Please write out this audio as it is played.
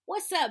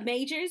What's up,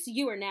 Majors?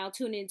 You are now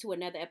tuned into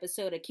another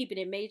episode of Keeping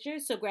It Major,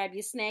 so grab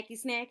your snacky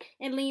snack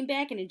and lean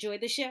back and enjoy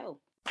the show.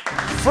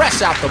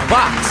 Fresh out the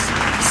box.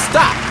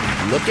 Stop,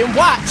 look and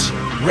watch.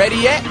 Ready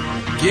yet?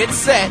 Get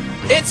set.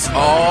 It's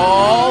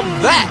all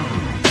that.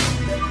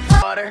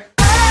 Water.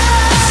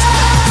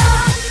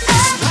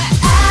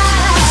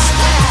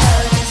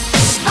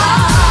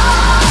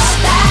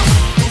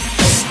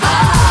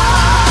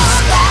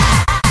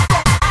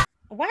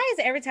 Why is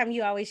it every time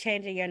you always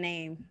changing your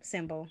name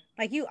symbol?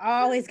 Like you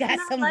always got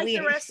some like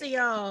weird. The rest of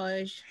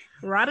y'all,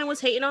 Robin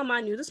was hating on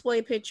my new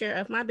display picture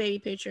of my baby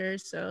picture,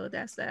 so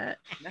that's that.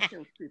 That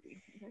feels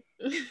creepy.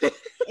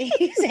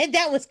 You said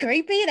that was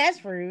creepy?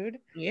 That's rude.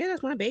 Yeah,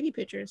 that's my baby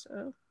picture.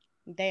 So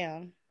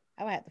damn,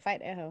 I would have to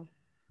fight that hoe.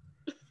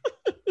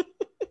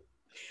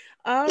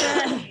 All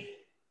right,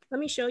 let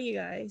me show you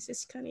guys.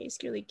 It's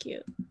really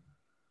cute.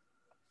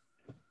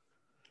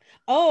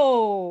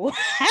 Oh,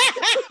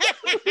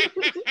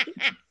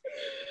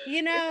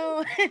 you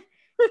know,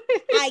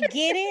 I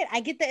get it. I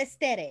get the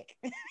aesthetic,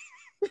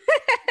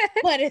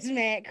 but it's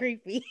mad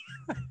creepy.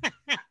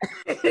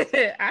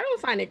 I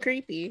don't find it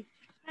creepy.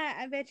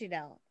 I bet you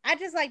don't. I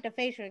just like the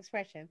facial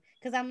expression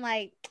because I'm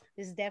like,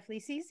 this is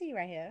definitely CC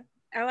right here.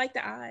 I like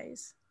the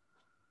eyes.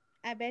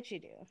 I bet you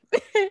do.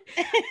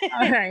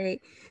 All right.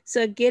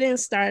 So getting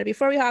started.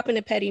 Before we hop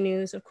into petty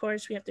news, of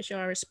course, we have to show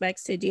our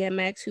respects to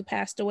DMX, who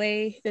passed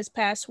away this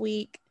past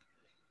week.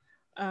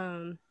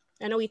 I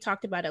know we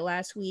talked about it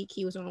last week.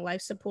 He was on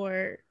life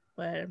support,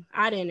 but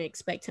I didn't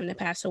expect him to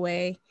pass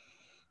away.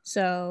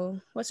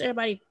 So what's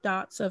everybody's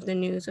thoughts of the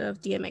news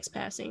of DMX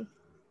passing?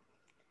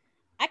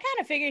 I kind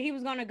of figured he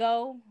was going to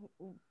go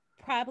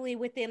probably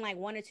within like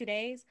 1 or 2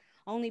 days,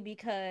 only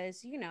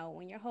because, you know,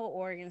 when your whole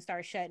organ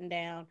starts shutting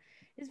down,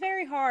 it's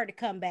very hard to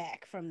come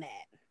back from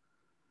that.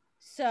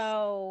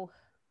 So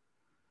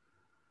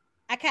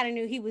I kind of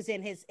knew he was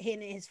in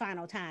his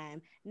final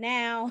time.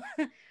 Now,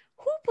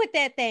 who put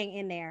that thing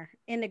in there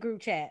in the group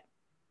chat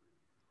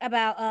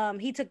about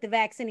he took the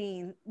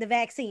vaccine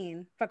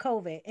for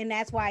COVID, and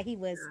that's why he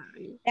was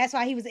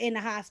in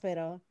the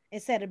hospital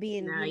instead of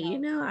being. Now you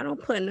know I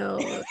don't put no.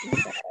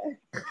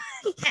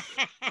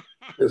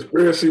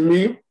 Conspiracy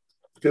me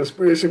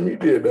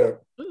did that.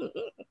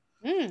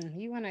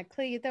 You want to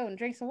clear your throat and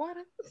drink some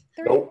water?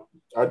 Nope,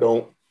 I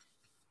don't.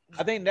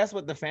 I think that's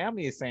what the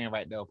family is saying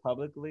right now,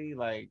 publicly.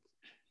 Like,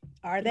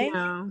 are they?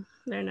 No,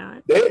 they're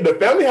not. The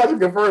family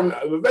hasn't confirmed.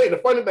 The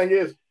funny thing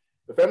is,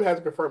 the family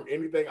hasn't confirmed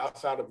anything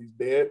outside of he's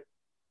dead.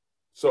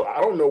 So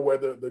I don't know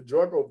whether the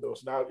drug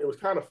overdose. Now it was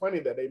kind of funny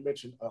that they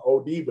mentioned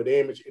OD, but they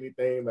didn't mention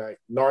anything like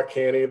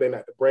Narcan, anything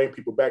that to bring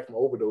people back from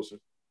overdosing.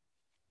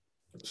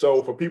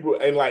 So for people,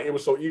 and like it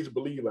was so easy to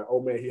believe, like,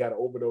 oh man, he had an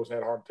overdose,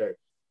 had a heart attack,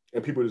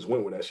 and people just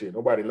went with that shit.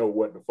 Nobody know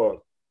what the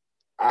fuck.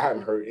 I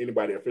haven't heard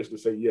anybody officially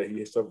say, yeah,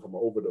 he suffered from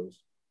an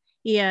overdose.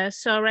 Yeah,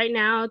 so right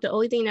now, the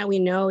only thing that we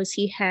know is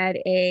he had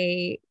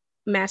a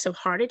massive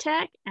heart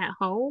attack at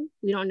home.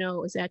 We don't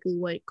know exactly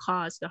what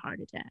caused the heart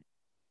attack.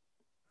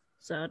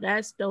 So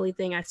that's the only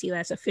thing I see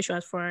that's official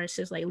as far as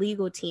his like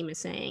legal team is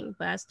saying.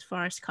 But as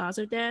far as cause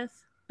of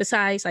death,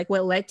 besides like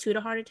what led to the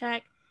heart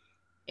attack,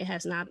 it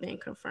has not been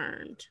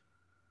confirmed.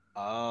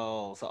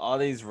 oh, so all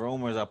these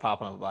rumors are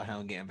popping up about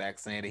him getting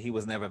vaccinated. He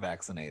was never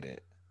vaccinated.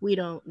 We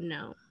don't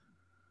know.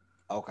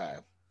 Okay,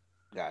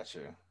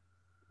 gotcha.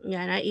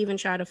 Yeah, and I even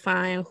tried to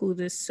find who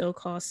this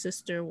so-called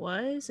sister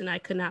was, and I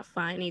could not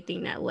find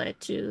anything that led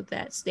to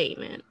that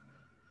statement.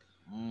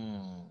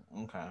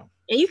 Okay.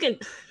 And you can,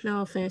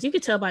 no offense, you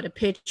could tell by the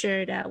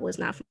picture that was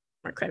not from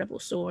a credible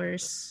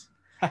source.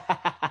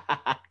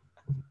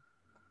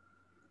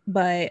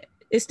 But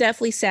it's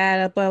definitely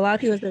sad. But a lot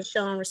of people have been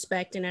showing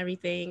respect and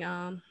everything.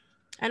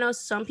 I know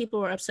some people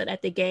were upset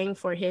at the gang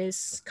for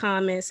his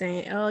comments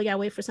saying, oh, yeah,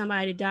 wait for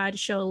somebody to die to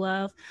show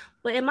love.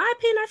 But in my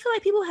opinion, I feel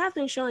like people have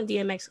been showing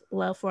DMX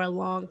love for a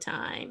long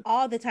time.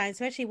 All the time,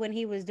 especially when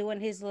he was doing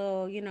his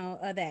little, you know,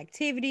 other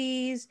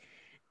activities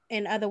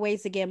and other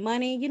ways to get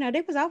money. You know,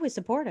 they was always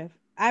supportive.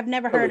 I've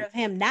never heard of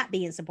him not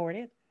being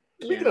supportive.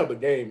 Speaking of the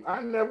game,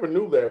 I never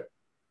knew that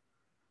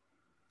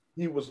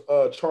he was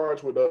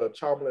charged with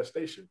child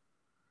molestation.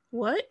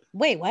 What?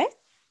 Wait, what?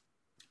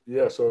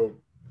 Yeah, so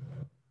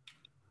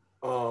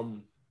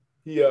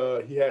he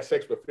had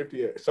sex with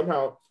 50.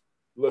 Somehow,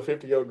 a little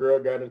 50-year-old girl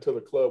got into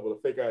the club with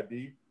a fake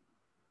ID.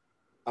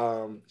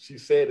 She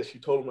said that she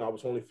told him I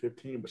was only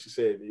 15, but she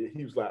said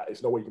he was like,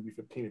 "There's no way you can be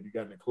 15 if you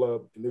got in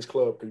this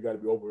club because you got to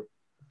be over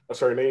a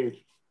certain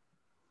age."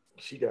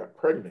 She got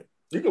pregnant.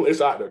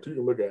 It's out there too. You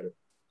can look at it.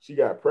 She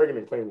got pregnant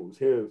and claimed it was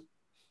his.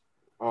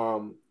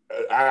 I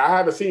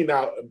haven't seen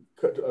now.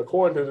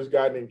 According to this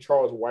guy named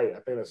Charles White, I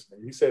think that's his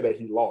name, he said that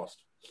he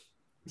lost.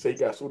 He said he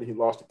got sued and he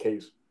lost the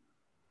case.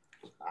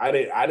 I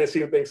didn't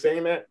see anything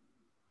saying that.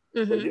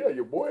 Mm-hmm. But yeah,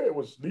 your boy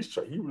was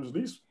he was at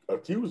least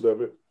accused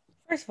of it.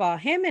 First of all,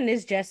 him and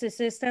his justice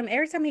system,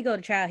 every time he go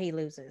to trial, he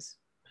loses.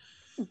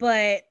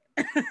 But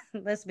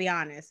let's be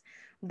honest.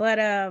 But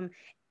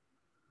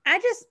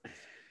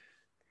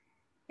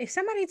if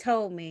somebody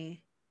told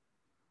me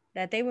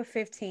that they were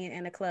 15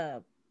 in a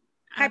club,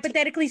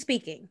 hypothetically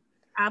speaking,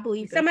 I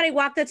believe that. Somebody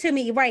walked up to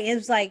me, right? It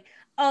was like,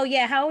 oh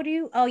yeah, how old are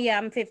you? Oh yeah,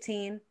 I'm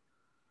 15.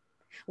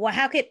 Well,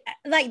 how could,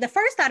 like, the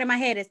first thought in my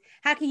head is,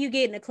 how can you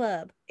get in the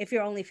club if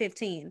you're only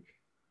 15?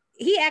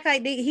 He act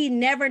like he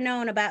never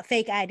known about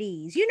fake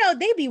IDs. You know,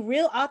 they be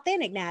real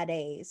authentic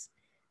nowadays.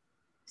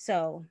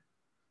 So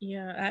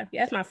Yeah,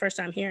 that's my first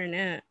time hearing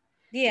that.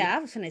 yeah, I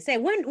was gonna say,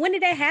 when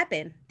did that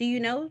happen? Do you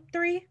know,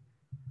 3?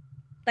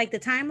 Like the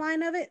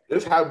timeline of it?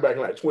 This happened back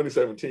in like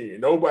 2017.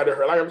 Nobody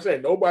heard, like I'm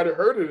saying, nobody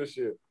heard of this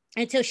shit.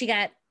 Until she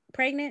got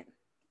pregnant?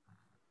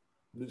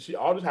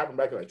 All this happened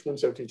back in like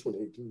 2017,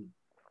 2018.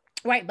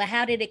 Right, but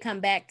how did it come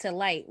back to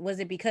light? Was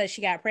it because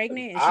she got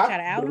pregnant and she tried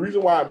to out the him?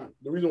 reason why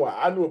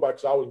I knew about it,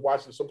 because I was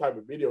watching some type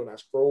of video and I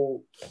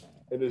scrolled,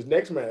 and this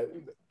next man,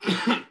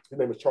 his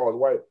name is Charles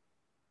White,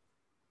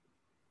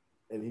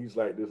 and he's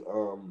like this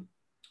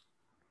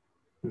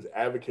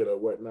advocate or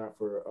whatnot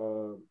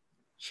for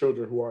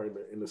children who are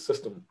in the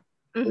system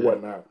or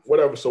whatnot,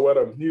 whatever.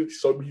 He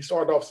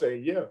started off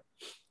saying, yeah,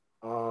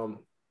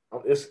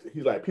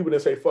 he's like, people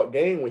didn't say fuck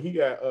game when he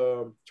got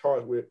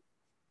charged with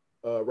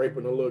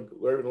raping a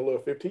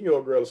little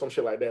 15-year-old girl or some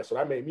shit like that. So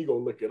that made me go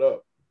look it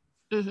up.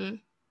 Mm-hmm.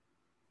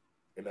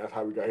 And that's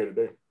how we got here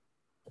today.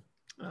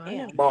 Oh,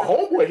 yeah. My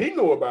homeboy, he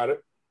knew about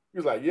it. He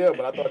was like, yeah,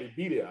 but I thought he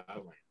beat it. I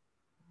was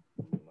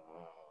like,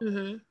 nah.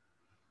 Mm-hmm.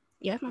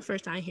 Yeah, it's my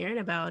first time hearing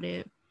about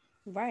it.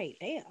 Right,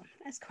 damn,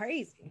 that's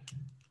crazy.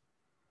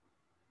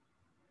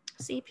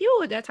 See, people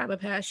with that type of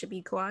past should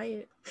be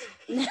quiet.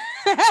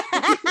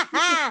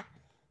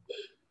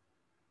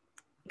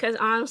 Because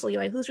honestly,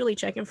 like, who's really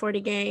checking for the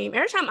game?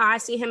 Every time I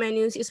see him in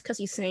news, it's because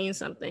he's saying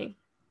something,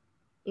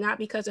 not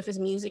because of his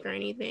music or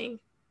anything.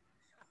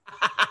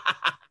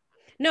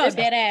 No, it's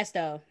dead ass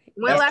though.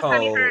 When last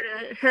time you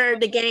heard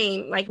the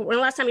game? Like, when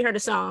the last time you heard a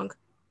song?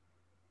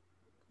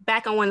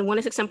 Back on when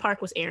 106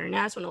 Park was airing.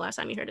 That's when the last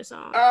time you heard a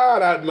song.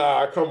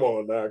 Come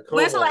on now.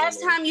 When's the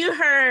last time you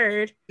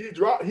heard?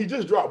 He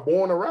just dropped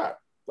Born to Rap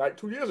like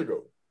 2 years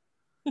ago.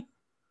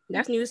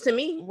 That's news to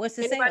me. What's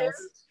the sales?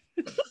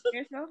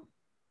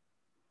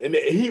 And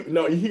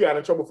he got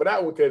in trouble for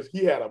that one because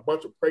he had a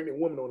bunch of pregnant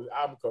women on his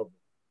album cover.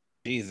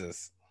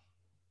 Jesus.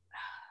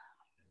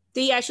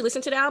 Did you actually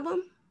listen to the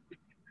album?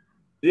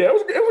 Yeah, it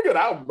was a good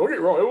album. Don't get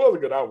me wrong, it was a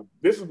good album.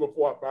 This is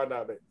before I found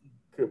out that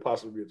he could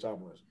possibly be a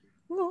child molester.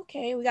 Oh,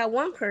 okay, we got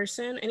one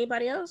person.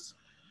 Anybody else?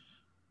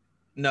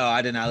 No,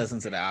 I did not listen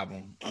to the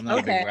album. I'm not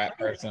a big rap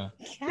person.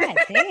 God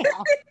damn.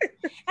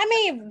 I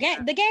mean,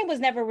 the game was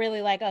never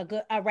really like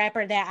a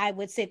rapper that I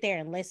would sit there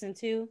and listen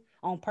to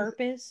on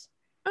purpose.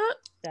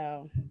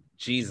 So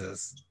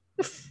Jesus.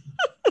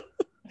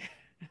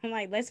 I'm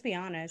like, let's be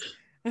honest.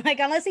 Like,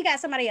 unless he got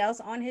somebody else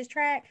on his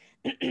track,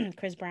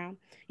 Chris Brown,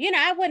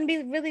 I wouldn't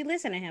be really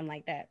listening to him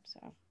like that.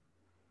 So,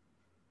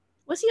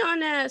 was he on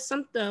that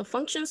the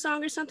function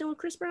song or something with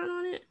Chris Brown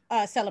on it?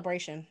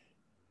 Celebration.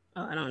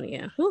 Oh, I don't.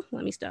 Yeah. Whew,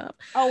 let me stop.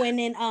 Oh, and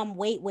then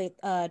Wait with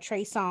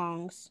Trey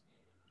Songz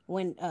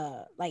when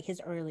like his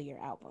earlier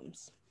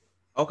albums.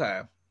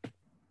 Okay.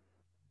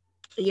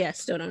 Yeah,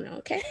 still don't know.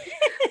 Okay.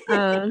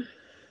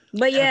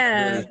 But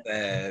yeah,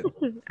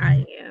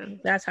 really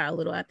that's how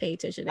little I pay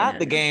attention. Not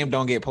the game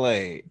don't get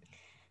played.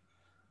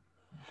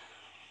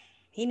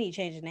 He need to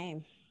change his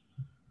name.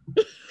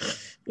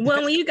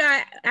 Well, when you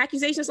got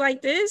accusations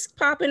like this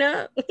popping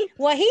up.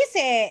 Well,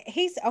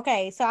 he's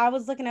okay. So I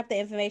was looking up the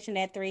information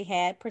that 3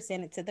 had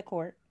presented to the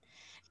court,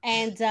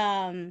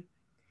 and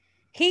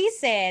he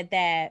said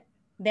that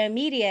the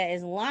media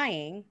is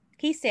lying.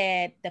 He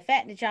said the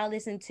fact that y'all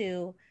listen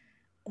to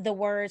the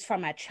words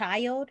from a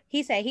child,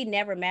 he said he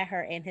never met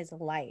her in his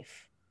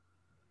life.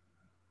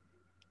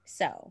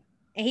 So,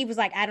 and he was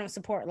like, I don't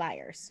support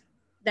liars.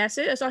 That's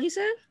it? That's all he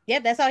said?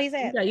 Yep, that's all he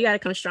said. You got to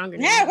come stronger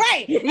than that.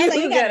 Right.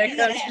 You gotta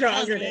come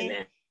stronger than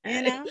that.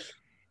 You know?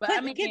 But I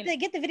mean,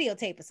 get the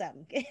videotape or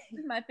something. This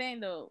is my thing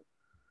though.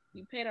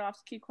 You paid her off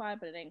to keep quiet,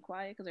 but it ain't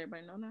quiet because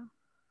everybody know now.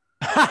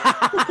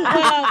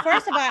 Well,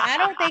 first of all, I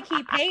don't think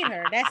he paid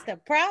her. That's the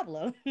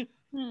problem.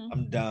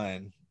 I'm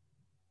done.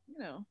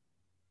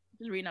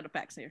 Just reading out the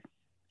facts here.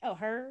 Oh,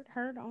 heard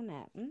on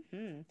that.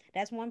 Mm-hmm.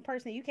 That's one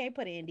person you can't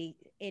put an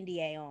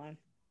NDA on.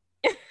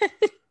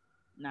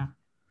 Nah.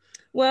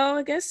 Well,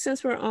 I guess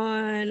since we're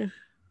on,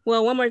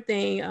 one more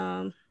thing.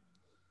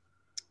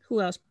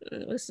 Who else?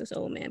 What's this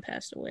old man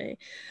passed away?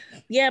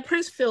 Yeah,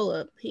 Prince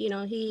Philip.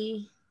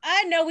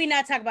 I know we're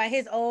not talking about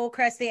his old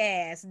crusty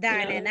ass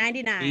dying at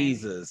 99.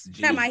 Jesus.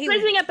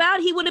 Crazy thing about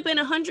he would have been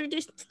 100.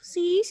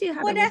 See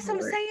how well, that's what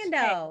I'm saying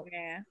though.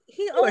 Yeah.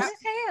 He old as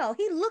hell.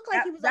 He looked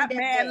like he was that on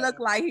man death. Looked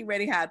like he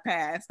already had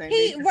passed.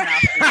 He would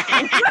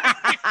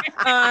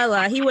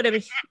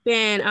have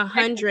been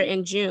 100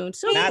 in June.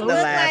 So not he the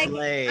looked last like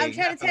leg. I'm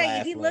trying to tell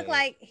you, he looked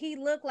leg.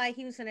 like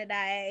he was gonna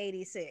die at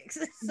 86.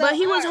 So, but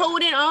he was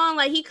holding on,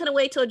 like he could have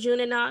waited till June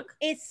and knock.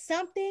 It's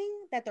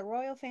something that the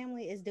royal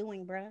family is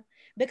doing, bruh.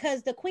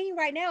 Because the queen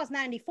right now is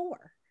 94.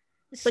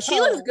 But she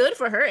looks good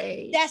for her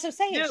age. That's what I'm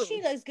saying. Dude.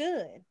 She looks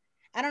good.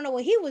 I don't know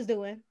what he was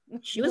doing.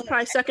 She was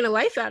probably sucking the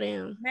life out of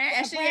him. Man,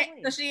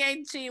 and she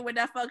ain't cheating with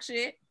that fuck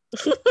shit.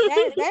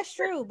 That's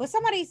true. But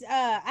somebody's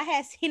I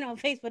had seen on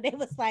Facebook,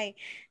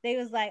 they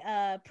was like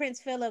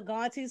Prince Philip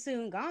gone too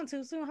soon.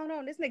 Hold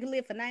on, this nigga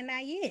lived for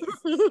 99 years.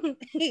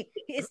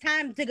 It's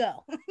time to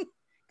go.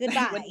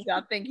 Goodbye. What did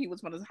y'all think he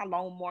was going to? How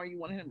long more you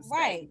wanted him to stay?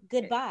 Right.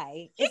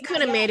 Goodbye. He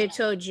could have made it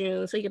till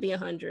June, so he could be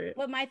 100.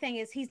 But my thing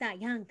is, he's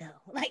not young though.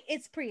 Like,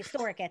 it's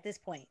prehistoric at this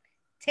point.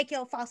 Take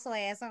your fossil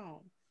ass on.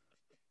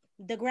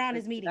 The ground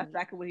is meeting. That's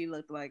exactly what he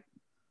looked like.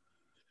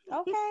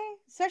 Okay,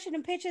 especially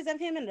them pictures of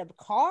him in the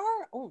car.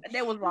 Oh,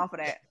 they was wrong for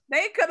that.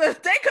 They could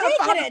have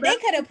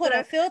put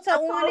a filter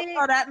on it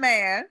for that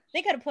man.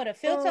 They could have put a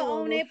filter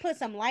on it, put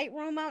some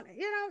Lightroom on.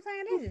 You know what I'm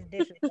saying? They just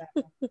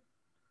disrespectful.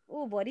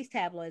 Oh boy, these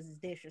tabloids is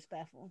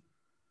disrespectful.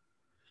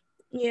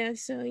 Yeah,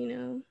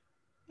 so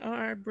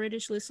our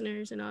British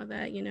listeners and all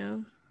that,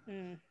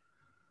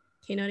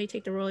 they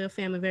take the royal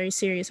family very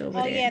serious over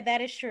there. Oh yeah,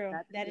 that is true.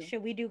 That is true.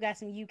 We do got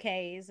some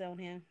UKs on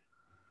here.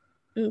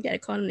 You gotta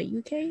call them the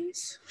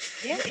UKs.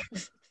 Yeah,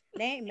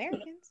 they ain't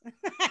Americans.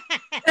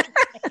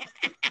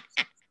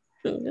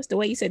 That's the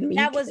way you said.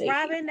 That was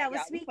Robin. That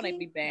was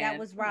speaking. That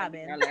was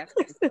Robin.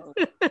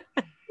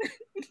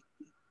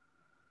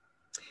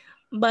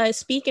 But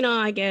speaking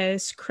on, I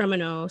guess,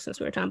 criminal, since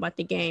we were talking about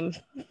the game,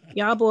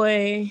 y'all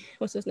boy,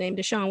 what's his name?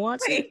 Deshaun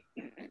Watson.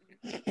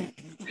 Wait,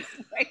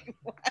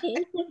 what?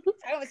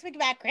 I was speaking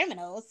about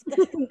criminals.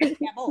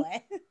 Yeah,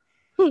 boy.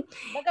 But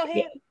go ahead.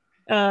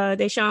 Yeah.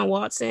 Deshaun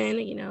Watson,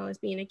 is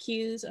being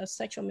accused of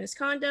sexual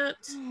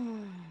misconduct.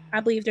 I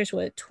believe there's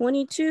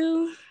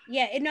 22.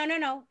 Yeah,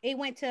 no. It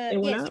went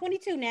to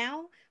 22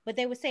 now, but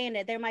they were saying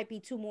that there might be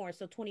 2 more,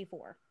 so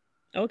 24.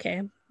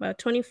 Okay, about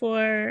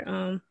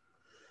 24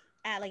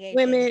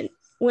 allegations.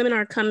 Women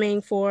are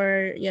coming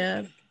for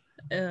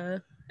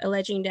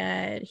alleging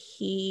that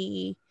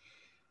he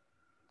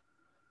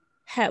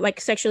had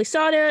sexually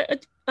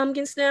assaulted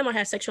against them or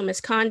had sexual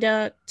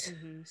misconduct.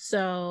 Mm-hmm.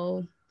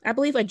 So I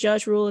believe a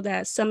judge ruled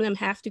that some of them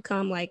have to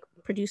come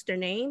produce their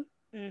name,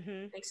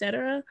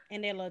 etc.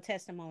 And their little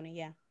testimony,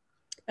 yeah.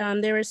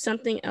 There was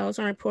something else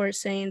on report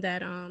saying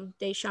that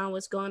Deshaun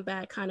was going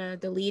back, kind of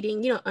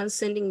deleting,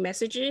 unsending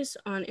messages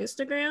on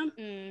Instagram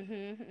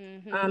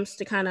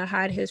to kind of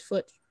hide his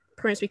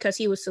footprints because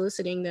he was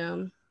soliciting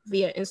them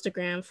via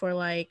Instagram for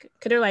cause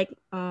they're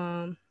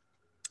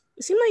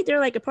it seemed like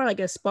they're a part of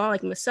a spa,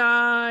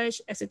 massage,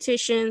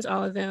 estheticians,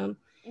 all of them.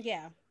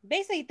 Yeah.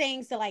 Basically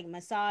things to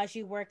massage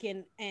you, work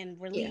in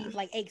and relieve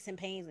aches and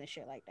pains and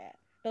shit like that.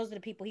 Those are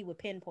the people he was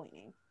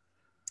pinpointing.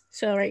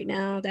 So right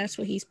now, that's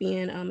what he's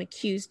being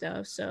accused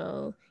of.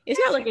 So it's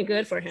not looking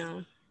good for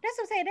him. That's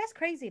what I'm saying. That's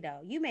crazy though.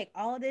 You make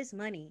all this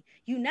money.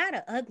 You're not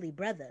an ugly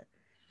brother,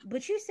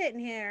 but you sitting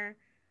here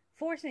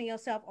forcing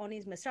yourself on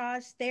these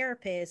massage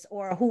therapists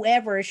or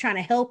whoever is trying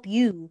to help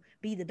you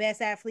be the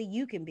best athlete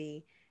you can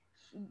be.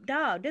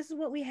 Dog, this is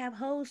what we have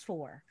hoes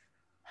for.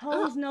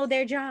 Hoes know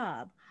their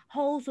job.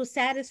 Hoes will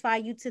satisfy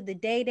you to the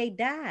day they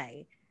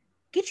die.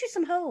 Get you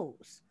some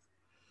hoes.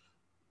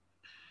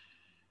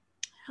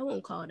 I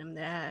won't call them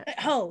that.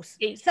 Hoes.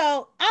 So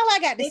all I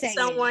got to say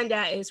someone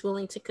that is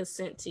willing to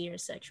consent to your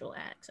sexual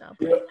acts. And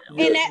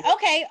that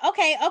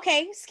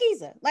okay,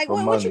 skeezer.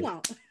 What you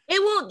want?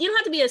 It won't. You don't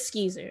have to be a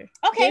skeezer.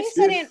 Okay,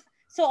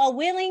 so a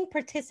willing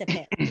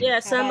participant. Yeah,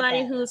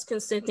 somebody who's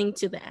consenting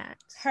to the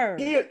act.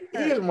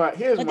 Here's my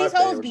but these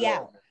hoes be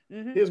out.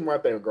 Mm-hmm. Here's my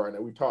thing regarding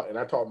that. We talked, and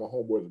I talked to my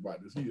homeboys about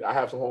this. I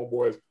have some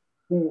homeboys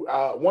who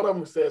one of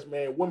them says,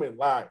 "Man, women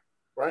lie,"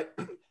 right?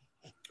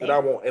 And I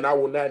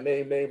will not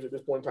name names at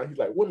this point in time. He's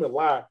like, "Women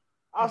lie."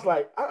 I was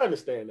like, I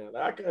understand that.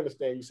 I can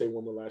understand you say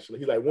women lie.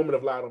 He's like, "Women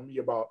have lied on me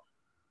about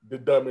the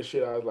dumbest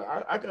shit." I was like,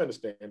 I can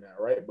understand that,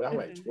 right? But I'm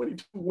like,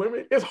 22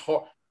 women. It's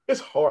hard.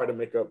 It's hard to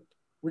make up.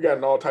 We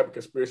got all type of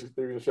conspiracy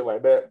theories and shit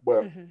like that.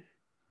 But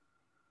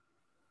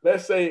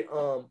let's say,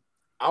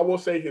 I will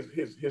say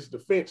his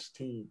defense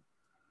team.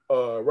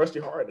 Rusty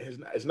Hart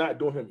is not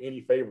doing him any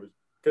favors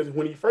because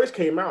when he first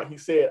came out, he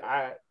said,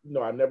 "I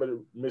never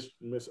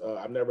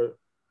I've never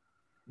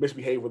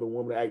misbehaved with a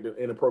woman, acted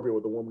inappropriate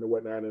with a woman and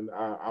whatnot, and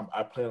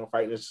I plan on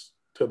fighting this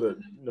to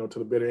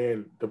the bitter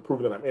end to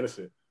prove that I'm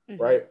innocent,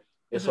 right?"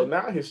 And so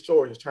now his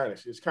story is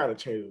kind of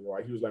changing.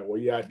 Right? He was like, "Well,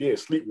 yeah, I did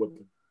sleep with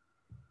them,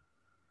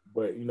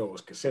 but it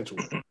was consensual."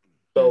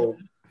 So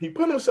he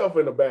put himself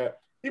in a bad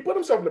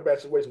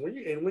situation.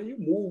 When you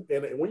move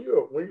and when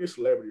you're a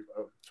celebrity,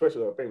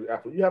 especially a famous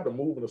athlete, you have to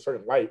move in a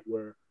certain light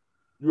where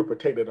you're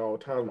protected all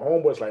the time. My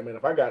homeboy's like, "Man,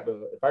 if I got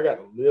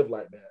to live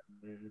like that,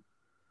 man,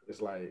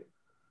 it's like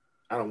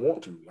I don't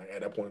want to." Like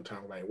at that point in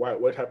time, like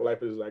what type of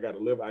life is I got to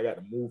live? I got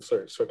to move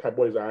certain type of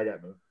ways. I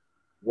got to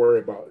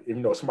worry about.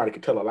 Somebody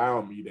could tell lie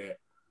on me that,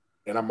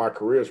 and my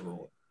career's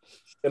ruined.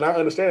 And I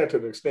understand that to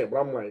an extent, but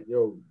I'm like,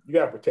 yo, you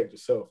gotta protect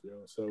yourself,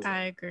 yo. So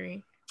I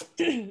agree.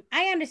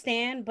 I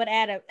understand, but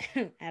at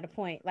a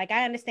point,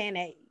 I understand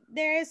that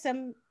there is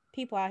some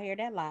people out here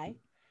that lie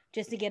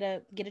just to get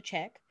a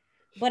check.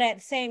 But at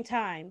the same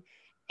time,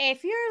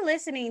 if you're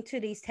listening to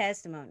these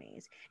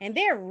testimonies and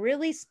they're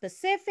really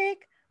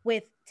specific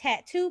with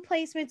tattoo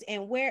placements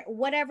and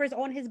whatever's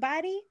on his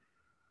body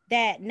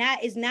that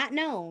is not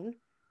known,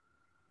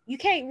 you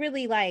can't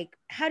really like.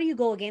 How do you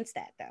go against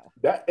that though?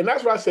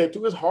 That's what I said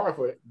too. It's hard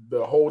for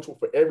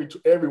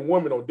every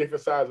woman on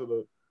different sides of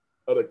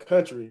the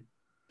country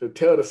to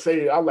tell the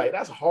same. I'm like,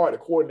 that's hard to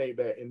coordinate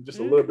that in just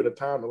a little bit of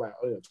time. To like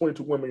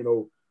 22 women, you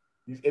know,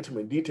 these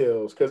intimate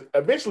details, because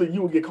eventually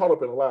you will get caught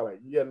up in a lie. Like,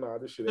 yeah, nah,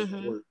 this shit ain't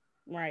gonna work.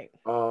 Right.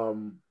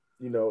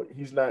 You know,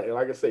 he's not, and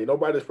like I say,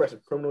 nobody's pressing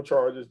criminal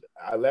charges.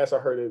 Last I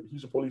heard, the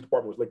Houston Police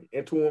Department was looking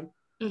into him.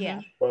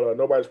 Yeah. But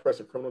nobody's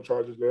pressing criminal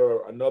charges. There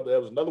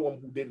was another woman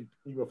who didn't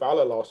even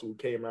file a lawsuit,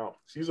 came out.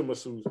 She's a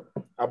masseuse,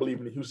 I believe,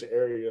 in the Houston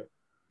area,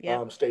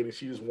 stating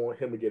she just wanted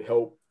him to get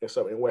help and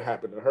something, and what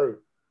happened to her.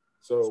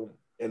 So,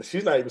 and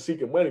she's not even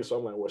seeking money. So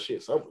I'm like, well,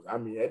 shit, something. I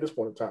mean, at this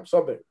point in time,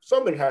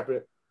 something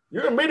happened.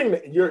 You're admitting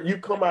that you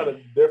come out,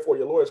 and therefore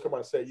your lawyers come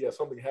out and say, yeah,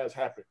 something has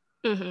happened.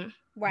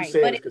 Right.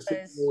 You're saying it's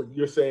consensual,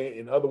 you're saying,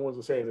 and other ones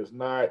are saying it's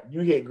not. You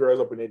hit girls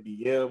up in their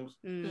DMs.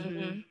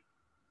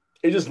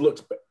 It just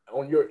looks bad.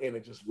 On your end,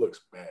 it just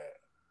looks bad.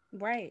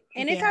 Right.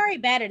 And it's already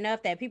bad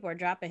enough that people are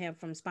dropping him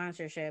from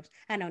sponsorships.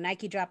 I know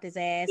Nike dropped his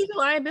ass. He's a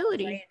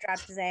liability. Ray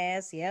dropped his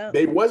ass. Yeah.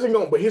 They wasn't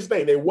going, but his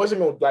thing, they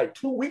wasn't going, like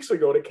 2 weeks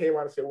ago, they came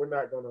out and said, we're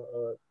not going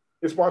to,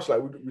 it's sponsor,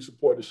 like, we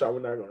support the shot,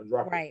 we're not going to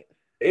drop it. Right.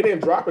 They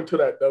didn't drop it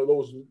until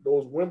those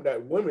women,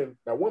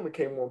 that woman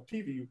came on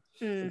TV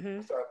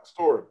inside the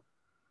story.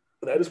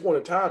 And at this point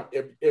in time,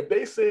 if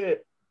they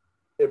said,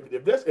 if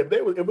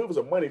it was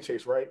a money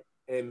chase, right?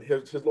 And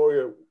his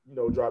lawyer, you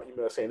know, dropped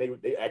email saying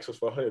they asked us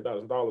for $100,000.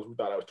 We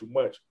thought that was too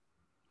much.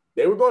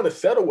 They were going to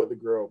settle with the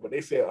girl, but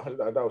they said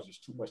 $100,000 was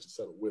just too much to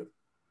settle with.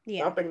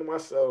 Yeah. And I'm thinking to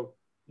myself,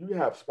 you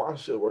have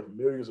sponsorship worth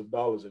millions of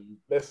dollars, and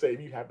let's say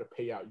you have to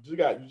pay out. You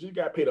just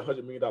got paid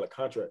 $100 million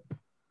contract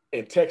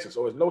in Texas,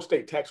 so there's no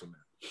state tax on that.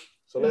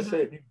 So let's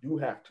say if you do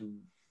have to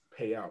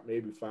pay out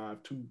maybe between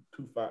 $2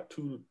 and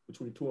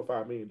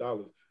 $5 million.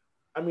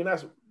 I mean,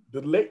 that's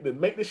to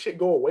make this shit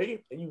go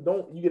away, and you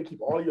get to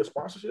keep all of your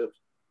sponsorships.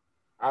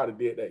 I'd have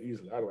did that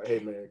easily. I'd have like, hey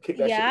man, kick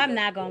that shit. Yeah, I'm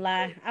not gonna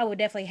lie. I would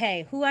definitely,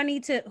 hey, who do I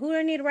need to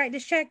write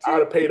this check to? I'd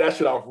have paid that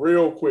shit off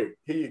real quick.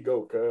 Here you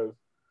go, cuz.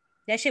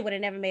 That shit would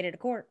have never made it to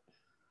court.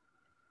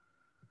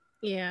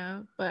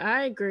 Yeah, but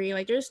I agree.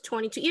 Like there's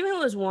 22, even if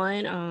it was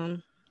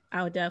one,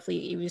 I would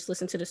definitely just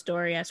listen to the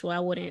story as well. I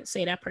wouldn't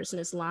say that person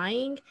is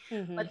lying.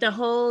 But the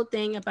whole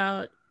thing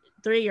about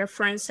 3 of your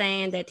friends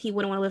saying that he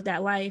wouldn't want to live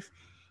that life,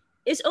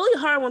 it's only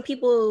hard when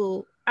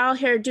people out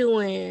here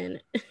doing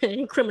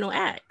criminal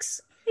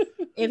acts.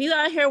 If you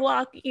out here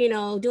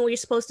doing what you're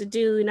supposed to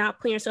do, not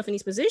putting yourself in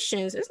these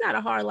positions, it's not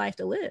a hard life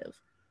to live.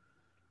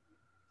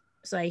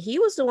 It's like he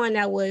was the one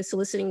that was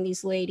soliciting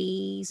these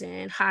ladies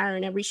and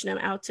hiring and reaching them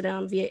out to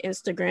them via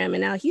Instagram,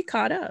 and now he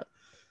caught up.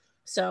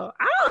 So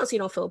I honestly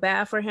don't feel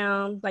bad for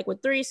him. Like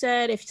what 3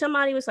 said, if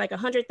somebody was like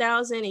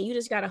 100,000 and you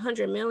just got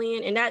 100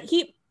 million, and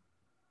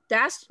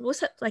that's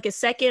what's like his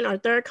second or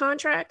third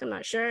contract, I'm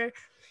not sure.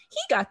 He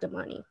got the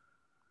money,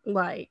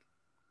 like.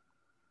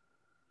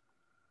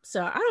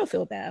 So I don't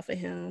feel bad for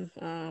him.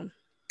 I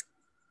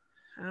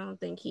don't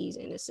think he's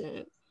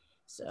innocent.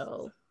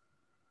 So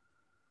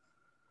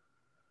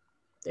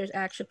there's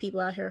actual people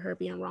out here who are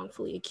being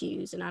wrongfully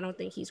accused, and I don't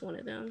think he's one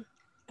of them.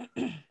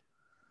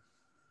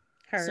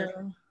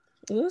 So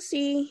we'll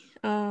see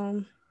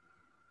how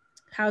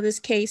this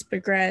case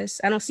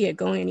progresses. I don't see it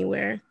going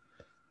anywhere.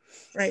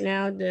 Right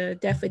now, the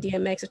death of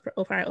DMX is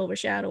probably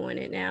overshadowing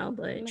it now,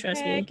 but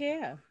trust me,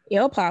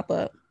 it'll pop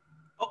up.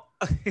 Oh.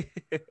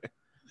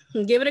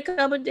 Give it a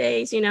couple of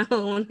days,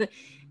 something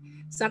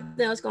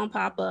else gonna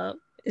pop up.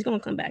 It's gonna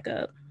come back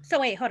up. So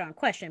wait, hold on.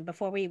 Question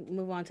before we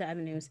move on to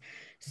other news.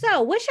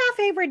 So, what's your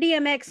favorite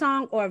DMX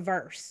song or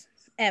verse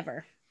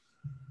ever?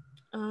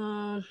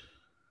 Where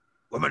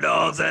my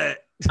dogs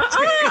at?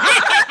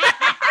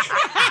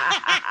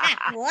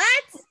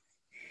 What?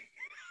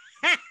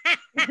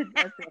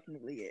 That's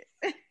definitely it.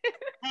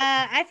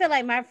 I feel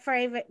like my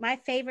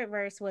favorite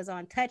verse was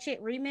on "Touch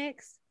It"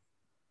 remix,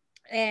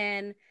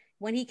 and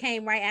when he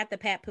came right after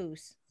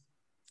Papoose.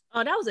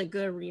 Oh, that was a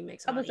good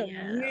remix. That was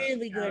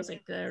really good. That was a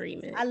good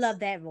remix. I love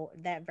that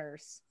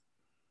verse.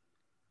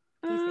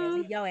 He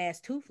said, "Your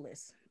ass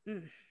toothless."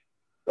 The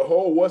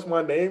whole "What's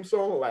My Name"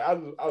 song, like I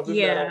was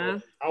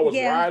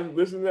riding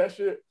listening to that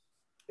shit,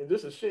 and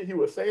just the shit he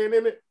was saying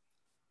in it,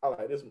 I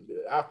like this.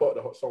 I thought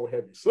the song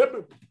heavy.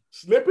 Slippin'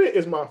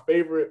 is my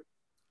favorite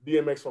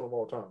DMX song of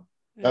all time.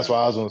 That's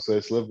why I was gonna say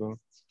Slippin'.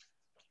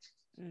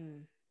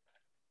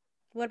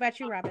 What about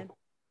you, Robin?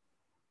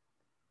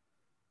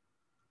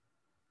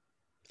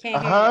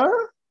 I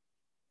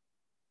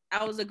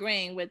was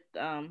agreeing with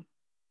oh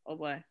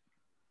boy,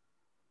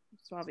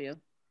 Suavio.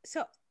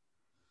 So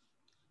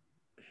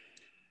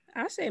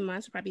I'll say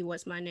mine's probably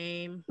 "What's My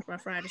Name."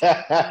 Rough Riders.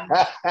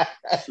 That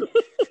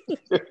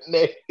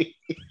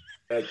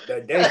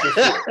gangster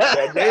shit.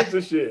 That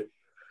gangster shit.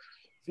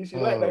 She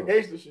like that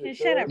gangster shit.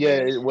 Shut up.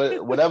 Yeah,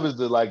 whatever's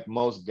the like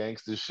most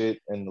gangster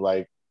shit and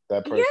like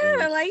that person.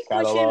 Yeah, like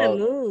push you in the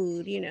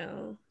mood,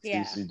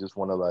 Yeah. CC just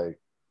want to like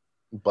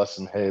bust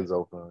some heads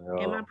open.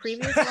 In my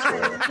previous life,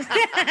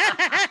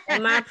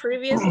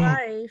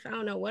 I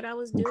don't know what I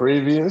was doing.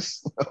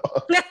 Previous,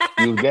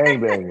 you was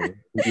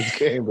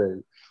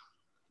gangbanging.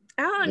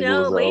 I don't Nigga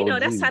know, was a but you know,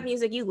 that's OG. type of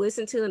music you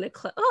listen to in the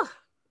club. Oh,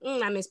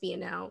 I miss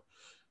being out.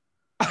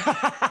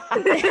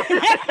 I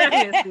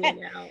miss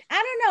being out.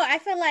 I don't know. I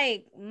feel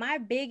like my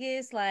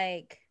biggest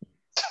like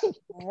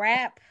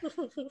rap,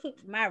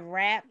 my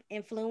rap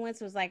influence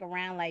was like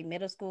around like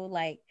middle school,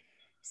 like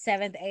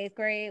 7th, 8th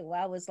grade, where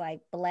I was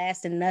like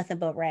blasting nothing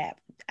but rap.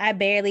 I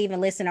barely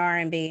even listen to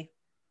R&B.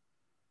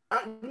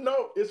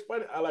 It's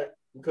funny. I like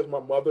because my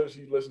mother,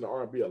 she listened to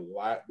R&B a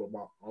lot, but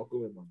my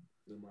uncle and my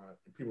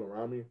people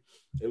around me,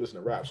 they listen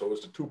to rap. So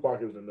it's the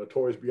Tupac, it's the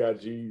Notorious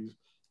B.I.G.'s,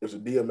 it's the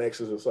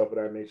DMX's and stuff of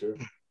that nature.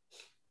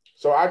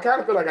 So I kind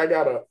of feel like I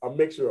got a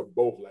mixture of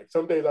both. Like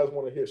some days I just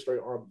want to hear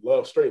straight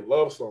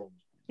love songs.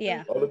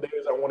 Yeah. Other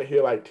days I want to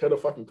hear like Tear the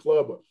Fucking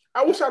Club Up.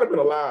 I wish I'd have been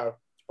alive.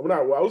 I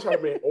wish I'd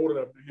have been old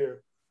enough to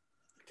hear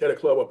Tear the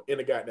Club Up in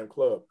the goddamn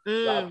club.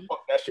 I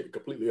fucked that shit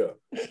completely up.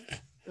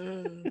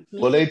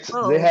 Well, they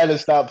had to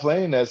stop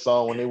playing that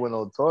song when they went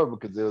on tour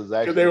because it was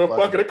actually they were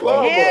fucking the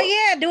club up. Hell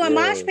yeah, doing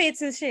mosh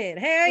pits and shit.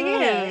 Hell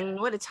yeah.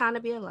 What a time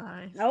to be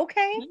alive.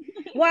 Okay.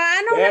 Well,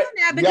 I know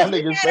now because y'all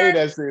niggas say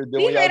that shit.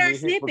 We had our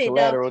snippet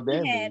though.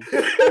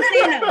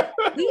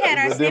 We had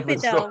our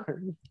snippet though.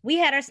 We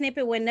had our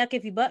snippet when Nuck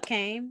If You Buck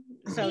came.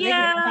 So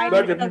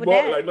Nuck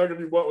If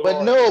You Buck.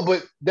 But no,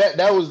 but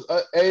that was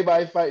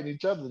everybody fighting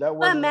each other. That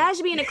was.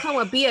 Imagine being a clone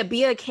with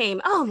Bia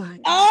came. Oh my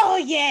god. Oh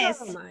yes.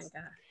 Oh my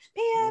god.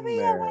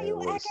 Bia, why you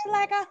acting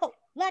like a hoe?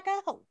 Like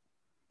a hoe.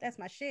 That's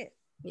my shit.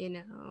 You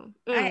know.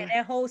 I had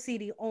that whole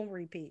CD on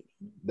repeat.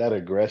 That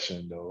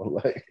aggression though,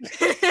 like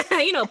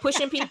you know,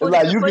 pushing people. It's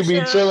like you could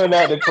be chilling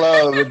at the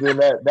club and then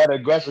that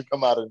aggression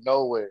come out of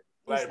nowhere.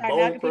 Like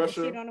Bone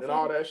Crusher and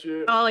all that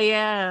shit. Oh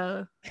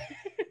yeah.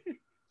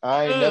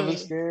 I ain't never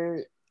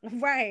scared.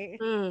 Right.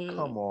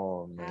 Come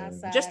on, man.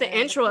 Outside just the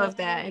intro of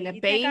that and the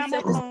bass.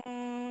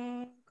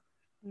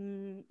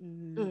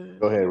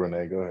 Go ahead,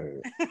 Renee. Go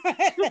ahead.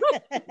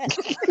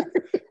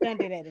 Don't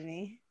do that to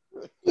me.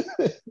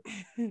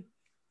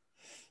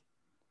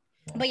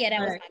 But yeah, that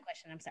was my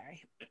question. I'm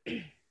sorry.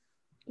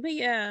 But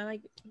yeah,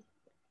 like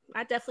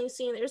I definitely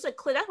seen there's a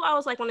clip. That's why I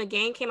was like when the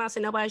game came out, I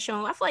said nobody's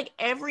showing. I feel like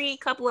every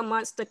couple of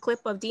months the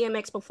clip of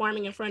DMX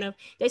performing in front of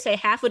they say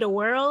half of the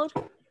world.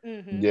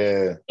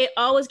 Yeah. It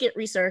always get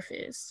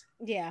resurfaced.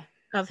 Yeah.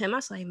 Of him. I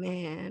was like,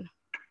 man.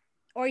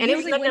 Or and it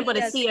was nothing but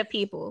a sea of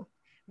people.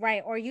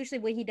 Right. Or usually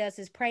when he does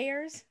his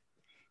prayers,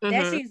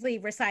 that's usually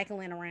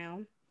recycling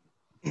around.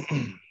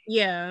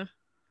 Yeah.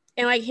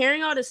 And like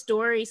hearing all the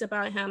stories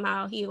about him,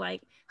 how he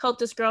like helped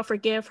this girl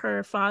forgive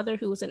her father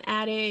who was an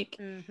addict,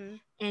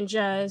 and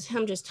just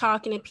him just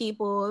talking to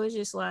people. It was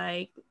just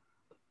like,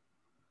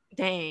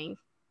 dang.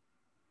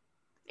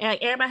 And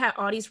like everybody had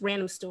all these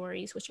random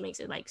stories, which makes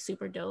it like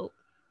super dope.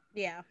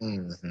 Yeah.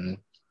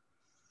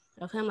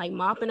 Of him like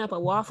mopping up a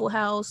Waffle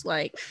House,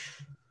 like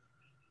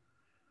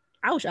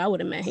I wish I would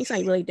have met. He's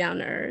like really down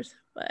to earth,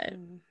 but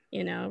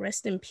you know,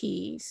 rest in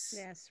peace.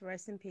 Yes,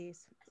 rest in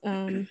peace.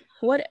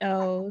 What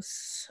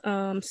else?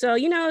 So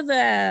you know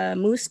the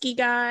Mooski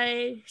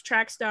guy,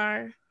 track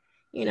star,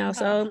 you know,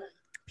 so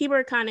people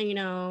are kind of, you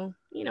know,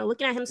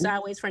 looking at him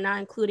sideways for not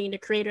including the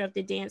creator of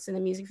the dance in the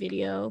music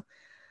video.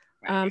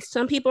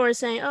 Some people are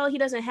saying, oh, he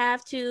doesn't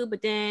have to,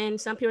 but then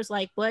some people are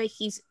like, but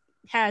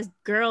has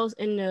girls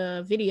in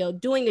the video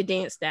doing the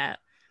dance that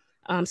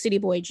City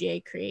Boy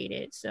J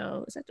created.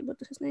 So is that what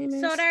his name is?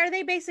 So are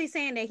they basically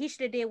saying that he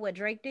should have did what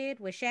Drake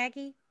did with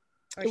Shaggy?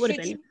 Or it would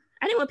have been.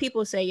 I think what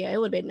people say, yeah, it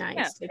would have been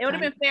nice. Yeah, it would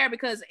have been fair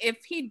because if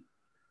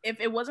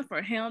it wasn't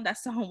for him, that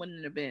song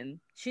wouldn't have been.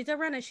 She's a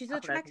runner. She's a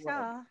track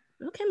star.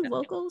 Okay,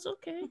 vocals,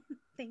 okay.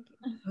 Thank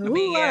you. I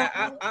mean,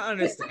 yeah, I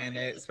understand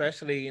it,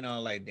 especially, you know,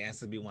 like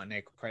dancers be wanting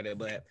that credit,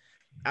 but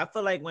I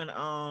feel like when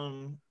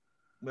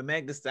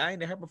Meg Thee Stallion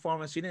did her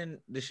performance, did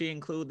she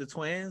include the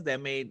twins that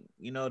made,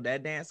 you know,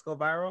 that dance go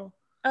viral?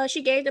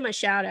 She gave them a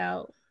shout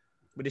out.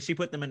 But did she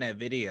put them in that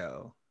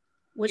video?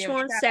 Which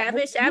one?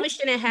 Savage? Savage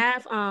didn't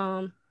have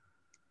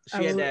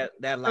she had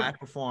that live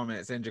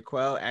performance, and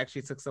Jaquel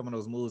actually took some of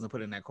those moves and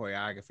put in that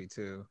choreography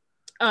too.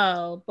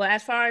 Oh, but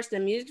as far as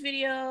the music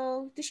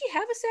video, did she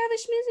have a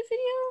Savage music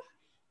video?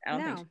 I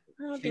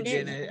don't think she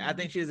didn't. I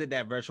think she did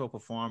that virtual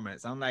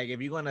performance. I'm like, if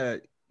you're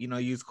gonna, you know,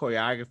 use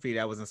choreography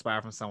that was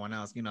inspired from someone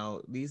else, you know,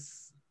 at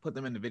least put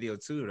them in the video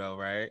too, though,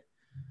 right?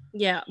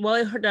 Yeah.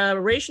 Well, the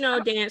original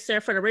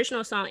dancer for the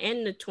original song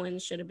and the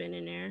twins should have been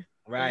in there.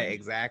 Right.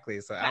 Exactly.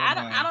 So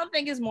I don't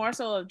think it's more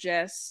so of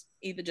just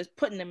either just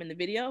putting them in the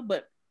video,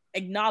 but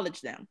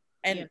acknowledge them,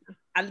 and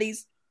at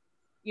least,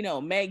 you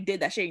know, Meg did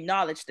that. She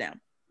acknowledged them.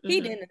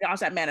 He didn't acknowledge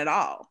that man at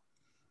all.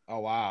 Oh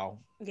wow.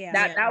 Yeah.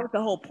 That was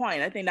the whole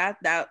point. I think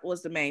that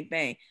was the main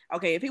thing.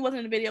 Okay, if he wasn't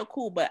in the video,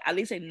 cool, but at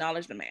least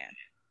acknowledge the man.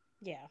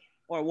 Yeah.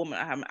 Or a woman.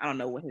 I don't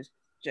know what his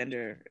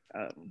gender.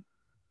 You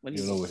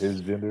don't know what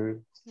his gender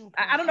is?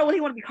 I don't know what he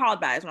want to be called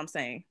by. Is what I'm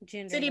saying.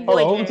 Gender. City Boy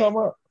J. What are we talking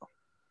about?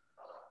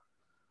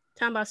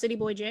 Talking about City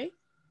Boy J.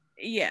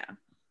 Yeah.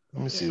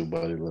 Let me see what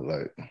body look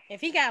like.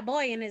 If he got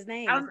boy in his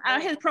name,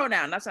 his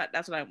pronoun. That's what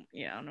I.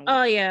 Yeah. I don't know.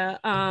 Oh yeah.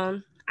 I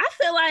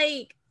feel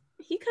like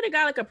he could have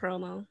got like a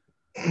promo.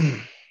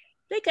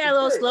 They got a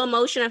little slow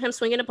motion of him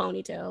swinging a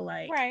ponytail,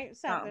 like right,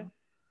 something.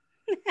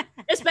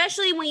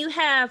 Especially when you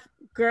have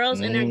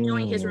girls and they're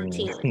doing his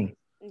routine.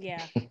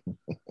 Yeah,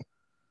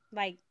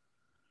 like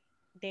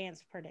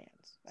dance per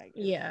dance. Like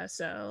yeah,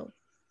 so.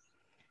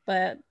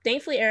 But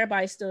thankfully,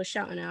 everybody's still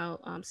shouting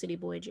out City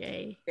Boy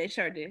J. They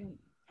sure did.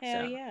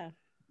 Hell yeah.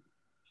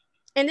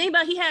 And then,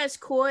 but he has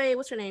Koi.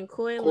 What's her name?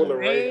 Koi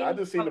Leray. I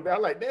just seen the.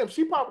 I'm like, damn,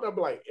 she popping up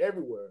like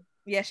everywhere.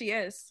 Yeah, she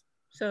is.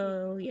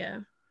 So yeah.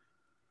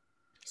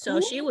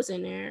 So she was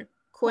in there.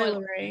 Koi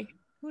Leray.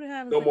 Who the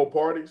hell? No more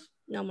parties.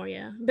 No more.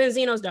 Yeah,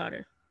 Benzino's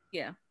daughter.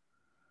 Yeah.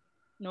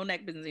 No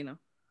neck Benzino.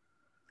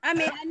 I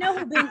mean, I know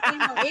who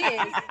Benzino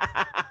is.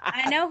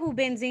 I know who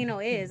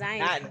Benzino is. I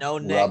ain't not no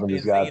neck. I'm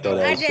just trying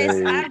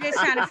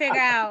to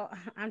figure out.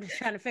 I'm just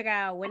trying to figure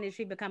out when did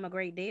she become a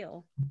great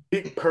deal.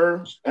 Big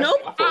Purr. No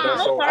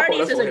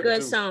Parties is a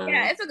good song.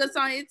 Yeah, it's a good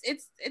song.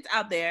 It's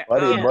out there.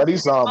 Buddy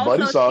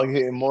song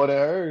hitting more than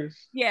hers.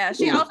 Yeah,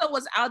 she also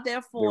was out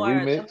there for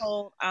the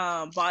whole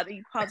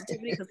body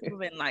positivity because people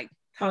been like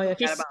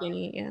she's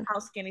skinny, yeah, how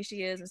skinny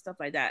she is and stuff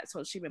like that.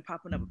 So she's been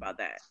popping up about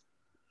that.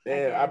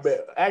 Man, I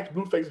bet ask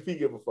Blueface if he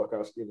give a fuck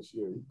how skinny she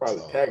is. He's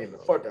probably tagging the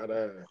fuck out of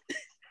her.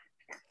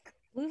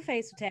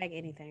 Blueface will tag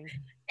anything.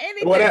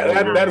 Well,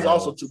 that is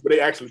also true, but they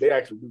actually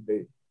do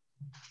date.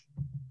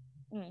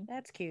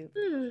 That's cute.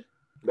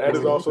 That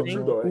is also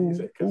true though. He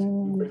said because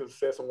Blueface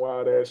said some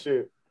wild ass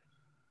shit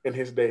in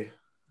his day.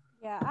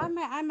 Yeah,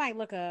 I might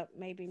look up.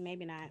 Maybe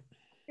not.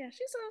 Yeah,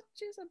 she's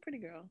a pretty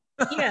girl.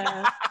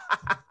 Yeah.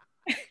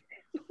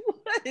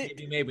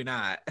 Maybe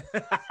not.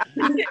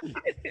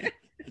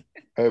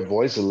 Her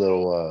voice a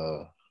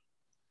little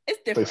it's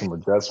different. Take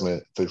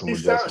some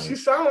adjustment.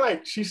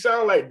 She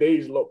sound like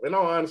Dej Loaf. In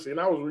all honesty, and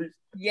I was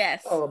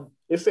yes.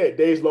 It said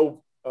Dej Loaf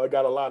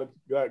got a lot of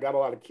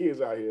kids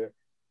out here.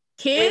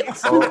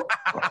 Kids? Really?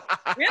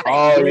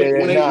 Oh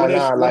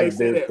yeah, like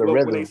the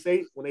rhythm.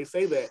 When they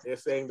say that, they're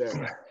saying that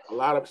a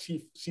lot of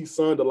she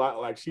spawned a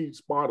lot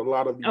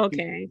of these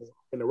people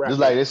in the rap. Just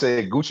like they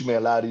said, Gucci Mane,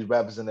 a lot of these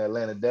rappers in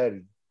Atlanta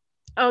daddy.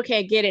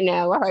 Okay, get it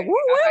now. Like,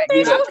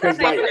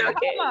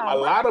 a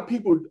lot of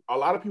people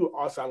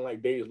are sounding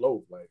like Dej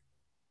Loaf. Like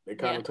they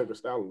kind of took her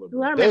style a little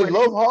bit. Dej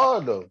Loaf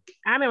hard though.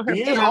 I remember her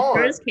when I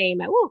first came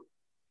out.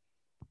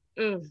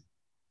 Woo.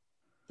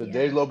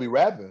 Dej Loaf be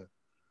rapping.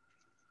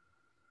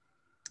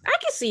 I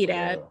can see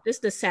that. Yeah. It's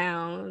the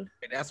sound.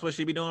 That's what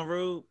she be doing,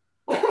 Rude.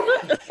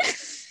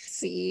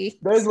 See,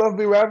 Dej Loaf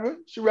be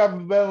rapping. She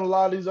rapping better than a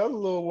lot of these other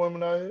little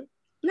women out here.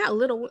 Not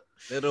little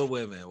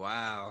women.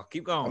 Wow.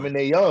 Keep going. I mean,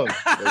 they're young.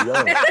 That's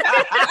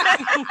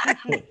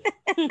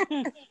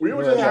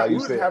how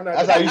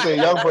you say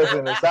young person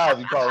in the South.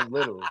 You call them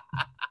little.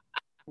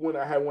 When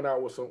I went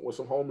out with some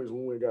homies,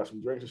 we went and got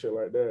some drinks and shit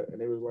like that,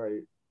 and they was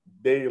like,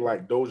 they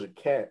like Doja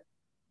Cat.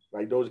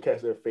 Like Doja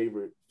Cat's their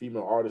favorite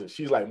female artist, and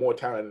she's like more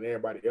talented than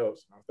everybody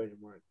else. I'm thinking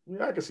like,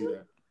 yeah, I can see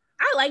that.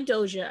 I like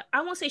Doja.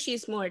 I won't say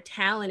she's more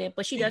talented,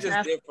 but she's in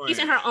her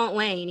own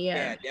lane.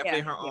 Yeah,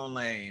 definitely her own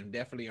lane.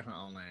 Definitely in her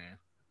own lane.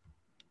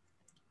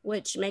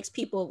 Which makes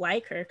people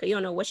like her because you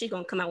don't know what she's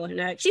gonna come out with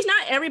next. She's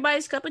not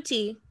everybody's cup of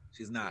tea.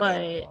 She's not,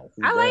 but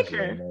I like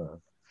her.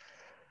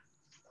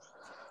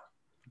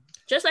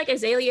 Just like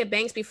Azalea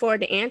Banks before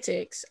the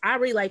Antics, I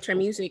really liked her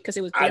music because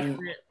it was different.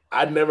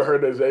 I'd never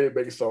heard an Azalea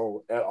Banks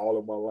song at all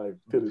in my life.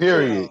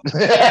 Period.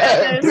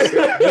 Music.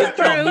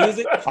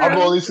 I've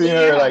only seen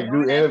her like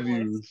do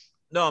interviews.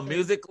 No,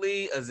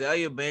 musically,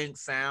 Azalea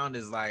Banks' sound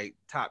is like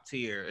top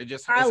tier.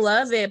 I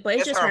love it, but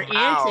it's just her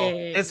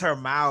antics. It's her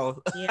mouth.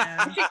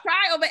 Yeah, she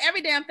cry over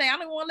every damn thing. I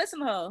don't even want to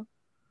listen to her.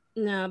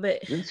 No, but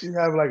didn't she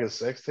have like a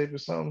sex tape or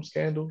something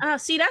scandal?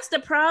 See, that's the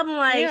problem.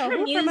 Like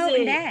her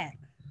music.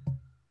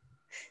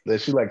 That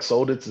she like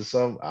sold it to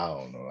some. I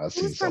don't know. I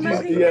seen something.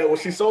 Like yeah, well,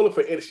 she sold it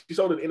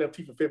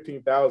NFT for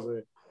 $15,000. I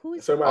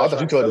thought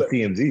she told the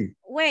TMZ.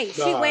 Wait,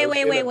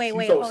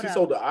 wait. She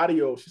sold the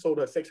audio. She sold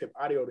her sex tape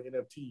audio to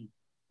NFT.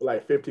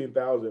 Like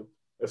 $15,000,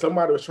 and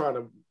somebody was trying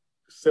to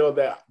sell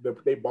that.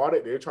 They bought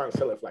it. They were trying to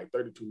sell it for like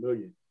 $32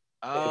 million.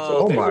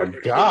 Oh my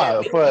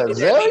god! For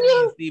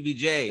Azalea, Stevie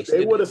J. If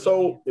they would have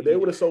sold the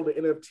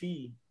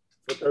NFT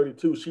for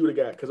 32, she would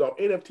have got, because on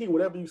NFT,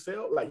 whatever you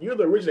sell, like you're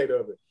the originator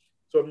of it.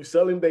 So if you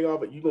sell anything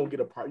off it, you're gonna get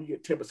a part. You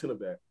get 10% of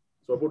that.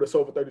 So if it would have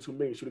sold for 32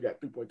 million, she would have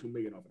got 3.2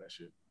 million off of that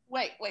shit.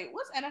 Wait,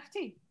 what's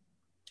NFT?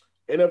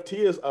 NFT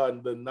is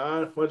the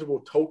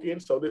non-fungible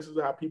token. So this is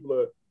how people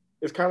are.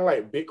 It's kind of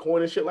like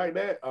Bitcoin and shit like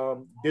that.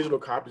 Digital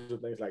copies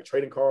of things like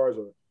trading cards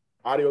or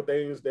audio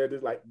things. They're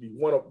just like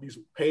these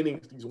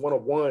paintings, these one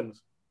of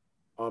ones.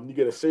 You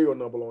get a serial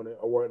number on it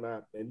or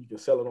whatnot, and you can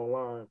sell it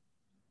online.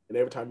 And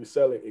every time you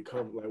sell it, it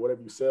comes like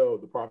whatever you sell,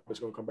 the profit's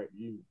gonna come back to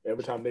you.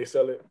 Every time they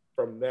sell it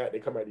from that,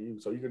 they come back to you.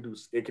 So you can do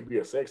it. Could be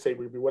a sex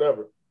tape, it could be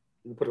whatever.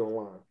 You can put it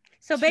online.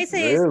 So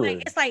basically,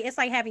 really? it's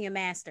like having your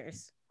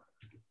masters.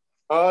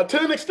 To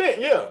an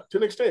extent, yeah. To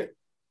an extent.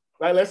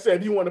 Like let's say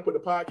if you want to put the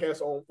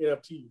podcast on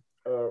NFT.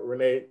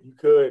 Renee, you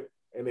could,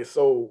 and it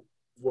sold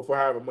for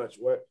however much,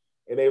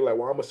 and they were like,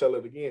 well, I'm gonna sell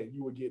it again.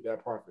 You would get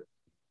that profit.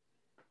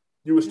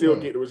 You would still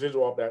get the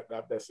residual off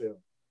that sale.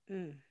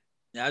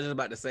 Yeah, I was just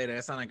about to say that.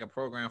 It sounds like a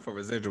program for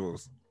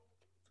residuals.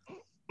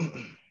 Yeah,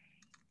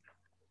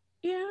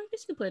 I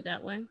guess you could put it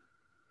that way.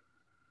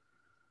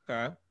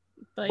 Okay.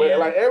 But But yeah.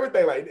 like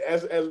everything, like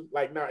as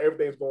like now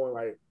everything's going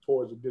like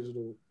towards the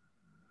digital.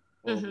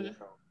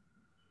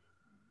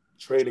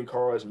 Trading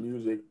cards,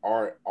 music,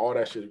 art, all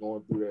that shit is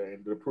going through there.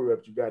 And to prove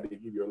that, you got to give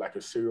you like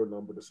a serial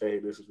number to say, hey,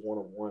 this is 1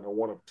 of 1 or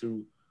 1 of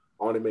 2.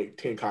 I only make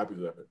 10 copies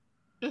of it.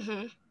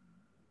 I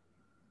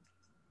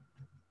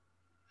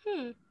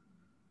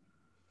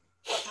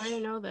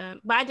didn't know that.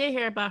 But I did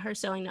hear about her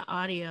selling the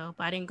audio,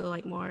 but I didn't go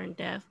like more in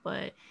depth.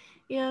 But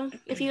yeah,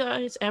 if you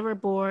guys ever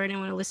bored and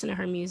want to listen to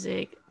her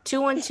music,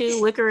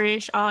 212,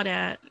 Licorice, all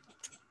that.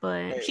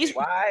 But Wait, she's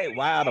why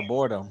out of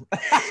boredom?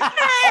 because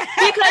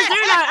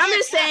they're not. I'm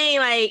just saying,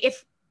 like,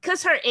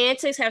 because her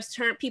antics have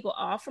turned people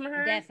off from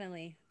her.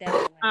 Definitely.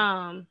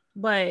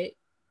 But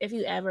if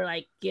you ever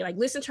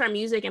listen to her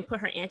music and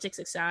put her antics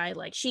aside,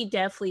 like she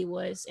definitely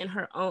was in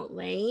her own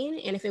lane.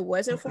 And if it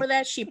wasn't for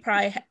that, she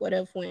probably would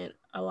have went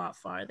a lot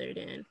farther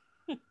than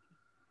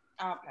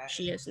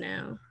she is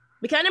now.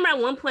 Because I remember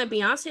at one point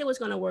Beyonce was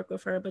going to work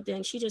with her, but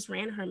then she just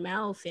ran her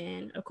mouth.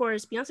 And of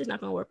course, Beyonce's not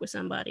going to work with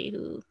somebody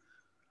who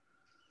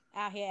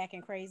out here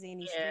acting crazy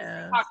and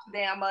talk too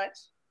damn much.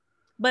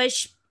 But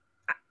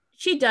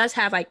she does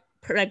have like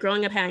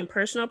growing up having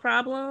personal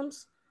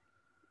problems.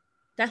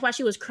 That's why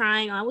she was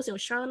crying. I was it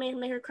Charlamagne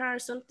made her cry or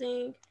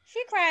something.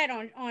 She cried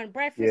on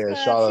Breakfast Club.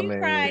 Charlamagne. She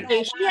cried.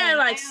 She had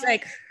like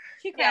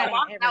she cried.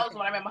 That was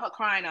what I remember her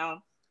crying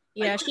on.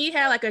 Yeah, she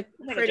had like a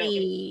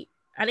pretty.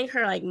 I think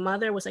her like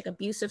mother was like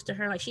abusive to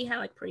her. Like she had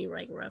like pretty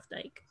like rough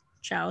like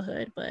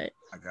childhood. But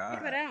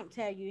but I don't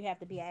tell you have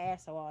to be an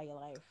asshole all your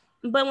life.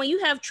 But when you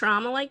have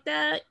trauma like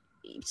that,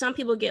 some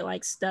people get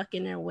like stuck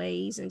in their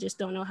ways and just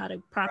don't know how to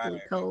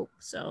properly cope.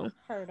 So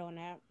heard on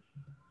that.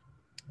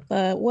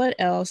 But what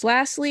else?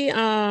 Lastly,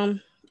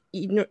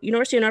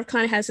 University of North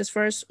Carolina has his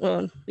first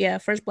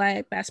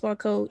Black basketball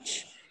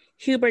coach,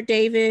 Hubert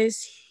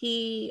Davis.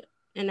 He,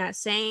 in that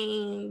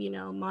same,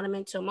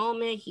 monumental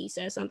moment, he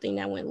said something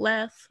that went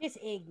left. It's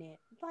ignorant.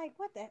 Like,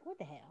 what the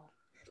hell?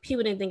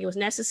 People didn't think it was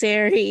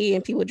necessary,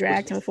 and people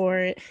dragged him for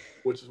it.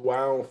 Which is why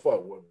I don't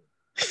fuck with him.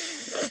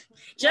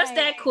 Just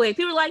that quick.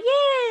 People were like, yeah.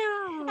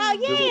 Oh,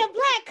 yeah,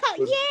 black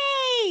coach.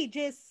 Yay.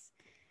 Just.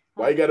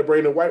 Why you got to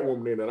bring the white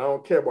woman in? And I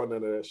don't care about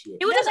none of that shit.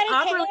 It was just an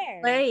awkward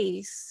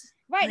place.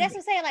 Right. That's what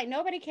I'm saying. Like,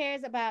 nobody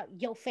cares about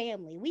your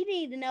family. We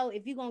need to know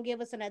if you're going to give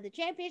us another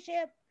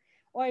championship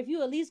or if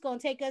you at least going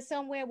to take us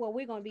somewhere where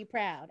we're going to be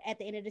proud at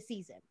the end of the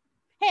season.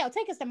 Hell,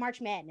 take us to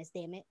March Madness,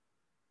 damn it.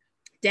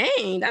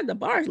 Dang, the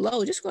bar is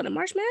low. Just go to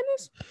March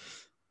Madness?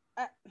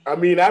 I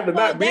mean, after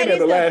not being there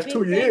the last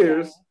 2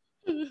 years.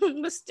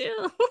 But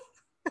still.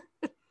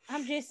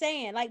 I'm just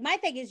saying, like, my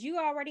thing is you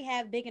already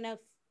have big enough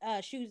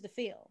shoes to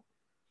fill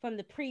from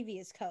the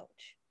previous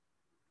coach.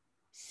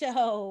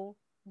 So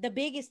the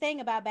biggest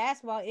thing about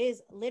basketball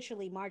is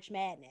literally March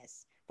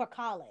Madness for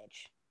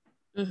college.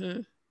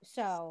 Mm-hmm.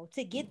 So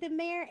to get them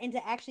there and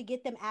to actually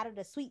get them out of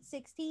the Sweet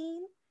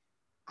 16,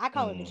 I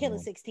call it the Killer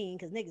 16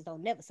 because niggas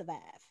don't never survive.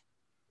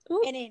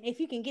 Ooh. And then if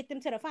you can get them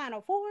to the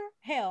Final Four,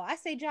 hell, I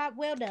say job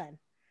well done.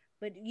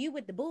 But you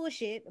with the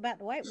bullshit about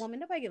the white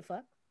woman, nobody give a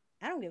fuck.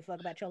 I don't give a fuck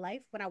about your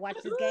life when I watch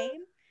this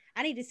game.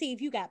 I need to see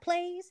if you got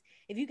plays,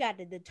 if you got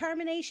the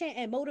determination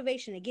and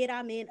motivation to get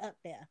our men up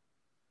there.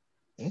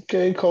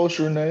 Okay, Coach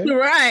Renee.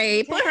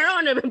 Right. Put her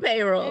on the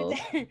payroll.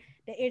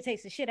 That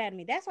irritates the shit out of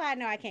me. That's why I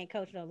know I can't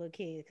coach no little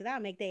kids, because I'll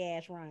make their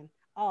ass run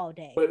all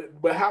day.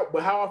 But how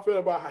I feel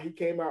about how he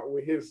came out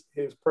with his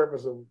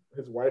preference of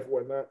his wife and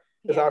whatnot,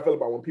 is how I feel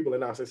about when people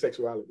announce their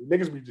sexuality.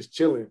 Niggas be just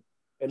chilling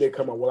and they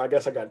come up, well, I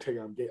guess I gotta tell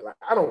you I'm gay. Like,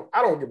 I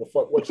don't give a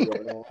fuck what you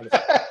are.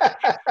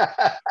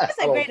 That's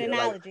a great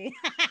analogy.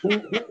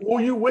 Like, who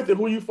you with and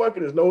who you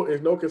fucking is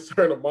no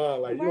concern of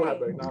mine. Like, you don't have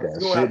to acknowledge. You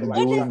don't have to, like,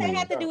 what does that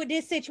have to do with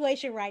this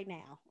situation right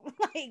now?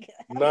 Like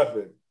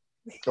nothing.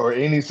 Or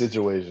any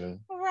situation.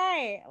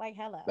 Right. Like,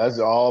 hello. That's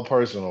all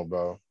personal,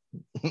 bro.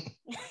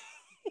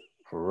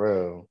 For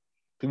real.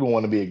 People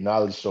want to be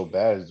acknowledged so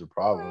bad is the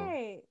problem.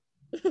 Right.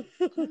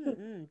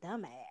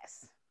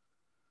 Dumbass.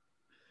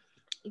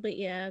 But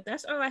yeah,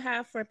 that's all I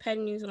have for pet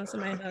news. Unless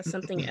somebody has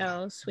something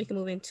else, we can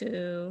move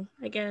into,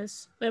 I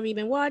guess, whatever you've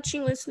been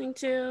watching, listening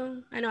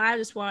to. I know I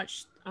just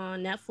watched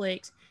on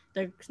Netflix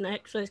the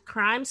Netflix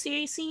crime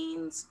series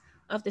scenes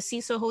of the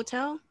Cecil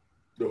Hotel.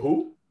 The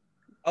who?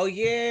 Oh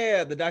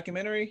yeah, the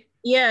documentary.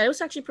 Yeah, it was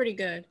actually pretty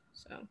good.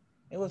 So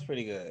it was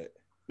pretty good.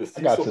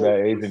 I got to that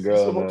Asian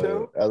girl in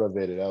the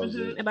elevator. That was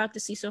it. About the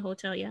Cecil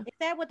Hotel, yeah. Is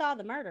that with all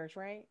the murders,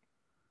 right?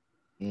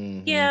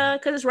 Mm-hmm. Yeah,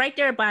 because it's right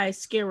there by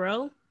Skid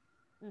Row.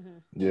 Mm-hmm.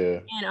 Yeah.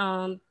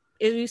 And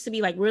it used to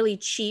be like really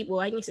cheap.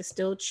 Well, I guess it's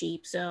still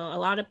cheap. So a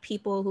lot of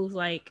people who've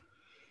like,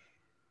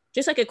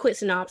 just like a quick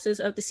synopsis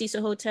of the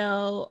Cecil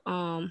Hotel.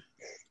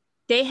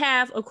 They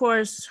have, of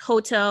course,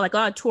 hotel, like a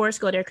lot of tourists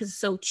go there because it's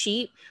so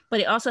cheap, but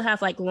they also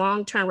have like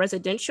long-term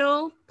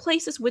residential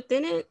places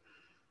within it,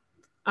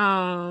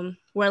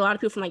 where a lot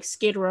of people from like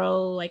Skid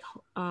Row, like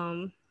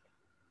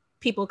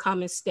people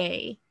come and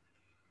stay.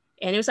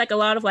 And it was like a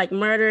lot of like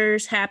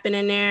murders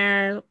happening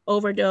there,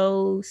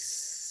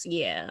 overdose.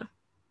 Yeah.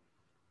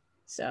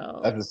 So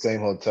That's the same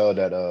hotel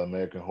that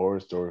American Horror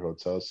Story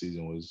Hotel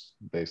season was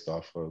based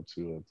off of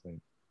too, I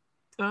think.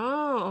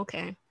 Oh,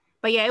 okay.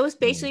 But yeah, it was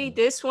basically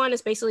this one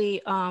is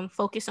basically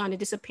focused on the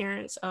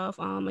disappearance of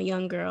a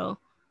young girl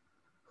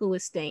who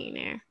was staying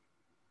there.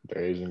 The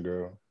Asian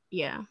girl.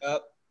 Yeah.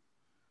 Yep.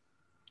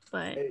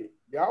 But Hey,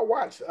 y'all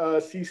watch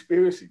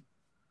Seaspiracy?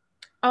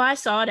 oh, I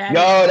saw that.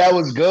 Yo, that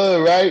was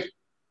good, right?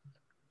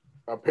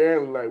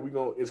 Apparently, like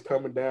it's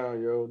coming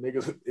down, yo.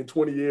 Niggas in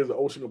 20 years, the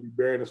ocean will be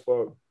barren as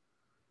fuck.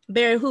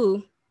 Barry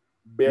who?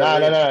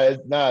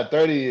 Nah,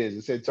 30 years.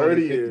 It said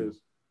 30 2050. years.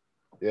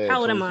 Yeah,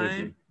 How old am I?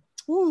 2050.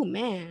 Oh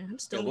man, I'm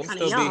still We'll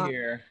kind of still young. be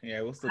here.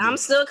 Yeah, we'll still. I'm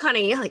still kind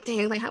of young. Like,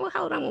 dang, like how old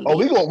I'm gonna be?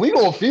 Oh, we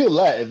gonna feel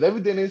that. If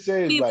everything they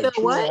say is You like feel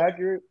true what? and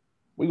accurate,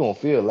 we gonna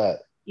feel that.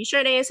 You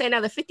sure they didn't say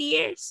another 50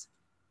 years?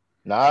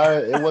 Nah,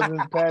 it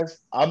wasn't past.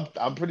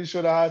 I'm pretty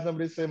sure the highest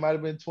number they say might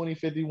have been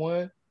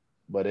 2051,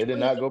 but it did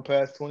not go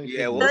past 2050.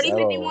 Yeah, we'll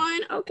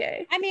 3051?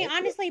 Okay. I mean,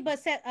 honestly, but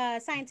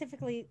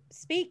scientifically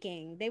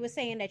speaking, they were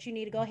saying that you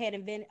need to go ahead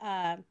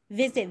and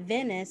visit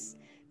Venice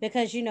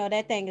because, you know,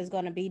 that thing is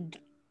going to be,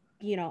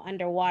 you know,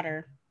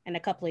 underwater in a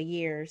couple of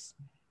years.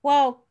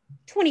 Well,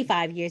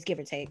 25 years, give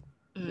or take.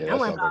 Yeah, That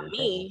wasn't about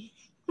me.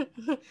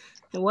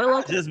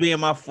 I'll just be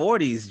in my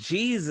 40s.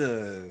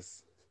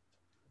 Jesus.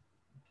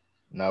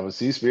 Nah, but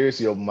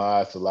Seaspiracy opened my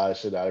eyes to a lot of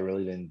shit I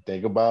really didn't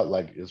think about,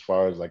 like as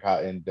far as like how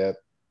in depth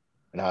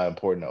and how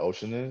important the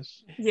ocean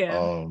is.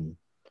 Yeah.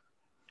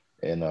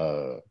 And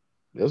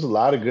there's a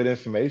lot of good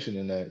information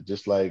in that.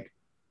 Just like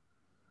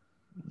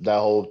that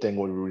whole thing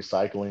with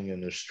recycling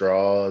and the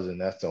straws,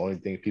 and that's the only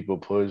thing people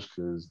push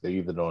because they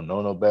either don't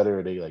know no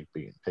better or they like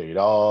being paid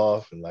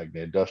off, and like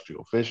the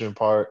industrial fishing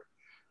part.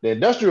 The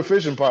industrial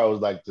fishing part was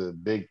like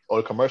the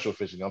commercial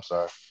fishing. I'm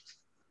sorry.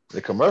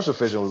 The commercial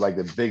fishing was like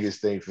the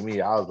biggest thing for me.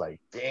 I was like,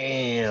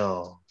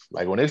 damn.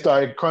 Like when they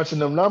started crunching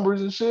them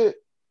numbers and shit,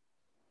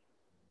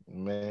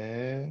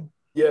 man.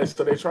 Yeah,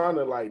 so they're trying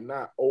to like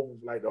not over,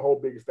 like the whole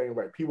biggest thing,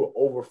 like people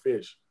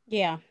overfish.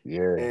 Yeah.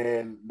 Yeah.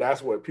 And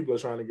that's what people are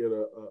trying to get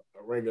a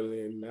wrangle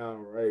in now,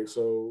 right?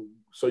 So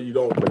you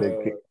don't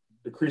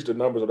decrease the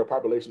numbers of the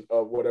population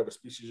of whatever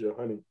species you're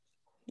hunting.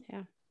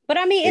 Yeah. But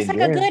I mean, it's like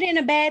a good and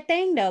a bad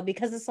thing though,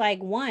 because it's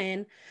like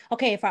one,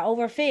 okay, if I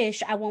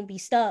overfish, I won't be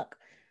stuck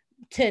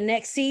to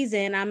next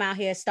season. I'm out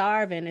here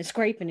starving and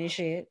scraping and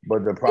shit.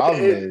 But the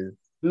problem is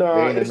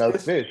there ain't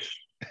enough fish.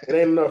 It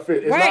ain't enough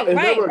fish.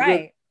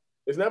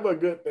 It's never a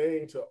good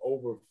thing to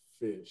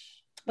overfish.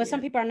 But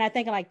some people are not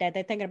thinking like that.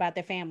 They're thinking about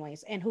their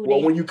families and who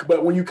when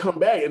you come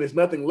back and there's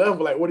nothing left,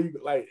 like what do you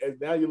like? And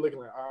now you're looking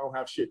like I don't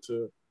have shit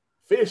to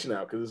fish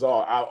now because it's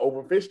all I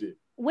overfished it.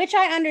 Which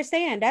I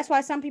understand. That's why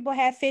some people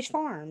have fish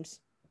farms.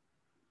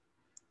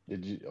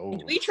 Do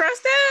we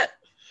trust that?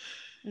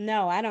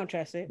 No, I don't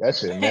trust it. That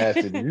shit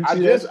nasty.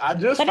 I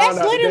just. But that's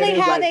literally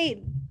how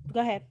they. Go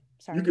ahead.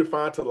 Sorry. You can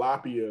find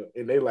tilapia,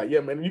 and they like, yeah,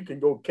 man, you can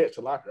go catch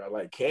tilapia. I'm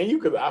like, can you?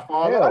 Because I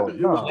found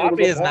tilapia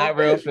is not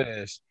real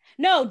fish.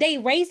 No, they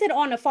raise it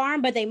on a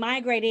farm, but they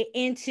migrate it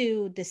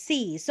into the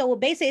sea. So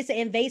basically, it's an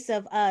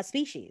invasive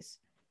species.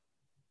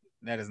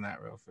 That is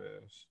not real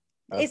fish.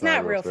 It's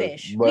not real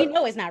fish. We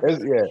know it's not real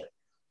fish. Yeah.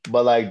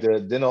 But like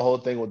then the whole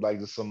thing with like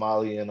the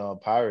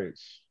Somalian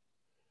pirates,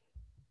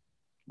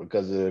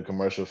 because of the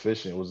commercial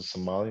fishing, was it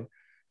Somali?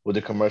 With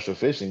the commercial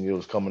fishing, it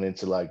was coming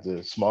into like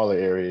the smaller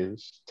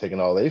areas, taking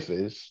all their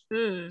fish.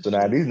 So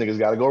now these niggas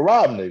got to go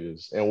rob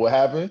niggas. And what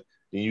happened?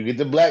 Then you get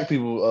the black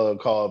people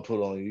call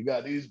put on you. You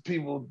got these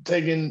people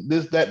taking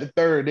this, that, the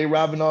third. They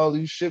robbing all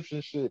these ships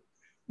and shit.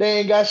 They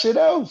ain't got shit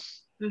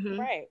else. Mm-hmm.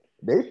 Right.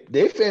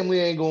 They family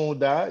ain't gonna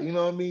die. You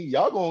know what I mean?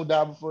 Y'all gonna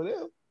die before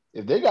them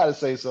if they gotta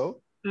say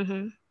so.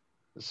 Mm-hmm.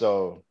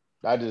 So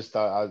I just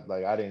thought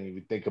I didn't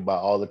even think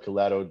about all the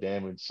collateral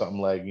damage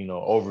something like, you know,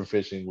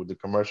 overfishing with the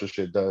commercial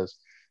shit does.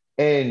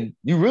 And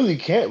you really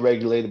can't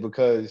regulate it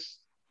because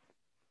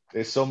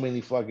there's so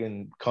many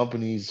fucking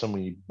companies, so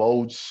many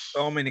boats.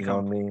 So many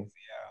companies.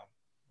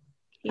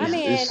 I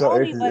mean? Yeah.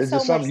 It's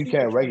just something you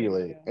can't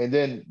regulate. And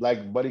then,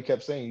 like Buddy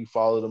kept saying, you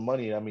follow the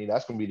money. I mean,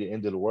 that's going to be the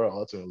end of the world.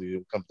 Ultimately,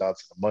 it comes down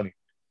to the money.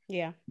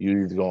 Yeah.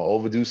 You're either going to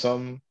overdo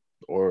something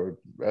or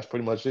that's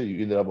pretty much it.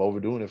 You ended up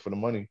overdoing it for the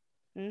money.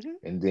 Mm-hmm.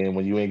 And then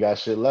when you ain't got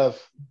shit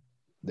left,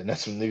 then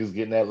that's when niggas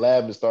get in that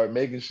lab and start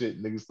making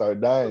shit. Niggas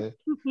start dying.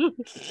 You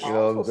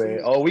know what I'm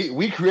saying? Oh,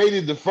 we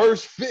created the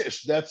first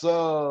fish that's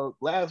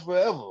lasts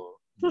forever.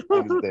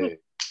 Niggas dead.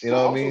 You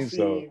know what I mean?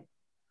 So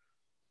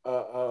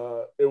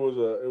it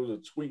was a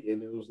tweet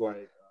and it was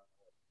like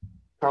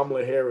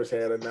Kamala Harris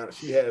had announced,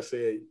 she had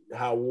said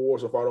how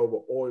wars are fought over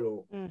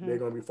oil, they're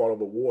gonna be fought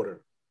over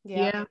water.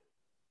 Yeah.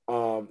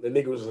 The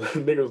nigga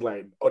was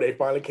like, oh, they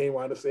finally came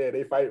out and said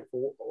they fight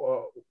for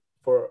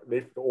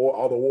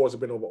all the wars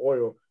have been over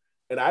oil.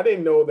 And I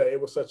didn't know that it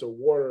was such a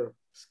water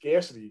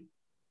scarcity,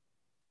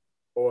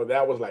 or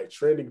that was like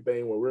trending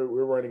thing where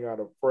we're running out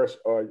of fresh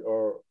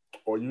or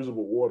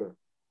usable water.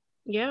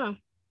 Yeah.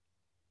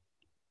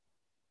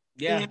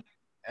 Yeah,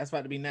 that's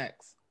about to be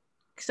next.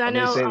 Because I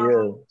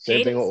know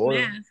same thing Jaden with oil,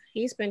 Smith,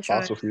 he's been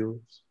trying fossil to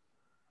fuels.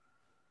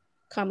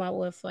 come up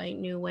with like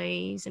new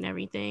ways and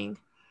everything.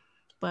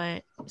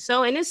 But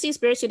so in this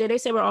Seaspiracy, did they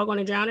say we're all going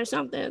to drown or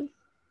something?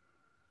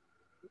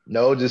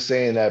 No, just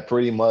saying that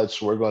pretty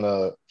much we're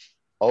gonna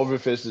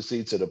overfish the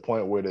sea to the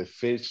point where the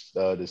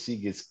sea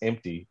gets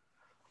empty.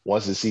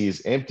 Once the sea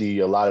is empty,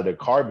 a lot of the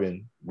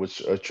carbon,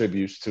 which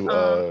attributes to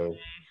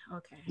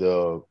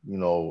the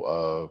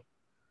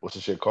what's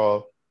the shit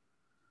called?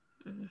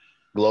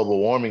 Global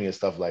warming and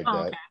stuff like that.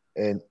 Okay.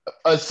 And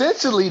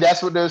essentially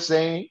that's what they're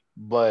saying,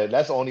 but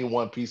that's only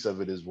one piece of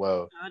it as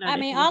well. I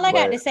mean, all I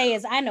got to say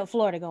is I know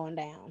Florida going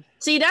down.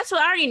 See, that's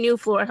what I already knew.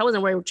 Florida. I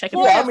wasn't worried with checking.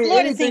 Yeah, I mean,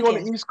 Florida's anything on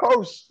sinking. the East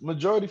Coast,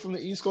 majority from the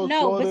East Coast.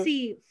 No, Florida. but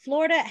see,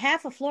 Florida,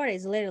 half of Florida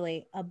is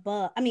literally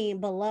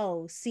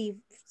below sea,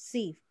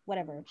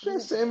 whatever.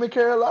 Shit, same in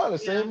Carolina,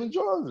 same in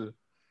Georgia.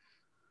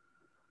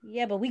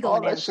 Yeah, but we All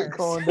going down that shit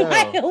first. going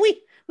down.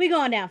 we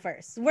going down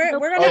first. We're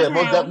gonna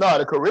drown. No,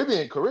 the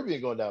Caribbean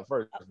going down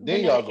first.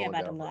 Then y'all going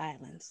about down. the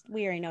islands.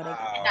 We already know they.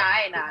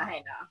 Nah.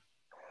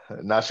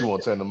 Now she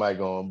won't turn the mic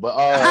on, but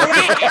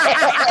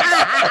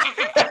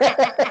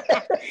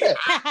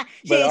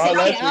She ain't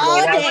say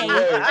all day.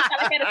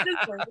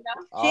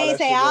 She ain't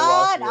say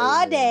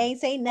all day. Ain't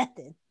say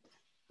nothing.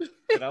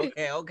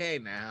 Okay,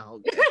 now.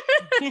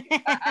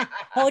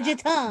 Hold your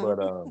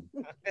tongue.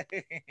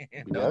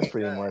 But that's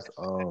pretty much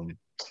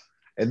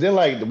and then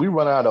like we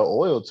run out of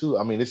oil too.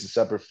 I mean, this is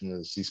separate from the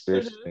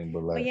Seaspiracy thing,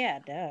 but like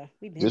duh.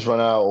 We just run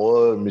out of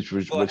oil, which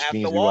means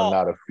we run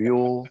out of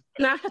fuel.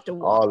 Nah, I have to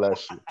walk. All that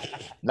shit.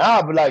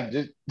 Nah, but like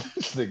this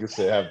nigga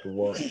said have to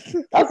walk.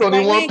 That's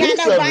only one piece ain't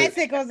got no of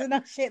bicycles and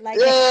no shit like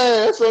that. that.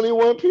 Yeah, that's only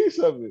one piece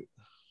of it.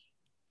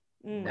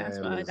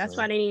 That's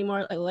why they need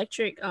more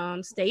electric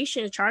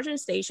stations, charging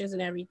stations,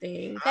 and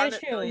everything. That is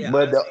true.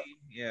 But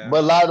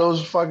a lot of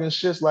those fucking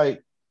shits,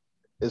 like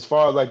as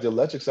far as like the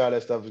electric side of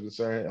that stuff is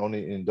concerned, on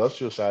the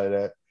industrial side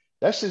of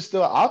that shit's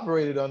still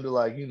operated under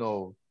like, they're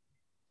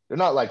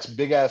not like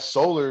big ass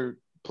solar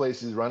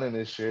places running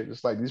this shit.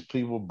 It's like these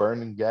people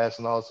burning gas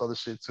and all this other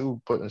shit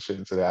too, putting shit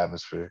into the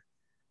atmosphere.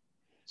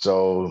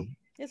 So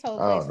This whole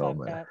I place don't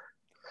know, fucked man. up.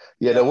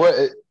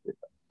 Yeah,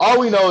 all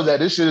we know is that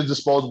this shit is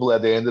disposable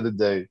at the end of the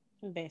day.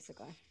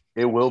 Basically.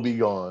 It will be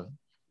gone.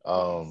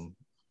 So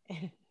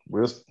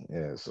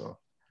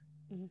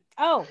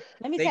Oh,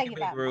 let me tell Thank you you,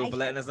 about Big Rube, my for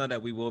letting us know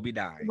that we will be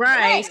dying.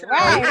 Right. Right.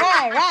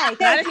 I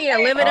just need to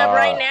live it up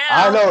right now.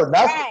 I know.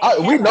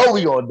 We Right. know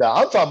we gonna die.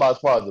 I'm talking about as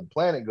far as the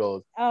planet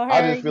goes. Oh,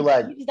 I just feel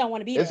like you just don't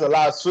want to be it's there. a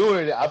lot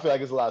sooner. I feel like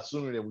it's a lot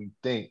sooner than we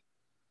think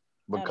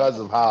because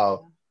of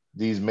how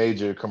these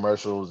major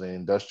commercials and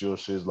industrial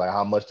shits, like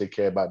how much they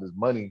care about this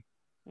money.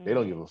 They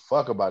don't give a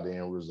fuck about the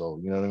end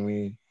result. You know what I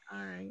mean? All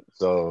right.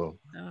 So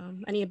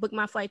I need to book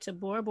my flight to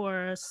Bora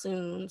Bora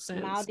soon. Since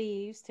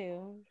Maldives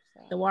too.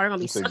 So. the water gonna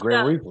be it's a sucked Grim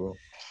up. Reaper.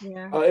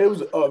 Yeah. It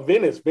was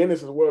Venice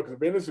as well, because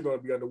Venice is going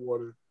to be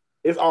underwater.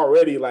 It's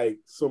already like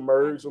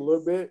submerged a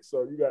little bit,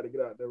 so you got to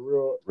get out there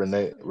real.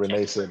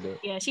 Renee said that.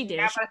 Yeah, she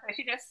did.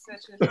 She just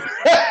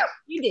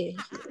You did.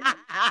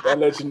 That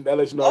let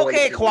you know.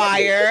 Okay,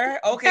 choir.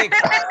 Okay,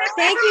 choir.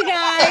 Thank you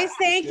guys.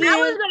 Thank you. I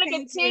was gonna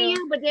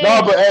continue, but then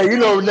No, but hey,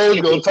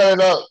 Renee's gonna turn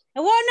up.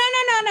 Well,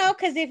 no.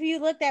 Because if you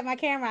looked at my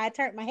camera, I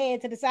turned my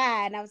head to the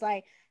side and I was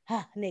like,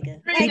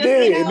 nigga. She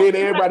did, and then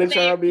everybody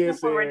chimed in and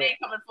said, Renee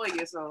coming for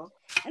you, so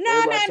No.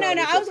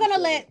 I was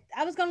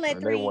gonna let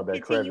They three want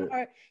that continue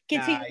credit. the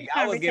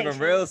I was giving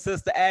conversation. real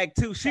sister act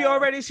too. She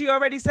already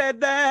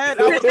said that.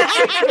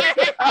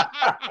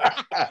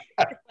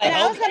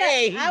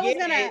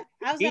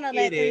 I was gonna let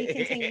get three it.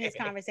 continue his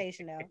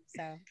conversation though.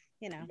 So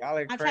Y'all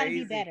are I'm trying to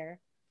be crazy. better.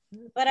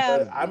 But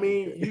I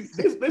mean,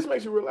 this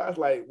makes you realize,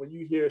 like, when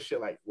you hear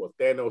shit like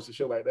Thanos and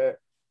shit like that,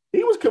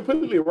 he was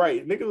completely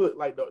right. Nigga,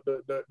 like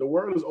the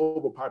world is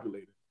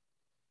overpopulated.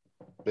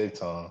 Big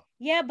time.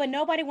 yeah, but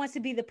nobody wants to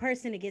be the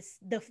person to get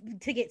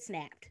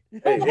snapped.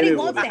 Hey, Nobody it is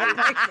wants what that it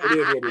person.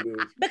 is what it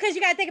is. Because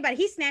you gotta think about it,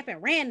 he's snapping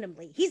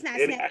randomly. He's not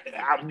snapping.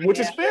 Which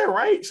is fair,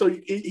 right? So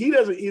he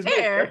doesn't. He's no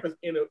Fair. preference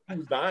in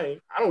who's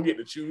dying. I don't get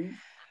to choose.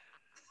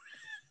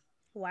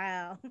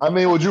 Wow. I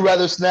mean, would you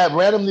rather snap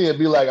randomly and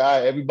be like, all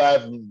right, everybody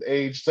from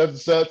age such and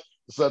such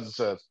to such and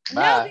such?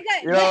 No, Bye.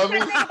 you You know what I gotta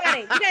mean? think about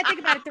it. You gotta think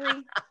about it,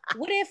 three.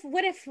 What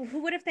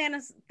if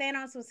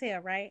Thanos was here,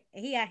 right?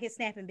 And he out here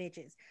snapping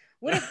bitches.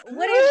 What if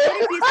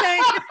your son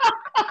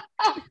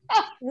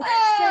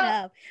shut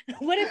up.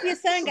 What if your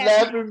son got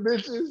snapped? Snapping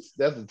bitches?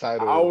 That's the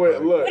title.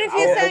 Look. What if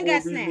your son it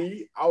got would be snapped?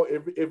 me.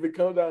 If it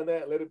comes down to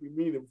that, let it be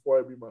me before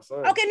it be my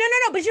son. Okay, no,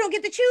 but you don't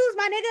get to choose,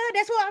 my nigga.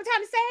 That's what I'm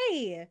trying to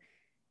say.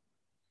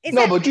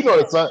 No, but you know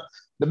the son,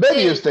 the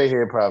baby will stay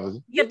here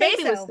probably. You The baby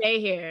think so? will stay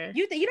here.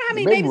 You know how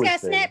The many baby babies would got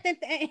stay. snapped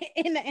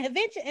in the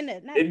adventure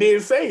It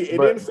didn't say. It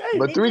didn't say.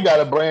 But three got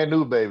a brand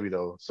new baby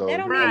though. So That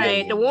don't mean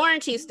Right. The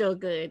warranty's still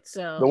good.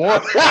 So the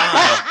one us.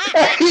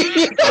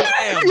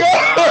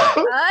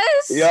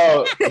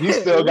 Yo, he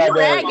still got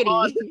that. Raggedy. Real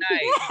hard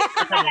tonight.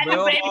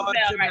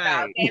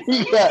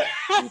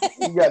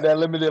 He got that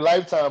limited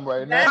lifetime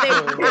right now.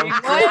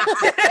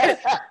 That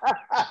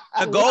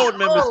The gold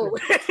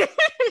membership.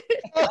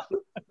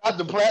 Got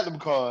the platinum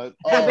card.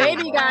 The Oh,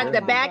 baby got my the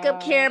goodness.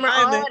 backup camera,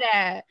 I all know.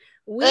 that.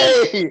 We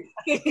Hey,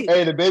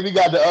 hey, the baby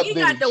got the updated he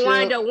got the chip.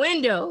 wind up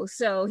window,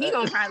 so he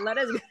gonna probably let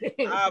us I'm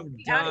we out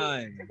of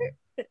done.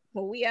 here.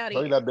 Well, we out of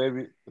Look here. at that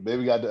baby. The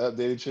baby got the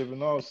updated chip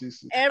and all.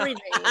 CC.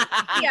 Everything.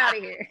 We out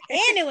of here.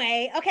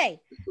 Anyway, okay,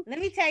 let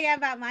me tell you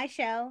about my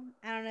show.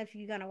 I don't know if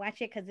you're gonna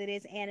watch it because it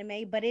is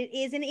anime, but it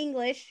is in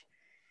English.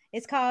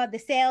 It's called The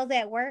Cells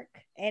at Work,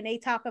 and they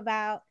talk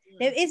about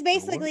it's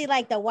basically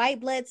like the white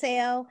blood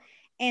cell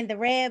and the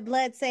red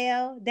blood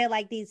cell. They're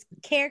like these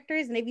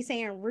characters, and they be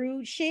saying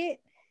rude shit,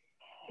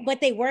 but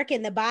they work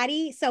in the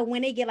body. So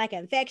when they get like an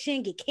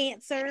infection, get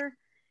cancer,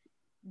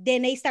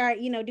 then they start,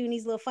 doing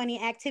these little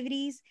funny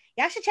activities.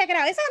 Y'all should check it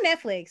out. It's on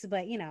Netflix,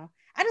 but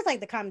I just like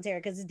the commentary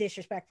because it's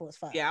disrespectful as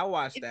fuck. Yeah, I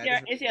watched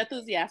that. It's your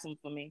enthusiasm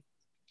for me.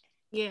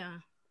 Yeah.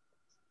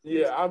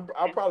 Yeah,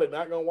 I'm probably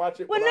not gonna watch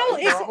it. Well, but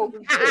no, I hope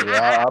it's good.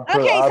 Yeah,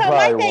 Okay, I so my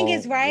probably thing won't,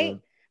 is, right? yeah.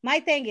 My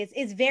thing is,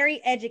 it's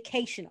very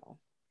educational.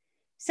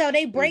 So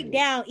they break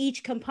down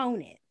each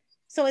component.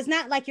 So it's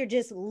not like you're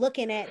just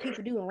looking at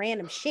people doing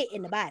random shit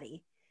in the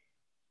body.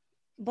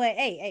 But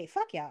hey,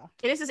 fuck y'all.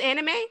 And this is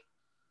anime?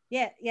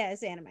 Yeah,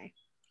 it's anime.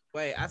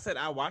 Wait, I said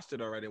I watched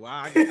it already.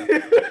 Wow.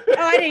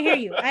 Oh, I didn't hear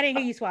you.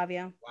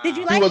 Suavio. Wow. Did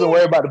you She like wasn't it?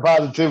 worried about the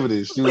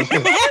positivity. She was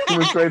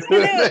straight to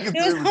the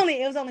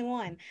negativity. It was only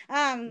one.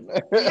 How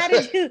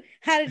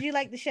did you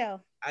like the show?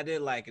 I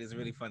did like it. It's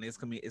really funny. It's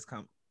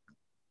Comedic?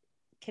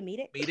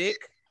 comedic.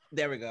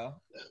 There we go.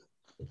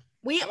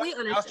 We I was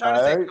understand. trying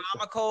to say Alright.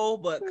 comical,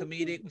 but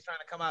comedic was trying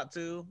to come out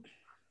too.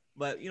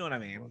 But you know what I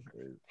mean.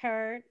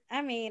 Heard.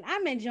 I mean,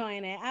 I'm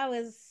enjoying it.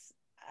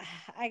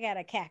 I got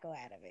a cackle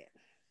out of it.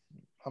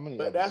 How many?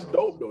 But that's episodes?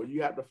 dope though.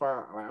 You have to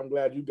find. I'm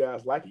glad you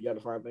guys like it. You got to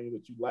find things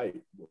that you like.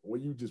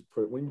 When you just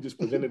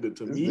presented it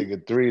to This me,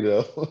 nigga 3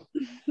 though.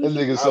 This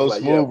nigga I so was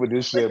like, smooth yeah. with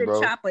this shit, Put the bro.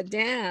 chopper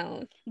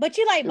down. But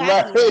you like Baki,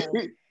 Right.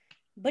 though.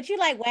 But you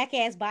like whack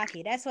ass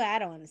Baki. That's what I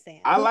don't understand.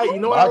 I like. You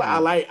know what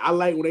Baki. I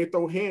like when they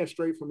throw hands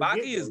straight from the Baki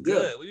get-go. is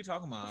good. What are you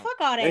talking about? Fuck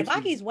all that. Thank you.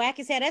 Baki's whack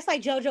as hell. That's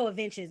like JoJo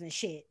Adventures and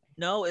shit.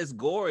 No, it's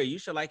gory. You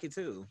should like it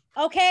too.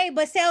 Okay,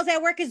 but Cells at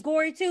Work is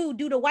gory too.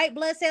 Do the white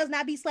blood cells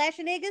not be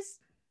slashing niggas?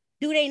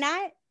 Do they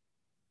not?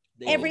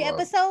 Every Lord.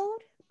 episode?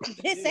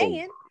 Just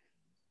saying.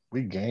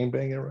 We gang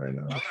banging right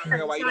now. I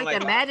figure why It's you don't like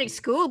the Baki. magic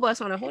school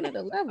bus on a whole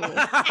other level.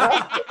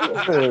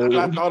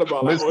 I thought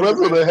about Miss like,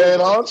 Principal, the head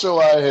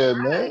honcho out here,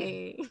 man.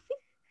 Right.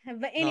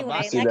 But anyway,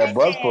 Baki- See like that I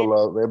bus said, pull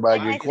up, everybody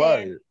like I get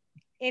quiet.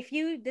 if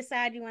you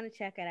decide you want to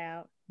check it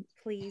out,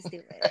 please do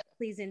it.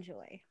 Please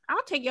enjoy.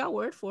 I'll take y'all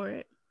word for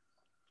it.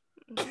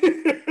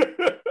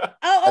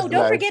 Oh, That's don't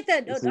nice. forget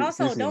It's-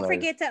 also it's don't nice.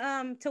 forget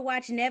to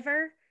watch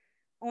Never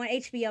on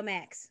HBO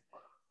Max.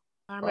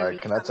 I All remember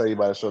right, can I tell you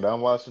about the show that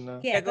I'm watching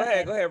now? Yeah, Yeah, go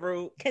ahead,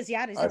 Rude. Because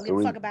y'all just All don't right, give so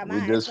a fuck about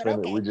mine. we just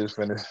but finished. okay. We just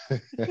finished.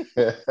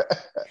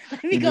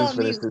 Let me we go just on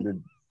finished mute.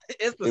 it.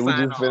 It's the We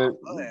sign just finished. off.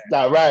 Go ahead.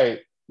 Nah, right.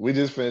 We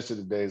just finished it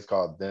today. It's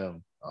called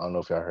Them. I don't know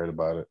if y'all heard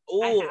about it.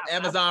 Ooh,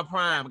 have. Amazon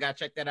Prime. Gotta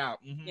check that out.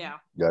 Mhm. Yeah.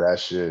 Yo, that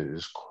shit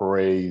is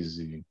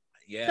crazy.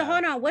 Yeah. So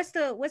hold on, what's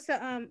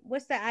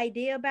the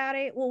idea about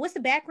it? Well, what's the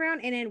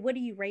background, and then what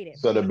do you rate it?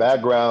 So the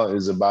background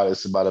is about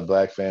a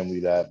black family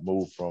that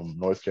moved from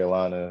North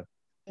Carolina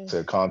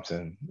to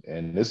Compton,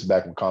 and this is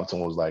back when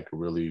Compton was like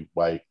really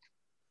white.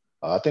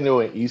 I think they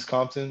were in East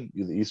Compton,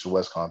 either East or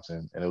West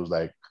Compton, and it was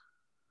like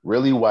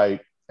really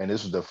white. And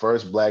this was the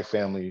first black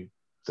family,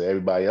 to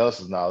everybody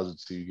else's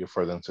knowledge, to get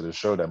further into the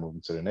show, that moved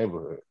into the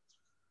neighborhood.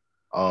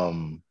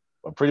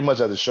 But pretty much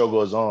as the show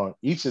goes on,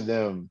 each of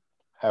them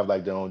have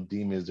like their own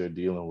demons they're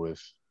dealing with.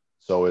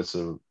 So it's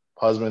a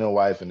husband and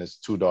wife and it's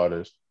 2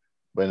 daughters.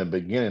 But in the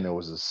beginning, there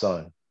was a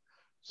son.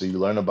 So you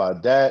learn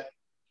about that.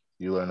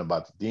 You learn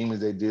about the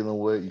demons they're dealing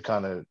with.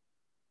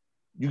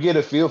 You get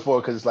a feel for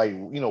it because it's like,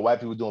 white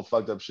people doing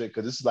fucked up shit,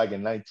 because this is like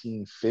in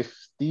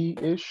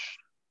 1950-ish.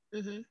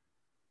 Mm-hmm.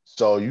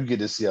 So you get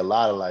to see a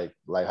lot of like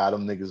how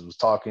them niggas was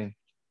talking,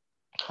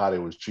 how they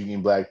was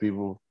treating black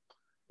people,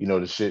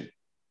 the shit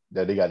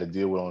that they got to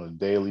deal with on a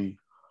daily.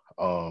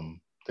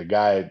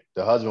 The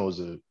husband was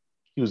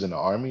in the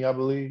army, I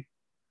believe.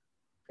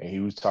 And he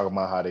was talking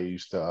about how they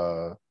used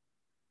to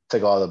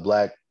take all the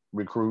black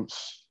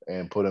recruits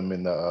and put them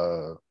in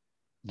the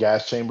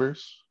gas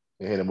chambers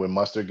and hit them with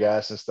mustard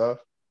gas and stuff.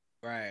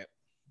 Right.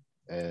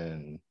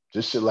 And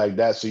just shit like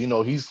that. So, he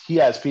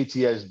has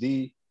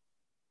PTSD.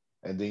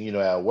 And then,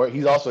 at work,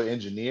 he's also an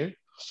engineer.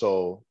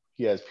 So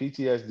he has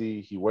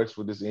PTSD. He works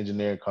with this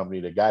engineering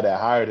company. The guy that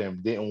hired him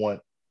didn't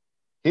want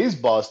his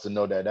boss to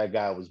know that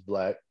guy was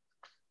black.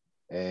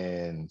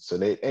 And so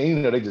they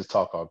just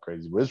talk all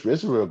crazy. But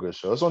it's a real good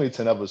show. It's only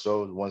 10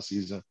 episodes, 1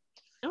 season.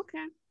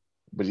 Okay.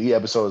 But each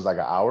episode is like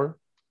an hour.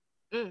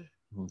 Mm.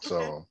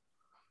 So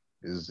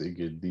it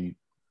get deep.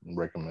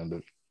 Recommend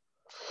it.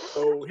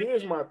 So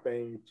here's my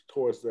thing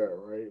towards that,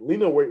 right?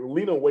 Lena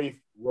Waithe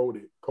wrote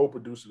it,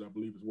 co-produced it, I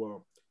believe, as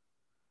well.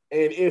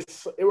 And it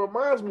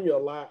reminds me a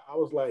lot. I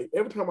was like,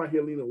 every time I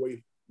hear Lena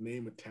Waithe's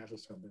name attached to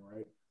something,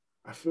 right?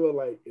 I feel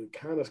like it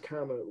kind of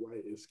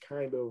like it's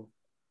kind of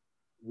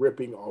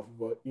ripping off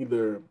of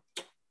either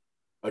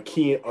a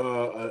Key,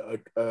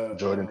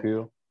 Jordan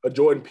Peele. a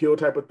Jordan Peele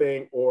type of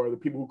thing, or the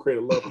people who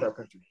created Lovecraft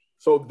Country.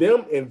 So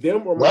them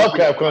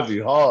Lovecraft Country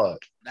hard.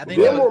 I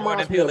think Them that was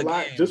reminds Jordan me a Peele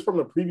lot again. just from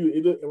the preview.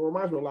 It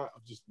reminds me a lot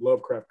of just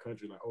Lovecraft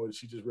Country. Like, oh,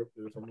 she just ripped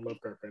it from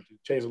Lovecraft Country.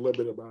 Changed a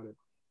little bit about it,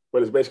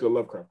 but it's basically a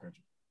Lovecraft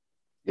Country.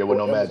 Yeah, with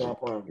no Amazon magic.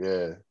 Prime.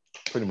 Yeah,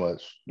 pretty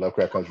much.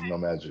 Lovecraft Country, no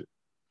magic.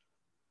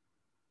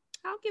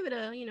 I'll give it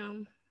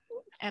a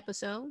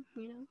episode.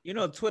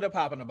 Twitter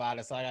popping about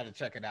it, so I got to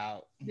check it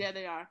out. Yeah,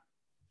 they are.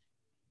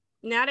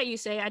 Now that you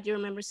say, I do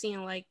remember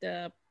seeing like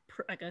a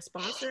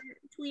sponsored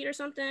tweet or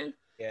something.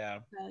 Yeah.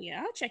 So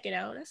yeah, I'll check it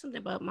out. That's something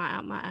about my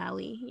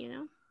alley.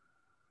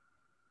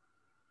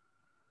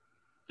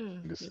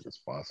 This is a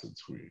sponsored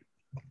tweet.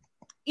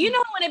 When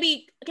it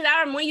be, because I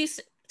remember when you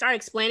started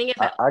explaining it.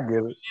 I get it. I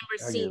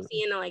remember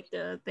seeing like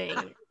the thing.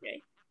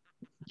 Okay.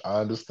 I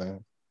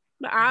understand.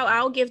 But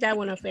I'll give that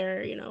one a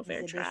fair It's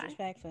a try.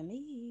 disrespect for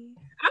me.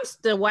 I'm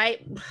still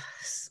white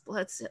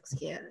blood cells.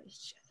 Yeah,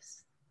 it's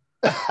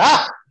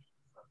just.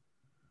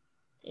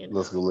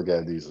 Let's go look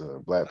at these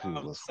black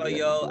people.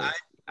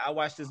 I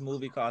watched this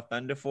movie called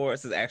Thunder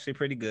Force. It's actually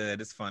pretty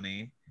good. It's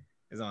funny.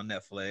 It's on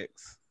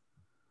Netflix.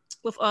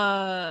 With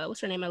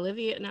what's her name?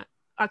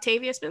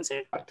 Octavia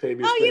Spencer.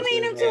 Octavia Oh, you Spencer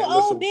mean them and, two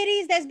Melissa- old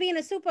biddies that's being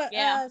a super?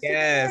 Yeah.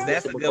 Yes, superhero?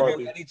 that's a good McCarthy.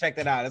 movie. I need to check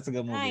that out. That's a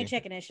good movie. I ain't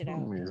checking that shit out.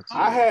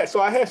 I had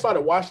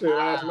started watching it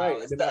last night.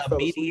 It's And then I the fell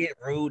asleep. immediate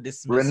rude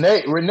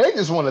dismissal. Renee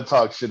just want to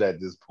talk shit at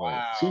this point.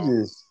 Wow. She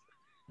just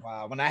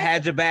Wow. When I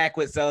had your back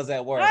with cells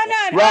at work.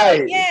 Oh no!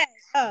 Right. Yeah.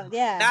 Oh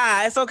yeah.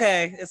 Nah, it's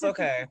okay. It's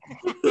okay.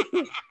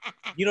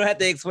 You don't have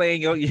to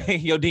explain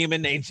your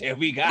demon nature.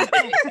 We got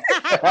it.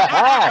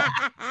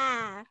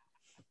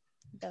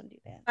 Don't do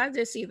that. I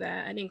did see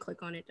that. I didn't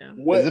click on it though.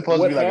 is it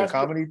supposed to be like a has-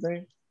 comedy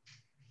thing?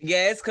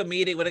 Yeah, it's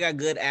comedic, but it got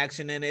good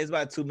action in it. It's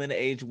about 2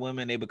 middle-aged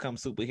women. They become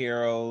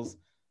superheroes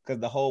because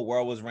the whole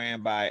world was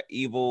ran by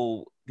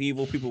evil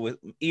people with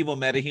evil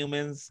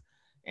metahumans.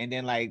 And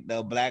then like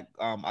the black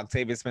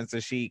Octavia Spencer,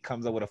 she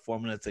comes up with a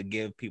formula to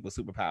give people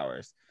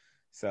superpowers.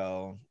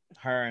 So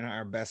her and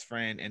her best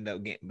friend end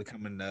up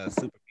becoming the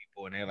super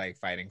people, and they're like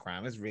fighting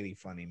crime. It's really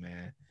funny,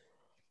 man.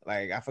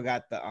 Like I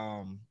forgot the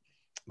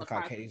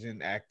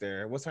Caucasian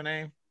actor. What's her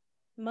name?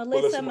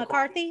 Melissa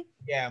McCarthy.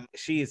 Yeah,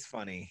 she is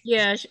funny.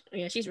 Yeah,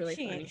 she's really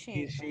She funny. ain't- she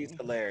ain't She's funny.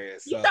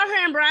 hilarious. You So- thought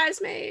her in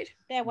Bridesmaid?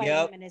 That white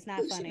Yep. woman is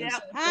not funny. Yeah.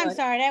 I'm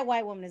sorry, that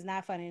white woman is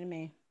not funny to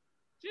me.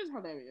 She's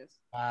hilarious.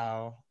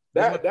 Wow.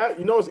 That it's- I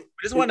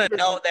just want to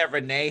note that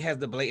Renee has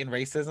the blatant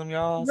racism,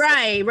 y'all.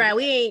 Right.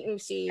 We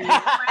ain't see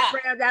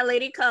that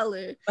lady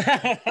color.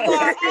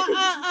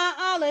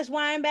 Let's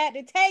wind back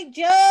the tape,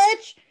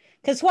 Judge.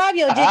 Because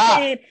Suavio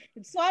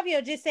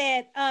just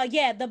said,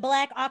 yeah, the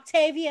black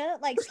Octavia.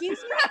 Like, excuse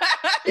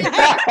me?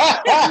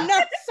 No,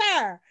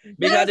 sir.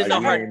 Because I didn't know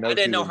I her. didn't know I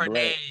didn't she know was her black.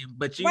 name,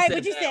 but you Right, said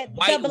but you that said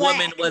white the black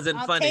woman wasn't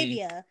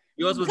Octavia. funny.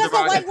 Yours was Because a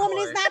white derogatory.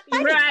 woman is not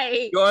funny.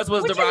 Right. Yours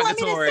was What you want me to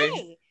derogatory.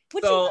 say?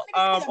 What So, you want me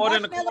to say? order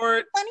in the marshmallow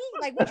court. Funny?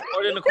 Like, what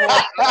Order in the court.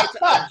 I'd like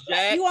to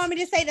object. you want me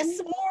to say? The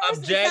s'mores is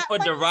Object not for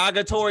funny?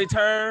 derogatory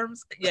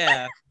terms.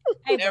 Yeah.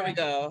 Hey, There bro, we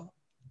go.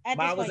 at this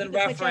Mine was point, in you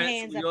can put your reference.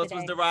 hands up Yours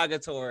was today.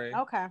 derogatory.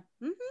 Okay.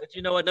 Mhm. But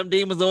you know what? Them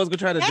demons always gonna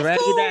try to That's drag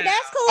cool. you down.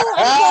 That's cool. I'm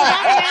just gonna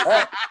walk around.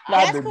 Not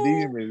That's the cool.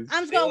 demons.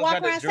 I'm just They gonna will walk try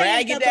to around drag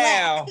saying you the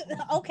black.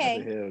 What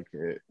Okay, the hell,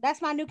 kid?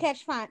 that's my new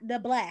catch. Fine, the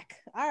black.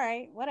 All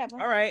right, whatever.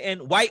 All right,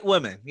 and white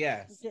women,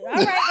 yes. All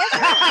right, that's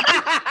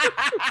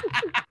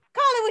right.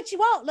 Call it what you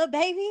want, little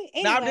baby.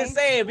 Anyway. No, I'm just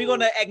saying, if you're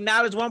gonna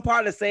acknowledge one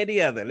part, let's say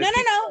the other. No.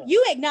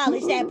 You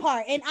acknowledge that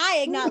part, and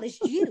I acknowledged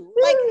you.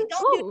 Like,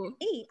 don't do it to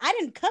me. I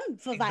didn't come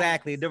for violence.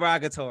 Exactly,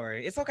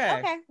 derogatory. It's okay.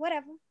 Okay,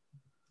 whatever.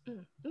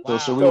 So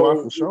should we Wow.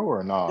 watch the show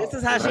or not? This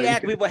is how she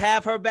act. We will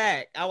have her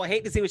back. I would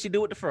hate to see what she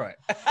do with the front.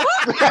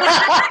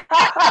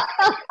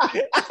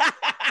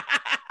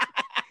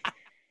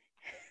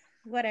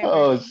 Whatever.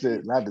 Oh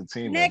shit! Not the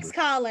team. Next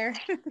caller.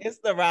 It's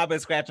the Robin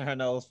scratching her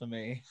nose for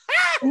me.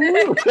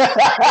 members.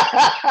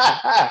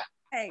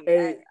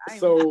 Hey,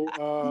 so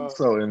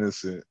So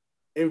innocent.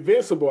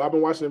 Invincible. I've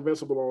been watching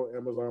Invincible on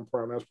Amazon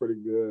Prime. That's pretty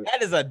good.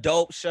 That is a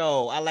dope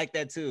show. I like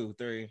that too.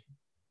 3.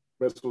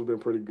 Invincible's been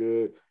pretty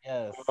good.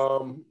 Yes.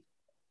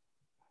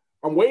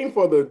 I'm waiting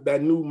for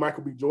that new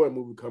Michael B. Jordan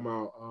movie to come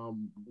out.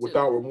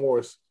 Without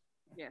Remorse.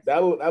 Yes.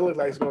 That looks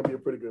like it's going to be a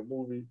pretty good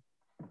movie.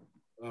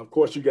 Of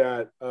course, you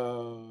got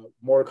Mortal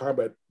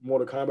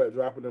Kombat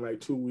dropping in like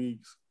 2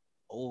 weeks.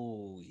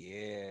 Oh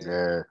yeah.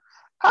 Yeah.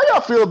 How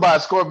y'all feel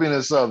about Scorpion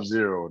and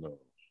Sub-Zero though?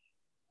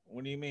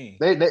 What do you mean?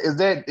 Is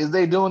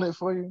they doing it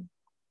for you?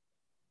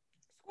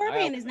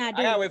 Scorpion is not I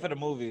doing gotta it. wait for the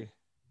movie.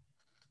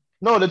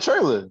 No, the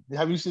trailer.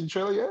 Have you seen the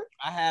trailer yet?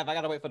 I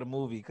gotta wait for the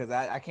movie because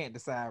I can't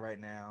decide right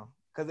now.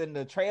 Because in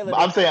the trailer,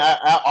 I'm saying,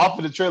 off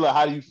of the trailer,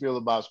 how do you feel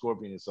about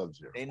Scorpion and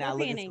Sub-Zero? they not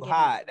Scorpion looking ain't too getting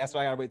hot. it. That's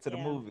why I gotta wait till the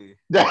Yeah. movie.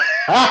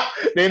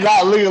 They're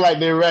not looking like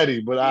they're ready,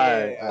 but all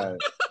right.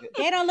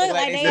 They don't look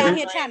like they still out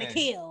here trying to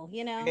training. kill,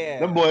 you know? Yeah.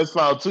 Them boys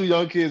found 2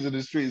 young kids in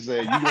the street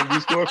saying, "You gonna be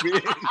Scorpion?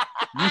 You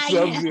I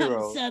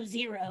Sub-Zero." am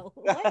Sub-Zero.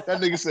 What? That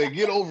nigga said,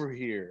 "Get over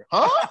here,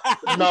 huh?"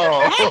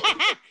 No.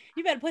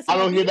 You better put I some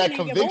don't hear that in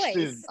your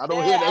conviction. voice. I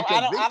don't hear that I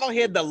conviction. don't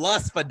hear the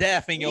lust for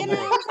death in your You know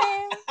voice. what I'm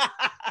saying?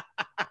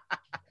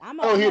 I'm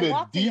I don't hear gonna the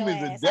walk to your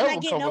demons and ass. I'm devil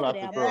not getting coming over out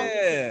there. the I'm throat. walking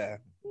to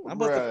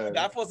you.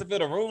 Yeah. I'm supposed to feel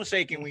the room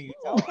shaking when you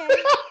talk. Okay.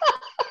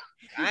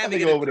 I I ain't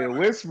think get over there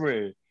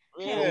whispering.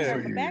 Yeah, Yeah.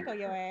 turn my back on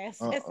your ass.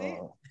 That's it.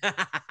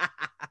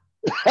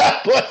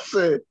 What's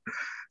it?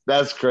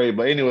 That's crazy.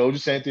 But anyway, what you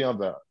saying anything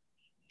about?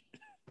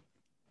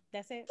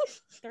 That's it.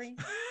 3.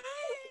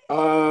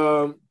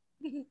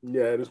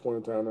 Yeah, at this point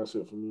in time, that's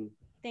it for me.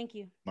 Thank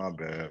you. My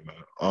bad,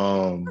 man.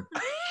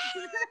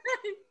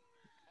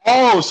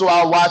 Oh, so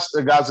I watched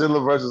the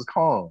Godzilla versus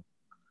Kong.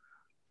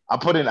 I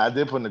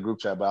did put in the group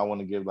chat, but I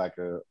want to give like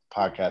a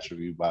podcast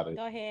review about it.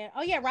 Go ahead.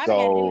 Oh yeah, Robin got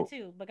to do it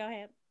too. But go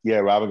ahead. Yeah,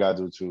 Robin got to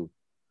do it too.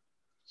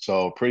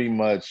 So pretty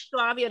much.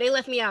 Flavio, they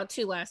left me out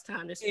too last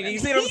time. You see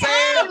what I'm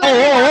saying?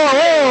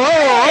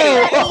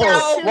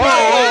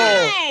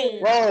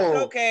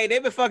 Whoa. Okay,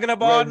 they've been fucking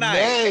up all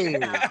night.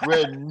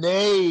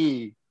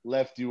 Renee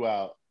left you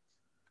out.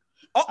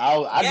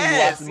 Oh, I didn't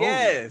watch the movie.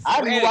 Yes.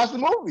 I didn't watch the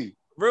movie.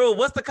 Rue,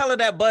 what's the color of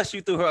that bus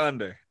you threw her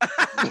under?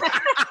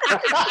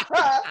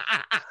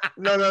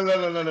 No.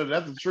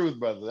 That's the truth,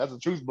 brother. That's the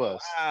truth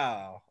bus.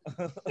 Wow.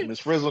 Miss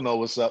Frizzle know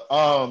what's up.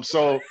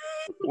 So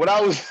what I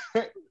was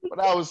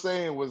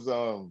saying was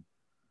I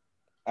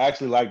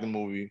actually like the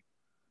movie.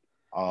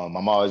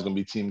 I'm always gonna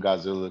be Team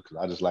Godzilla because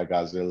I just like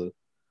Godzilla.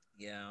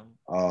 Yeah.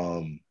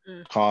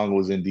 Kong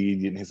was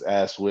indeed getting his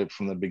ass whipped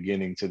from the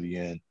beginning to the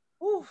end.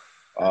 Oof.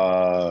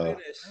 The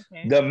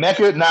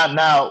Mecha, not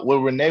now, what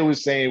Renee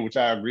was saying, which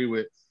I agree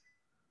with,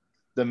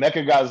 the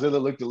Mecha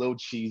Godzilla looked a little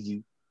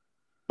cheesy,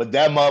 but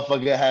that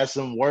motherfucker had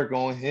some work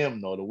on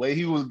him, though. The way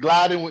he was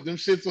gliding with them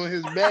shits on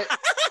his back.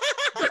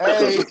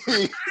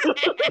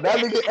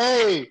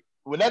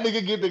 When that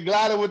nigga get to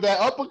gliding with that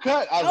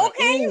uppercut, I was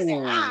Okay, like, you ooh,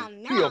 said,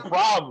 no. he a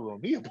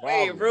problem.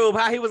 Hey, Rube,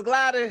 how he was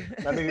gliding?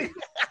 That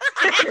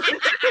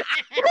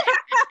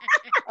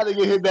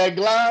nigga hit that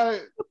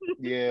glide.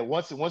 Yeah,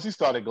 once he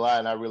started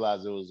gliding, I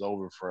realized it was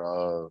over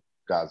for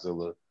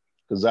Godzilla.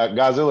 Because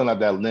Godzilla not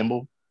that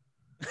nimble.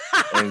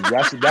 And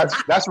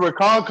that's where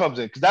Kong comes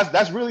in. Because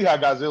that's really how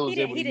Godzilla is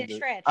able to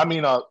stretch. I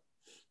mean,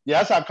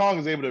 that's how Kong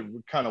is able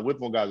to kind of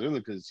whip on Godzilla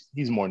because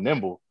he's more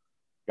nimble.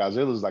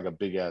 Godzilla is like a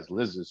big ass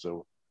lizard,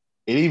 so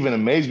it even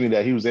amazed me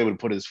that he was able to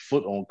put his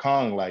foot on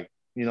Kong, like,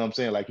 you know what I'm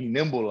saying, like he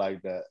nimble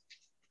like that.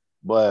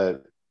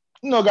 But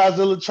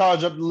Godzilla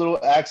charged up the little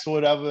axe or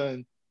whatever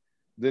and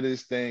did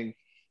his thing.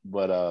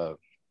 But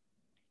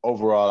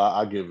overall,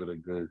 I give it a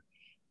good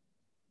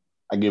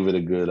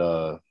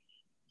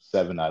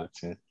 7 out of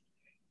 10.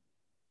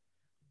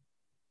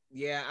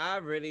 Yeah,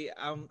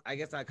 I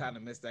guess I kind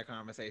of missed that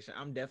conversation.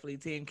 I'm definitely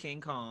Team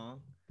King Kong.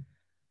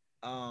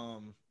 I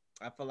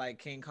feel like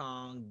King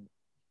Kong,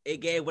 it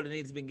gave what it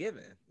needs to be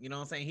given. You know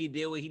what I'm saying? He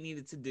did what he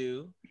needed to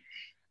do.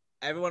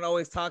 Everyone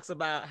always talks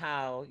about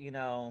how,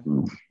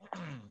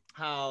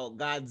 how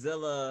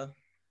Godzilla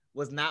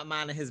was not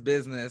minding his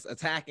business,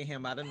 attacking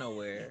him out of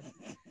nowhere.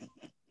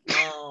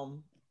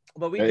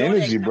 But we that don't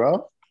energy,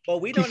 bro. But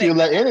we don't feel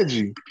that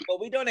energy. But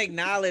we don't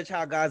acknowledge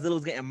how Godzilla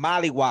was getting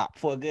mollywopped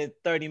for a good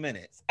 30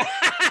 minutes.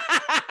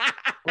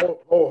 Hold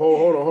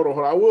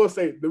on. I will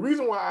say the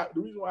reason why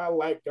I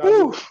like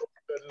Godzilla is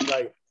because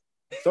like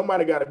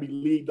somebody got to be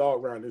lead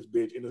dog around this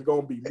bitch, and it's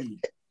gonna be me.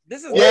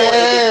 This is If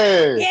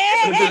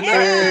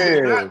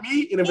it's not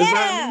me, and if it's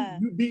not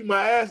me, you beat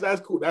my ass.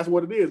 That's cool. That's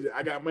what it is.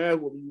 I got my ass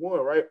what we won,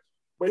 right?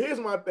 But here's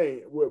my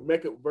thing with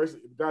Mecha versus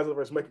Godzilla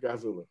versus Mecha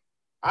Godzilla.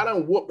 I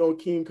done whooped on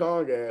King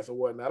Kong ass and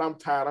whatnot. I'm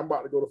tired. I'm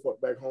about to go the fuck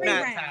back home.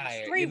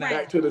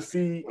 Back to the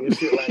sea and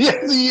shit like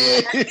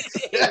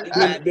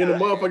that. Then the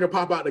motherfucker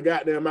pop out the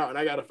goddamn mountain.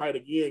 I gotta fight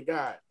again.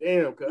 God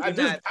damn. Then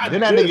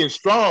that nigga is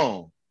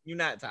strong. You're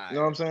not tired. You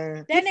know what I'm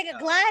saying? That nigga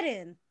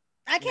gliding.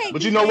 I can't.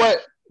 But you know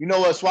what?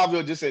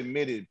 Suavio just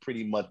admitted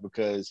pretty much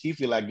because he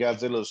feel like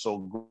Godzilla is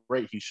so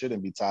great he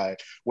shouldn't be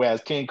tired.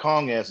 Whereas King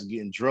Kong ass is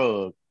getting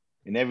drugged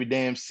in every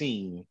damn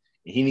scene.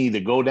 He need to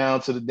go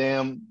down to the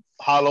damn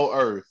hollow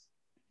earth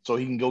so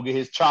he can go get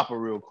his chopper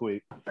real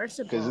quick because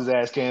his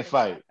ass can't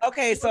fight.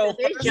 Okay, so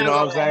you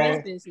know what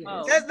I'm saying?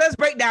 Let's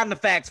break down the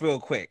facts real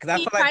quick because I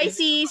feel like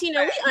Pisces, we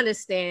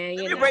understand.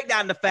 Let me break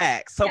down the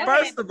facts. So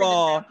first of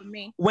all,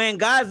 when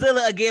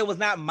Godzilla again was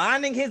not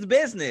minding his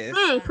business,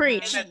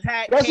 preach.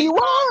 Yes, he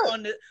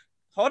was.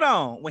 Hold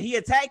on. When he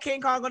attacked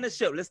King Kong on the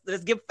ship,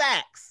 let's give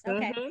facts.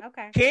 Okay.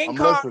 King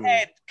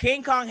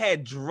Kong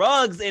had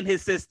drugs in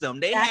his system.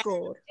 They had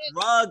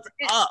drugged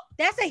up.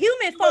 That's a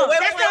human fault.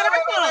 That's not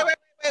our fault.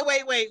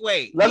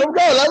 Wait. Let him go.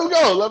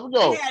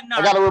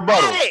 I got a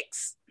rebuttal.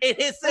 In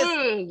his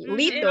system,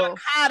 lethal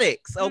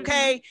narcotics.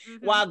 Okay,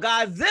 while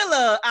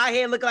Godzilla out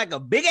here looking like a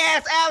big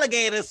ass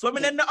alligator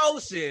swimming in the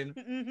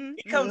ocean,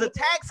 he comes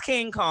attacks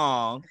King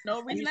Kong.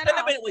 No reason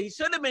what he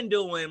should have been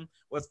doing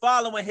was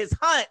following his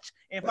hunch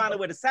and finding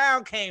where the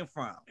sound came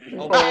from. Okay,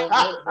 hold on.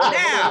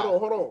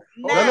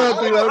 Yeah,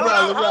 because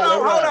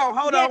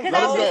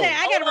I was gonna say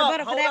I got a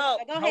rebuttal for that.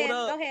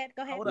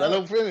 Go ahead. Let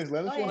him finish.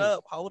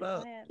 Hold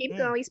up. Keep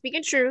going. He's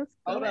speaking truth.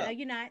 No,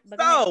 you're not.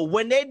 So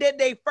when they did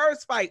their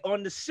first fight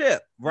on the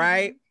ship,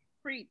 right?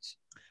 Preach.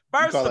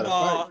 First call of that a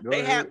all, fight. Go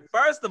they ahead.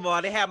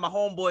 had my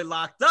homeboy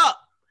locked up.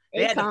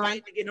 They had to Akon.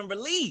 fight to get him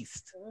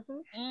released.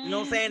 Mhm. You know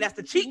what I'm saying? That's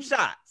the cheap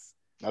shots.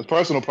 That's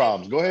personal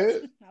problems. Go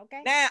ahead.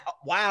 Okay. Now,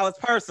 wow, it's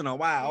personal.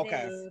 Wow, It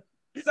okay. is.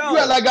 You got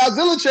So, like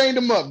Godzilla chained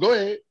him up. Go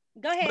ahead.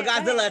 Go ahead. but go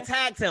Godzilla ahead.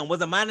 attacked him.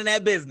 Wasn't minding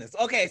that business.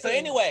 Okay, so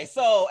anyway,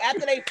 so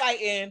after they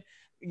fighting,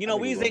 you know,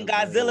 I think we it was in was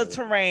one of Godzilla those.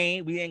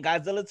 terrain. We in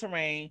Godzilla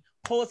terrain.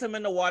 Pulls him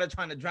in the water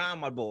trying to drown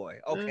my boy.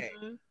 Okay.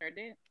 Mhm. Sure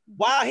did.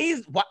 While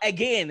he's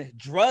again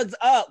drugs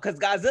up, because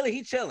Godzilla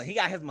he chilling. He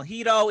got his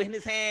mojito in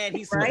his hand.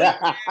 He's Right.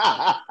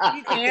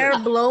 He cooking. Air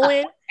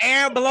blowing.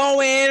 Air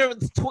blowing,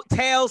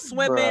 tail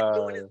swimming, Bruh.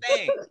 doing his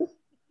thing.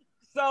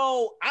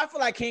 So I feel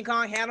like King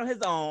Kong handled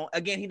his own.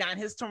 Again, he not in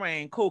his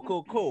terrain.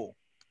 Cool.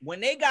 When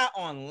they got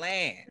on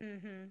land,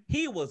 Mhm.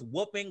 he was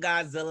whooping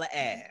Godzilla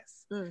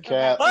ass.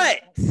 Cap.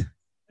 But Mhm.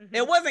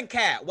 it wasn't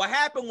cat. What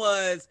happened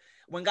was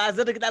when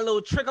Godzilla get that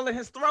little trickle in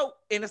his throat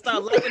and it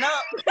started lighting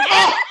up.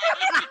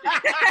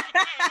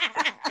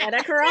 Yeah,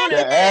 that corona.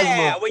 That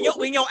Yeah, asthma.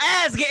 when your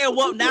ass getting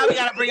whooped, now we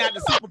gotta bring out the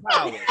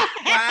superpowers. You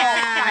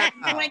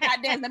Wow. ain't got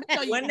that. Let me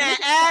tell you. When that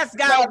ass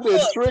got Got the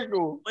whooped,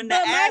 trickle. when the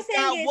But my ass thing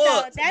got is,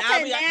 whooped, that's now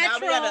a we gotta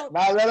natural.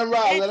 Now let him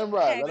ride. Let him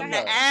ride. Okay, Let go him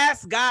when the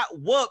ass got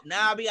whooped,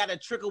 now we got to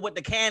trickle with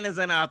the cannons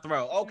in our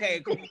throat. Okay,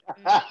 cool.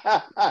 ride.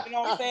 You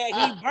know what I'm saying?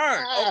 He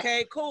burnt.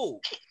 Okay,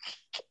 cool.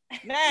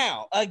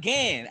 Now,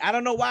 again, I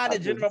don't know why the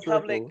That's a general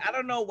public, trickle. I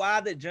don't know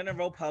why the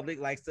general public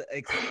likes to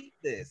exceed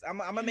this. I'm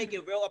gonna make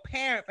it real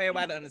apparent for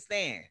everybody to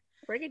understand.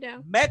 Break it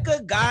down.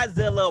 Mecha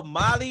Godzilla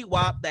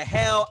mollywop the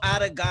hell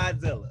out of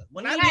Godzilla.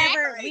 When I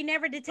We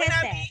never when detest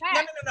I that.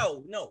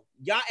 mean, no.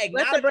 Y'all Let the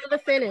acknowledge. brother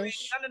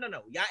finish.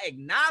 No. Y'all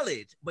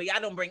acknowledge, but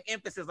y'all don't bring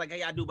emphasis like how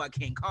y'all do about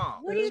King Kong.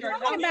 What are you Y'all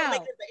talking don't about?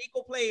 make it the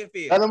equal playing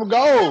field. Let him go.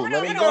 on,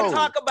 Let We him don't go.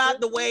 talk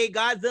about the way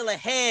Godzilla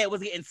head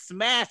was getting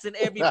smashed in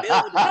every building.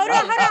 Hold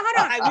on.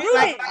 Like,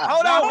 Ruben.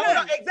 hold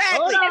on. Exactly.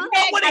 Hold on. You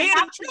don't want to hear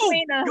the truth.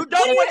 You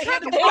don't want to hear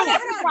the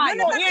truth. You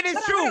don't hear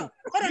this truth.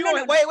 You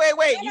don't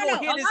wait. You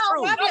don't hear this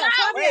truth.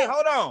 Wait,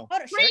 hold on.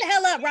 Shut the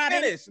hell up,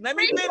 Robin. Finish. Let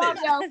me finish.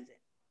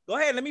 Go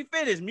ahead. Let me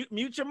finish.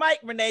 Mute your mic,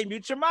 Renee.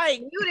 Mute your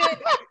mic.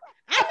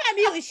 I'm not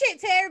muting shit.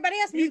 Tell everybody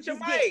else Mute mute your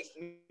this mic.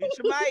 bitch. Mute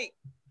your mic.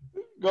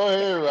 Go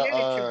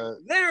ahead.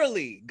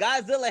 Literally,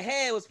 Godzilla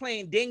head was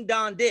playing Ding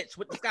Dong Ditch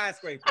with the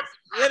skyscrapers.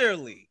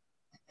 Literally.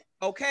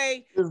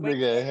 Okay? This When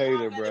nigga a King hater,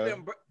 Kong had bro.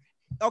 been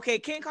okay,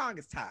 King Kong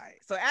is tired.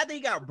 So after he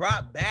got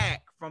brought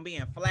back from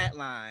being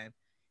flatlined,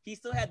 he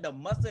still had the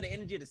muster, the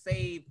energy to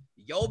save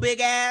your big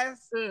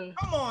ass. Mm.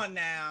 Come on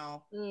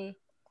now. Mm.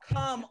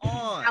 Come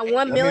on. At 1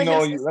 Let me million.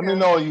 know you. Let me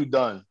know you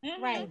done.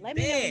 Right. Let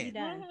me know when you Then-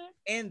 done.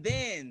 And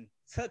then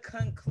to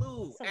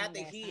conclude, So after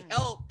last he time.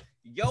 helped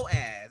your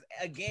ass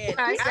again,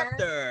 Right.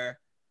 after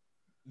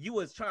you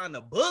was trying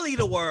to bully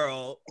the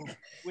world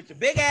with your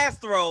big ass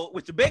throat,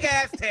 with your big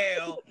ass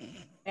tail,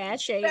 Bad you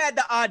shape. had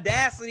the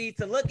audacity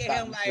to look at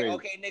him like, Straight.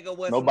 okay, nigga,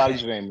 what's Nobody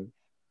next? shaming.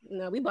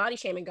 No, we body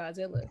shaming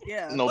Godzilla.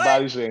 Yeah.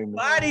 Nobody shaming.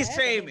 Body Yeah, that's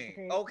a shaming,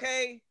 hypocrite.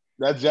 okay?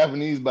 That's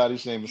Japanese body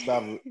shaming.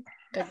 Stop it.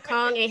 The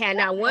Kong ain't had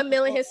not 1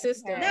 million his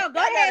sister. No, go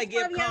Y'all ahead. gotta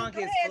give Flavio. Kong Go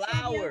his ahead,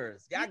 Flavio.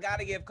 flowers. Y'all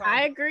gotta give Kong.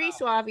 I his agree,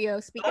 flowers.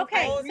 Suavio. Speaking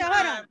Okay, whole so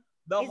hold on.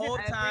 The Is it- whole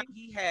I time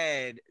he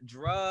had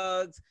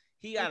drugs.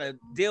 He got to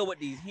deal with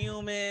these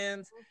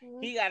humans.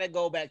 He got to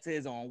go back to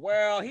his own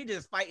world. He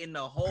just fighting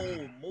the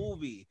whole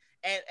movie.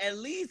 And at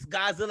least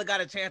Godzilla got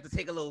a chance to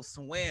take a little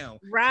swim.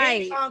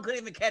 Right. King Kong couldn't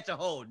even catch a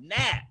whole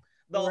nap.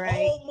 The Right.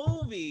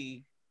 whole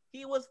movie,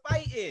 he was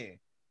fighting.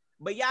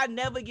 But y'all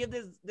never give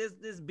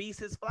this beast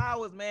his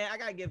flowers, man. I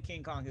gotta give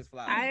King Kong his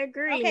flowers. I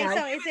agree. Okay, now,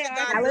 so is it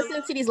Godzilla- now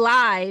listen to these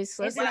lies. Is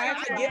But it I our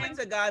gotta give turn? it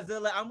to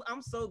Godzilla.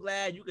 I'm so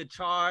glad you could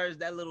charge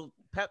that little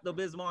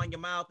Pepto-Bismol in your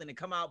mouth and it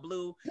come out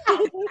blue. I'm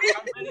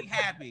really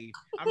happy.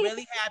 I'm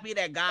really happy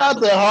that God. Not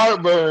the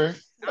heartburn.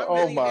 I'm Oh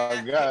really my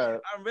happy. God.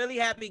 I'm really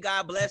happy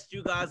God blessed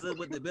you Godzilla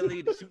with the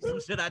ability to shoot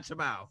some shit out your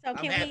mouth. So I'm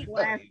can happy we?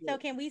 for you. So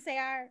can we say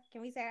our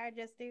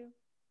just do?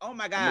 Oh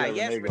my I'm God, gonna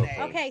yes, let Renee go Renee.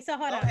 first. Okay, so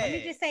hold Go on. Let me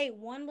ahead. just say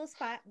one little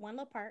spot, one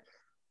little part.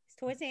 It's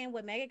towards the end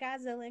with Mega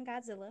Godzilla and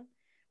Godzilla.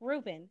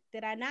 Ruben,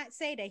 did I not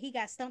say that he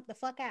got stumped the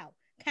fuck out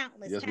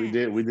countless Yes, times? we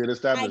did. We did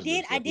establish. I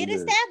did. this. I Yes, did we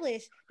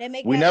establish that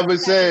Mega. We Godzilla never got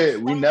said.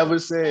 We stomped never the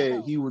said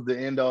fuck he was the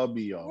end all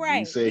be all. We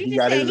Right. said We he just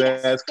got said his he got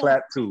ass stumped.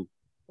 clapped too.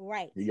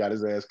 Right. He got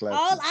his ass clapped.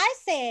 All too. I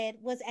said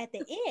was at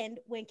the end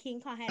when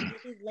King Kong had to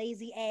get his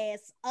lazy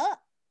ass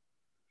up.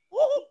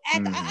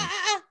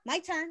 My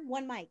turn.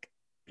 One mic.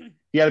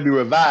 He had to be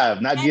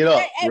revived, not get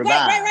up.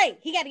 Revived. Right.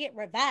 He got to get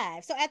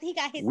revived. So after he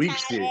got his Weak tired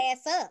shit.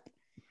 ass up,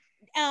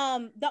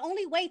 the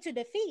only way to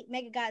defeat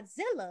Mega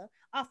Godzilla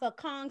off of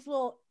Kong's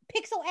little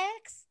pixel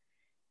axe,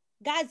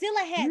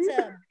 Godzilla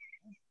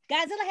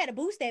had to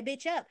boost that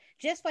bitch up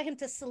just for him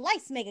to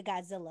slice Mega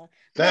Godzilla.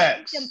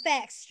 Facts. Get them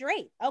facts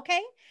straight,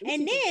 okay?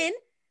 And then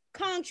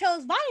Kong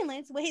chose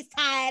violence with his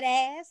tired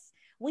ass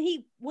when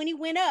he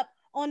went up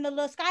on the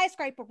little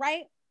skyscraper,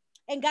 right?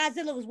 And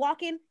Godzilla was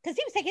walking because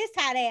he was taking his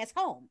tired ass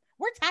home.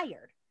 We're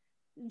tired.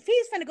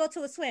 He's finna go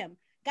to a swim.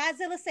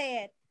 Godzilla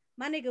said,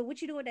 "My nigga, what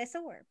you doing with that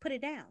sword? Put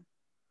it down.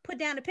 Put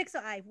down the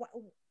pixel eye.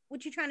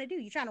 What you trying to do?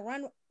 You trying to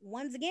run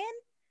ones again?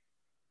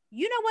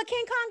 You know what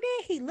King Kong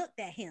did? He looked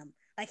at him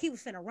like he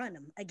was finna run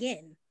him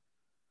again.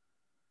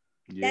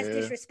 Yeah. That's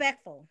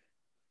disrespectful.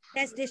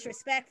 That's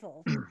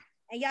disrespectful. And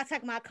y'all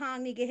talking about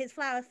Kong need to get his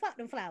flowers. Fuck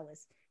them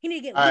flowers. He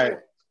need to get All right.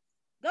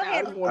 Go ahead.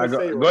 I just want to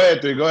say, Go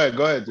ahead, 3. Go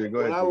ahead, 3. Go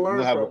what ahead. I 3.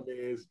 learned from it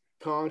is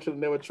Kong should have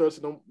never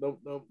trusted them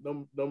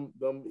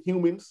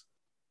humans.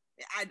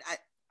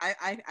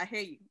 I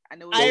hear you. I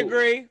know. I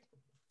agree.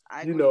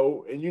 You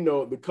know, and you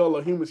know the color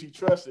of humans he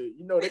trusted.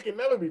 You know they can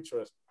never be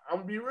trusted. I'm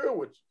gonna be real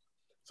with you.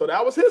 So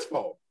that was his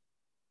fault.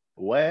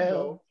 Well, You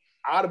know,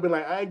 I'd have been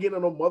like, I ain't getting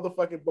on no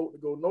motherfucking boat to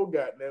go no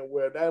goddamn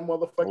where that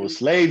motherfucking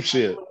slave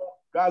ship.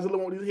 Godzilla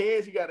want his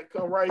hands. He got to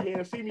come right here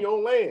and see me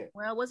on land.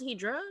 Well, was he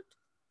drugged?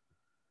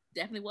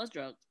 Definitely was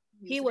drugged.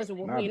 He was,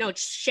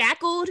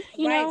 shackled,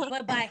 you know,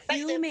 but by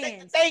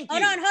humans. Thank you.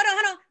 Hold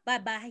on.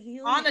 But by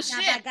humans, On the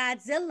not ship. by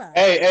Godzilla.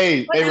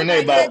 Hey,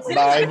 Renee, by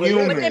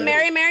humans. What did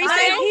Mary By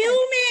say?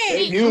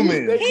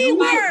 humans. Humans.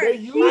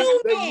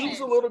 They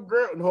use a little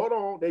girl. Hold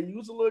on. They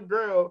use a little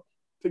girl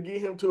to get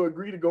him to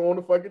agree to go on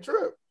the fucking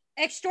trip.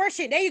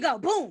 Extortion. There you go.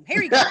 Boom. Here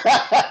we go.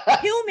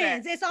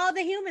 Humans. It's all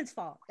the humans'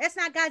 fault. That's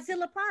not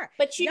Godzilla part.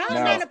 But y'all know,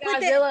 trying to put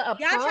Godzilla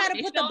y'all try to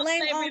It's put the no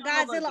blame slavery on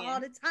all over Godzilla again. all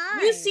the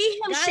time. You see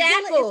him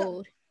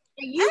shackled.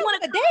 And you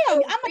want to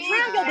damn? I'm gonna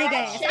drown your big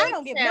ass. I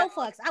don't give no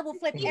fucks. I will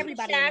flip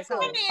everybody in this hole.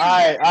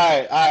 All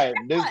right.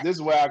 This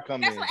is where I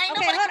come That's in. what ain't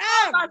Okay, nobody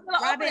hold on.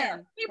 Godzilla over there.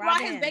 Robin, He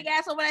brought his Robin. big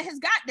ass over there. His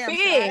goddamn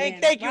Big.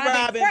 self. Thank you,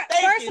 Robin.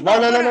 Thank you.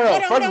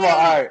 No. First of all,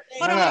 all right.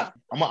 Hold on.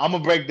 I'm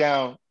gonna break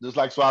down just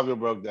like Suavio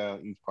broke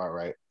down each part,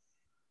 right?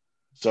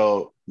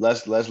 So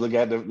let's look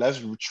at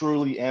let's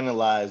truly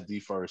analyze the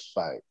first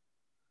fight.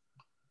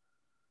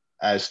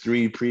 As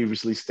 3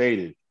 previously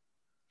stated,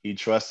 he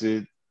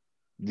trusted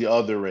the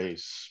other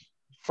race.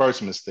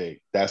 First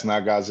mistake. That's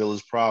not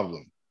Godzilla's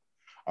problem.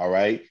 All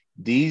right.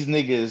 These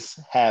niggas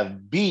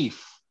have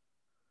beef,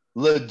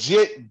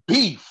 legit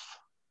beef,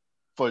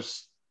 for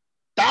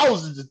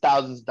thousands and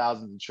thousands and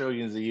thousands and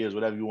trillions of years,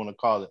 whatever you want to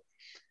call it.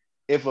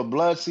 If a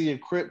blood sea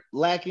and Crip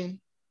lacking,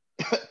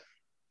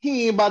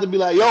 he ain't about to be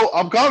like, yo,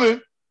 I'm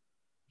coming.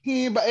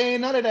 He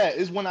ain't none of that.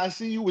 It's when I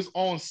see you, it's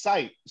on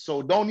sight.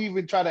 So don't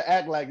even try to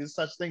act like it's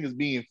such thing as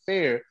being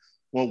fair.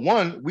 When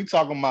one, we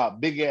talking about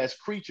big ass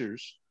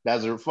creatures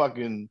that are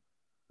fucking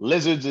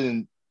lizards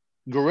and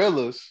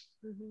gorillas.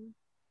 Mm-hmm.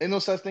 Ain't no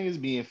such thing as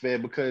being fair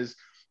because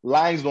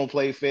lions don't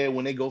play fair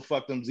when they go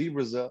fuck them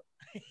zebras up.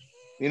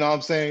 You know what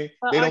I'm saying?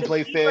 They don't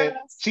play fair.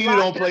 Cheetah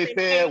don't play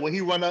fair when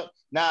he run up.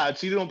 Nah,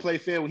 Cheetah don't play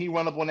fair when he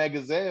run up on that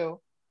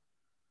gazelle.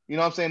 You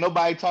know what I'm saying?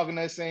 Nobody talking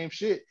that same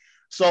shit.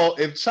 So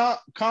if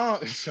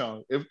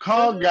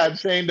Kong got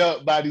chained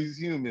up by these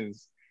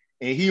humans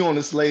and he on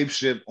a slave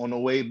ship on the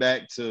way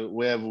back to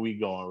wherever we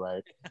going,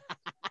 right?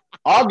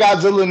 All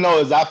Godzilla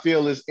knows, I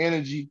feel, is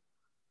energy.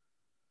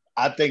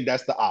 I think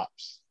that's the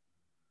ops.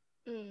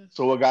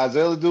 So what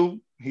Godzilla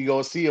do? He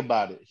gonna see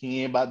about it.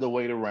 He ain't about to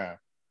wait around.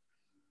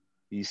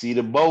 You see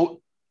the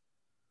boat,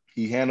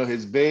 he handled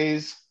his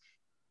biz.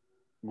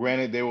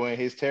 Granted, they were in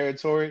his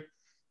territory,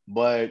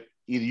 but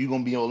either you're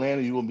gonna be on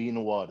land or you're gonna be in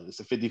the water. It's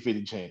a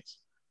 50-50 chance.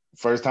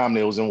 First time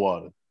they was in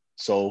water.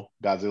 So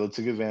Godzilla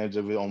took advantage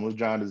of it, almost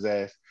drowned his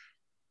ass.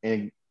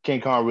 And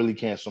King Kong really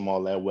can't swim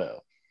all that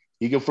well.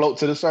 He can float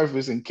to the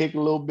surface and kick a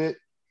little bit,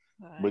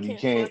 but he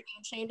can't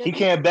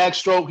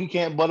backstroke, he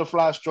can't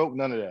butterfly stroke,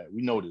 none of that.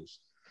 We know this.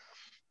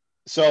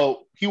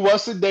 So he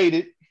was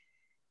sedated.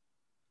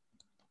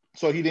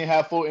 So he didn't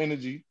have full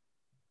energy.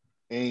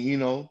 And you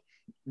know,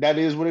 that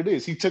is what it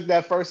is. He took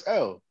that first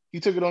L. He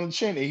took it on the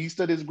chin and he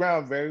stood his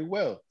ground very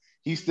well.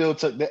 He still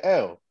took the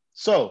L.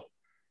 So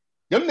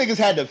them niggas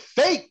had to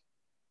fake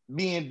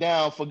being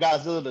down for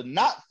Godzilla to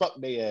not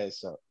fuck their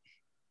ass up.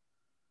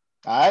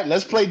 All right,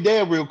 let's play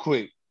dead real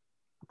quick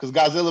because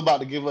Godzilla about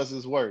to give us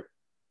his work.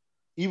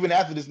 Even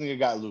after this nigga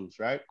got loose,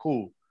 right?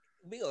 Cool.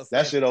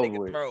 That shit over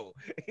with.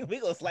 We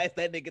gonna slice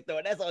that nigga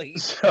throat. That's all he.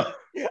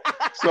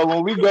 So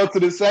when we go to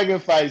the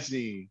second fight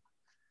scene,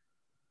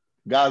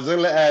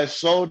 Godzilla ass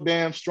so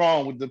damn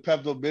strong with the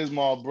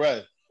Pepto-Bismol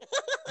breath.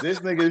 This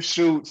nigga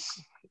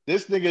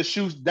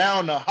shoots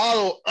down the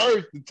hollow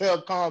earth to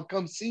tell Kong,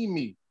 come see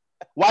me.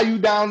 Why you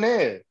down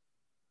there?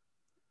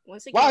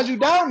 Why is you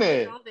down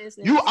there?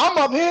 I'm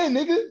up here,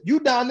 nigga.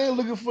 You down there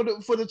looking for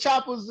the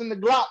choppers and the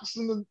Glocks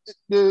and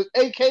the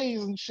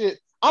AKs and shit.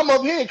 I'm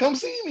up here. Come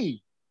see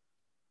me.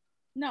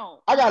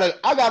 No. I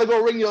gotta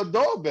go ring your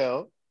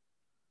doorbell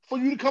for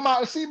you to come out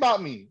and see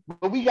about me.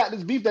 But we got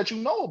this beef that you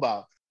know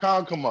about.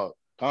 Kong come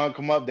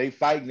up. They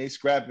fighting. They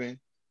scrapping.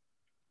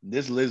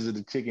 This lizard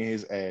is kicking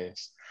his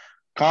ass.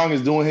 Kong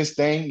is doing his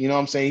thing. You know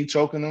what I'm saying? He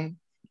choking him.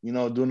 You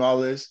know, doing all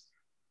this.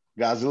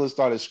 Godzilla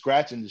started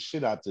scratching the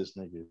shit out this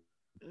nigga.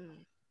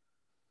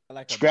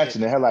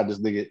 Scratching the hell out of this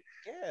nigga.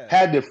 Yeah.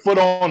 Had the foot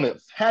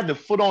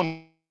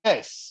on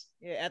S.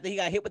 Yeah, after he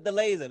got hit with the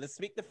laser. Let's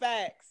speak the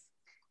facts.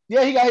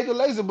 Yeah, he got hit with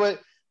the laser,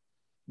 but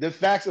the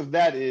facts of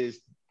that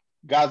is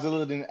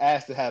Godzilla didn't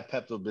ask to have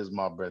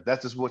Pepto-Bismol breath.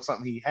 That's just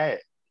something he had.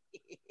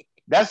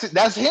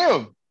 That's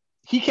him.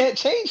 He can't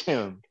change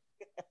him.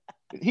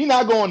 He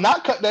not going to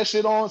not cut that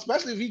shit on,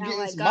 especially if he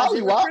getting some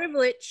Molly Wop.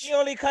 Privilege. He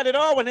only cut it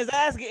on when his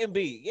ass getting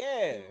beat.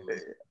 Yeah.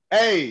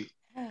 Hey,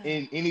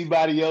 and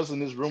anybody else in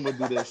this room would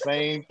do the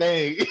same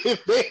thing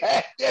if they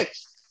had that.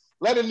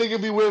 Let a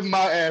nigga be with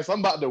my ass. I'm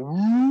about to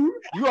woo.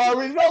 You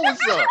already know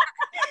what's up.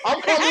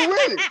 I'm coming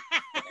with it.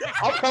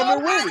 I'm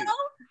coming with it.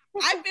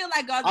 I feel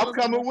like I'm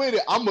coming with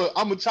it. I'm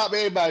a chop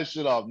everybody's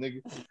shit off,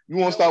 nigga. You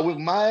want to start with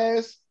my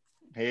ass?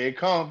 Here it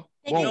come.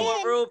 You know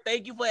what, Rube?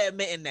 Thank you for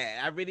admitting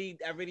that. I really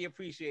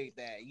appreciate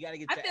that. You gotta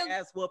get your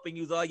ass whooped and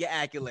use all your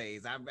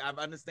accolades. I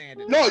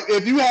understand it. No,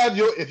 if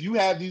you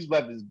have these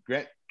weapons,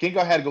 King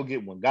Kong had to go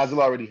get one.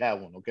 Godzilla already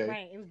had one. Okay,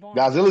 right,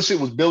 Godzilla shit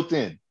was built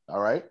in. All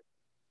right,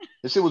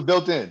 this shit was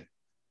built in.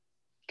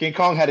 King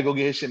Kong had to go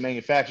get his shit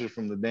manufactured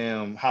from the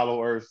damn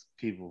Hollow Earth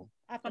people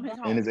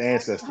and his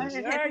ancestors.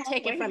 You're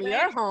taking from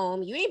your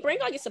home. You ain't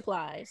bring all your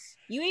supplies.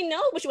 You ain't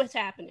know what was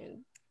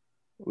happening.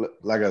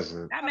 Like I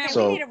said,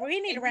 so we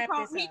need to wrap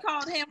this up. He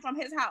called him from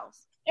his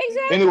house.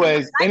 Exactly.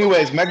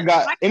 Anyways, Mecha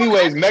got.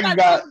 Anyways, Mecha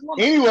got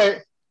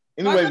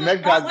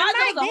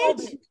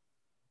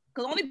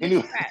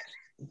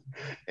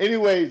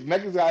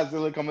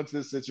Godzilla coming to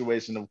this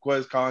situation. Of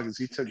course, Kong, because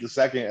he took the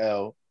second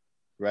L,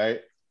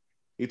 right?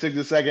 He took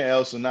the second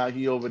L, so now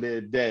he over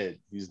there dead.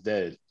 He's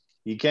dead.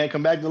 He can't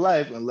come back to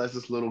life unless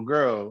this little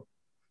girl,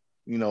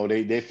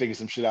 they figure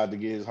some shit out to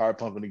get his heart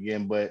pumping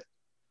again, but.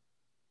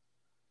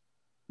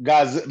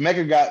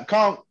 Mecha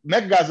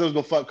Godzilla's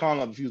gonna fuck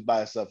Kong up if he was by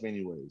himself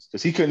anyways,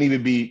 because he couldn't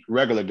even be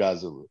regular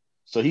Godzilla.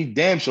 So he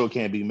damn sure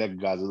can't be Mecha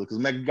Godzilla because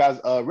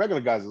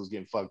regular Godzilla's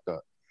getting fucked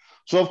up.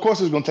 So of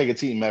course it's gonna take a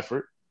team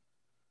effort,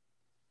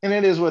 and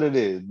it is what it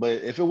is.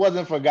 But if it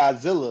wasn't for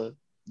Godzilla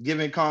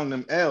giving Kong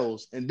them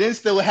L's and then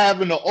still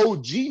having the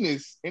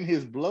OG-ness in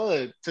his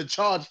blood to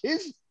charge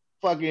his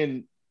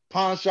fucking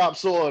pawn shop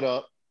sword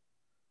up,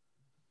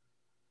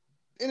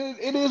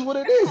 it is what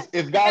it is.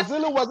 If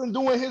Godzilla wasn't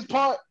doing his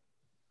part,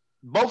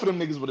 both of them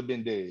niggas would have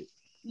been dead.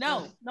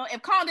 No.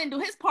 If Kong didn't do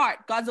his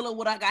part, Godzilla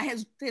would have got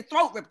his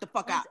throat ripped the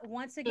fuck out.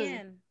 Once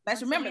again,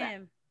 let's remember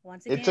that.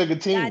 Once again, it took a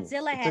team.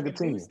 Godzilla had to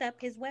boost up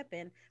his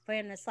weapon for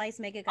him to slice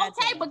Mega Godzilla.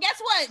 Okay, but guess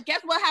what?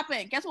 Guess what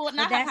happened? Guess what?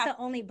 That's the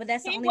only way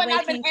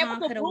King Kong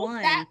could have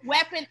won. That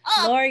weapon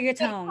up. Lower your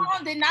tone.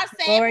 Kong did not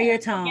say. Lower your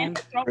tone.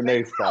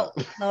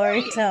 Lower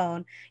your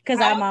tone, because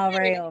I'm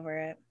already over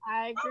it.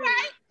 I agree. All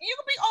right, you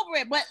can be over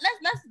it, but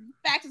let's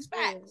facts is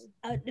facts.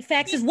 The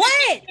facts is what?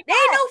 There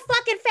ain't no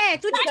fucking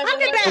facts. What you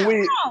talking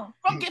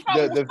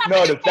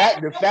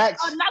about? The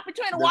facts are not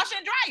between the washer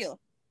and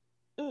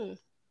dryer.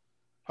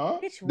 Huh?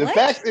 The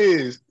fact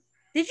is,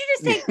 did you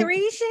just take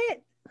 3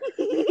 shit?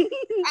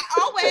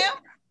 Oh well.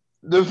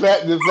 The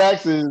fact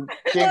is,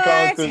 King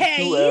Kong took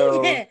 2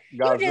 L's.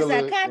 You just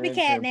a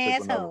copycat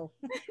asshole.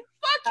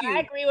 Fuck you. I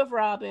agree with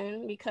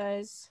Robin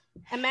because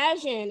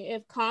imagine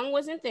if Kong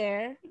wasn't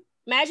there.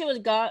 Imagine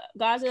it was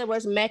Godzilla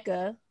versus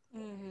Mecha.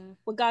 Mm-hmm.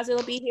 Would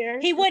Godzilla be here?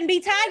 He wouldn't be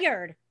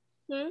tired.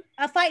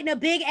 Of fighting a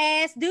big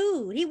ass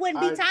dude. He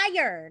wouldn't be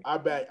tired. I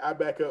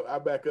back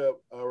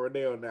up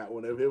Renee on that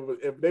one.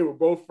 If they were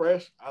both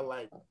fresh, I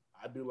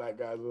do like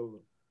Godzilla.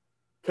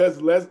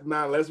 Because let's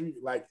be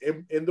like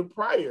in the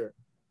prior,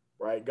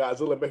 right?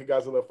 Mecha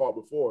Godzilla fought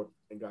before,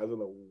 and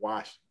Godzilla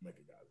washed Mecha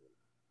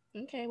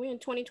Godzilla. Okay, we're in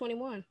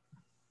 2021.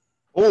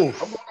 Oh,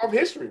 I'm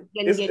history.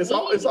 It's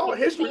all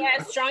history. Yeah,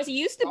 as strong as he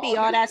used to be,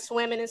 all that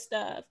swimming and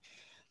stuff.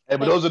 Hey,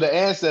 but those are the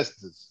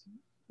ancestors.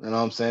 You know what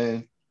I'm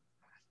saying?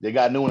 They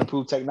got new and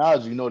improved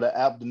technology. You know,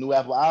 the new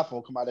Apple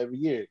iPhone come out every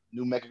year.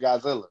 New Mecha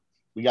Godzilla.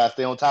 We gotta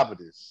stay on top of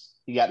this.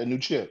 He got the new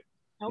chip. Okay.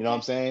 You know what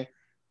I'm saying?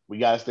 We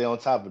gotta stay on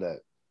top of that.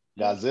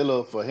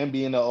 Godzilla, for him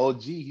being the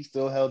OG, he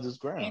still held his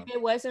ground. If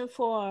it wasn't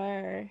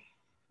for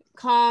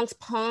Kong's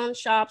pawn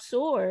shop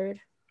sword,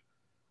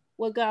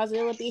 would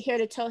Godzilla be here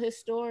to tell his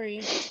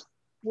story?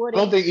 I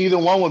don't think either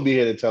one would be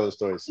here to tell the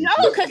story. No,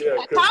 because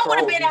Kong would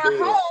have been at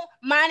home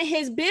minding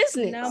his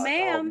business. No,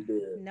 ma'am.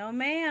 No,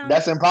 ma'am.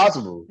 That's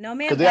impossible. No,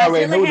 ma'am. Because they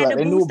already knew that.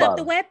 They knew about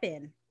the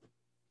weapon.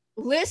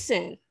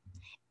 Listen,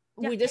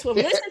 we just will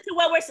listen to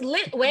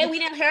what we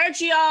didn't heard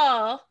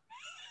y'all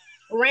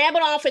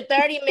ramble on for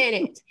 30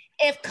 minutes.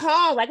 If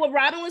Kong, like what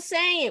Robin was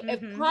saying, if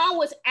Kong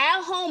was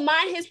at home,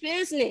 mind his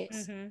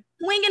business,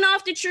 swinging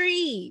off the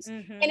trees,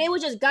 and it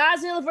was just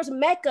Godzilla versus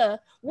Mecha,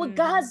 would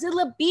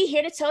Godzilla be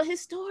here to tell his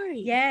story?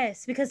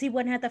 Yes, because he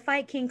wouldn't have to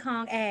fight King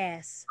Kong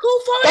ass.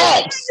 Who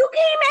fought him? You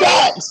came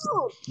at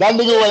that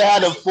nigga would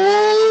have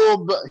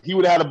had he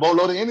would have had a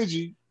boatload of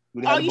energy.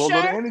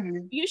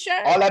 You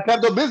sure? All that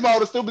Pepto-Bismol would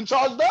have still been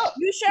charged up.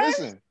 You sure?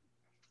 Listen,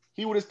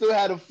 he would have still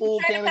had a full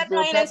canister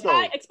of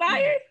Pepto.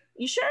 Expired?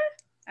 You sure?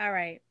 All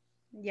right.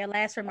 Your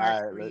last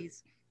remark,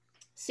 please.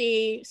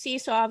 See,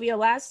 Suavio,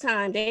 last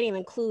time they didn't even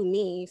include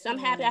me. So I'm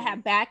happy I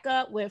have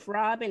backup with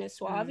Robin and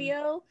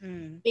Suavio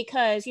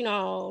because,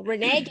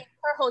 Renee gave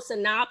her whole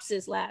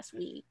synopsis last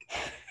week.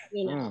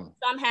 So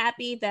I'm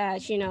happy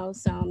that,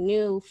 some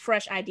new,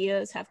 fresh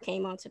ideas have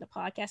came onto the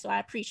podcast. So I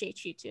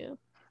appreciate you too.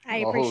 I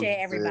appreciate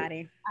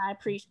everybody.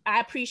 I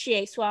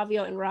appreciate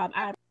Suavio and Rob.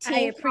 I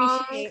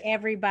appreciate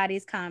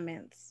everybody's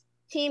comments.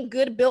 Team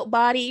good built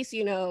bodies,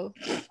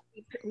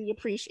 We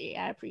appreciate.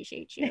 I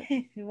appreciate you.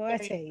 Well, I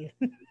tell you.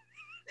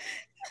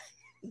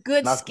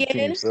 Good Not the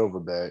Team skin.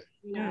 Silverback.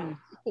 No.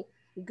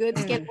 Good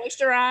skin.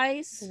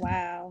 Moisturize.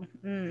 Wow.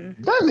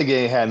 That nigga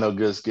ain't had no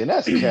good skin.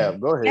 That's cap.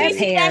 Go ahead. That's You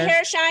see that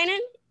hair shining?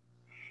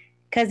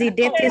 Because he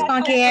dipped his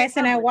funky ass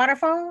in that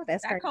waterfall?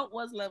 That's That crazy. coat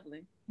was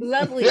lovely.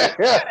 Lovely.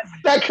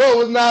 That coat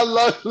was not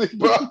lovely,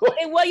 bro.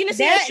 Well, you know,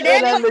 see That-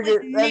 that,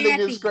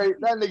 that-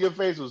 That nigga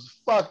face was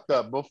fucked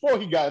up before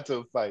he got into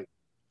a fight.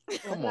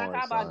 Come on,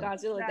 How about son.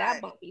 Godzilla?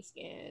 That bumpy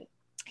skin.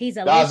 He's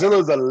a lizard.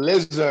 Godzilla's a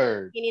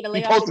lizard. You need to He's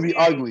lay off supposed to the be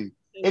hair. ugly.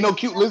 Ain't no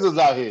cute lizards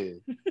out here.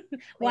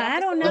 Well, I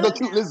don't know. There's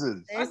no cute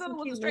lizards. There's Godzilla some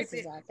was cute a straight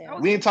lizards bitch. out there.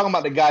 We ain't talking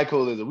about the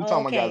Geico lizard. We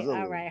talking Okay, about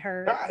Godzilla. all right,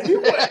 heard.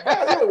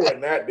 Godzilla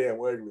wasn't that damn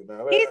ugly.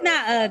 Now He's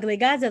not ugly.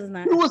 Godzilla's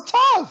not. He was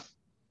tough.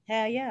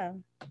 Hell yeah.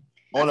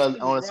 On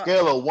a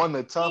scale of 1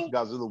 to tough,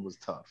 Godzilla was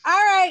tough. All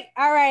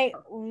right.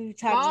 We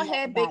Small talked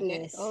head, about big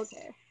neck. this.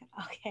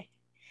 Okay.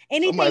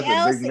 Anything Somebody said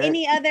else? big neck.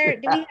 Any other?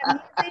 Do we have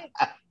music?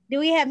 Do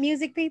we have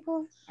music,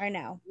 people, or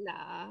no?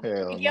 Nah.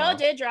 Hell Miguel no.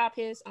 did drop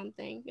his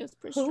thing. It was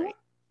pretty Who? straight.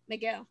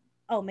 Miguel.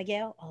 Oh,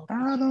 Miguel. Oh, okay.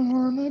 I don't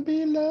wanna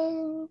be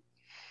loved.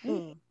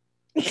 Mm.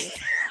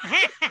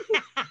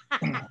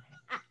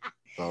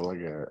 Oh my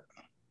god.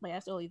 But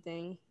that's the only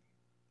thing.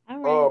 All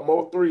right.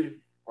 Mo 3,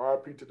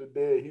 RIP to the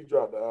dead. He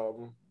dropped the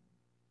album.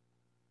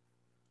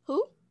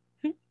 Who?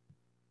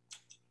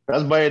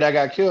 That's buddy that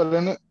got killed,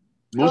 isn't it?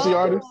 Lucy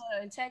artist.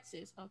 In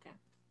Texas. Okay.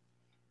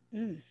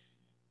 Mm.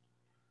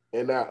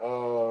 And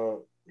that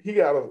he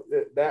got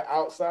that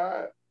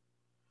outside.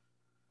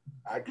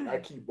 I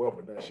keep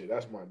bumping that shit.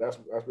 That's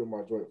been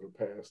my joint for the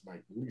past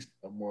like at least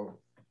a month.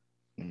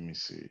 Let me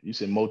see. You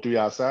said Mo 3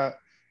 outside?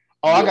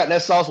 Oh, I got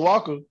that Sauce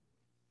Walker.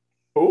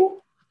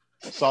 Who?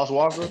 Sauce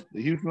Walker,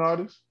 the Houston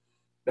artist.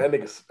 That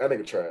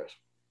nigga trash.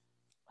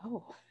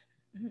 Oh.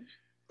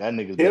 That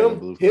nigga's better than Him,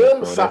 Blueface, bro.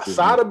 That's just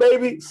Sada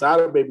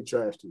Baby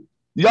trash too.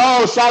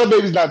 Yo, Sada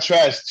Baby's not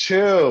trash.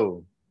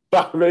 Chill.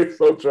 Sada Baby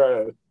so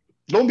trash.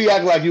 Don't be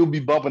acting like you'll be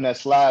bumping that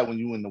slide when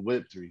you in the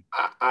whip 3.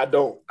 I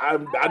don't. I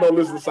don't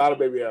listen to Sada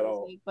Baby at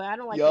all. But I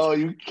don't like Yo,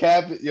 you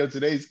cap it. Yo,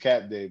 today's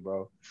cap day,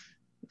 bro.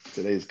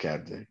 Today's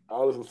cap day. I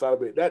don't listen to Sada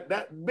Baby.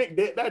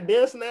 That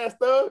dancing ass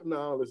stuff. No, I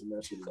don't listen to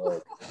that shit.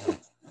 Lord.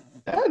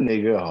 That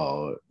nigga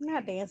hard.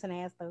 Not dancing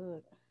ass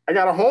thug. I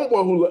got a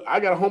homeboy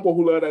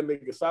who love that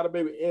nigga Sada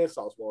Baby and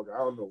Sauce Walker. I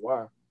don't know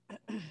why.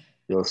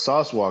 Yo,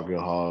 Sauce Walker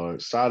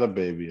hard. Sada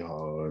Baby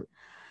hard.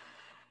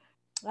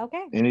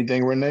 Okay.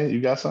 Anything, Renee? You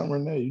got something,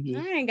 Renee? You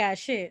just I ain't got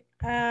shit.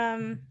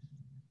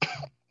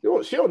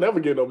 She'll never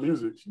get no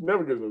music. She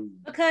never gets no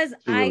music. Because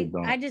She really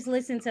don't. I just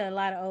listen to a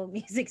lot of old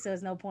music, so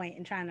there's no point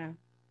in trying to,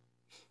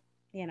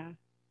 you know.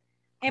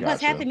 And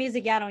plus, half Gotcha. the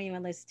music y'all don't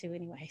even listen to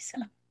anyway. So,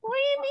 What do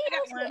you mean? I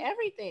listen to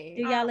everything.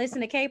 do y'all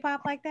listen to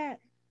K-pop like that?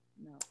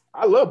 No.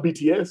 I love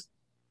BTS.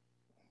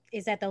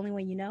 Is that the only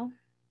one you know?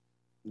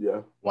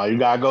 Yeah. why you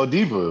gotta go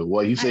deeper?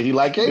 Well, he said he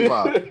like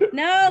K-pop.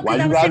 No, Why because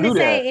you I was gotta going to do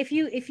say that?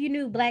 if you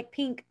knew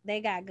Blackpink,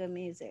 they got good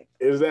music.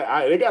 Is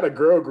that they got a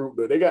girl group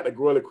though? They got the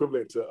girl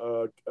equivalent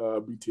to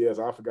BTS.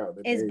 I forgot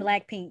the It's name.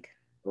 Blackpink.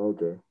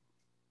 Okay.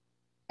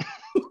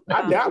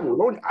 I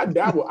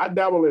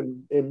dabble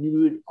in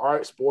music,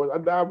 art, sports. I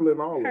dabble in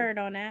all of it. Heard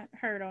on that.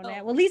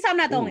 Well, at least I'm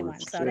not the only Ooh, one,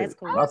 so shit. that's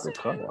cool. Not the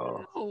cut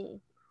off. Oh.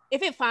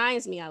 If it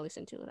finds me, I'll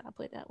listen to it. I'll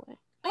put it that way.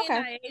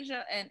 Okay.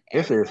 Asia and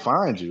If it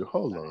finds you,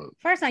 hold on.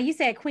 First time you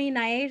said Queen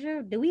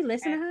Naija. Do we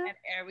listen to her? and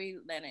Ari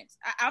Lennox.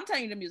 I'm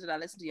telling you the music I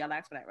listen to. Y'all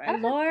ask for that, right?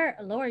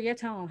 Lower your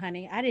tone,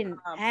 honey. I didn't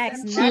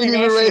ask She none of didn't even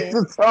that raise shit.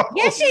 the tone.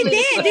 Yes, she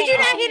did. Did you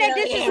not hear that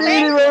She didn't disrespect?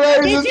 even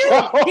raise Did the you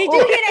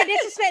tone. hear that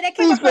disrespect that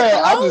came She up said,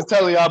 from I'm below? just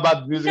telling y'all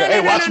about the music. No,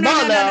 Hey, no, watch no, him no,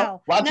 out no, now.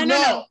 no. Watch No, him no,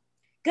 no. out.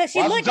 Because she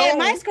Watch looked the at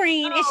my tone.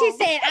 screen and she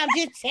said, I'm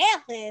just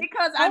telling.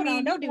 Because Hold I mean,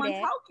 on, don't you do weren't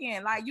that.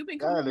 talking. Like you've been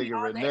That coming to me nigga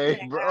all Renee,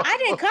 day. bro. I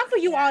didn't come for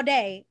you all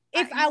day.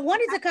 If I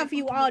wanted to I come for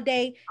you all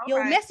day, your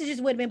Alright. messages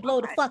would have been blow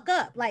the Alright. fuck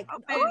up. Like,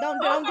 Okay. don't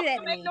do that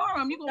to me. Ignore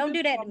him. You gonna Don't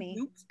do that to from me.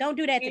 Dukes. Don't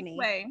do that to me.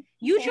 Anyway,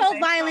 You can't chose say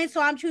violence,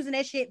 so I'm choosing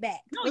that shit back.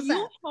 No, What's you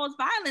up? chose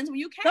violence when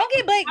you came.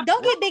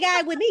 Don't get big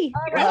eyed with me.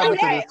 What Don't do happened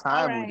to that. this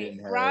time we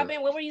didn't have?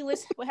 Robin, what were you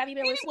listening? What have you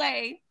been listening?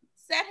 Anyway,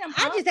 set him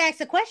I up. just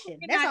asked a question.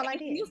 And That's all I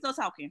did. You still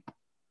talking?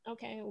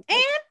 Okay.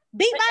 And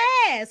beat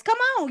my ass. Come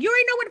on. You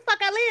already know where the fuck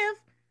I live.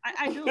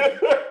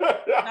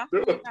 I do.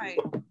 Absolutely right.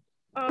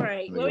 All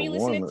right. What were you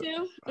listening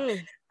to?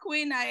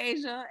 Queen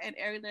Naija and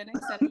Ari Lennox.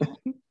 Set him up.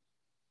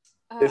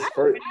 It's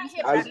first.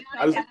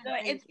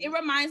 It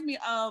reminds me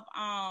of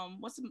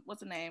what's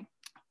the name?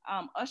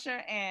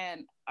 Usher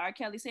and R.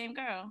 Kelly, same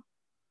girl.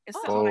 It's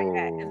something like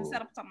that. It's a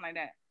setup, something like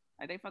that.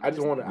 Like they fucking I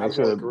just want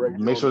to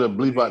Make sure to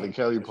bleep out the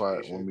Kelly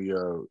part when we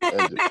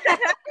edit.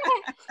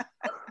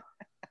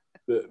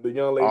 the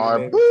young lady Ar-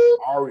 named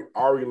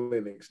Ari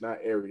Lennox, not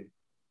Ari.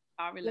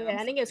 Ari Yeah,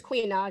 Lennox. I think it's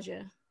Queen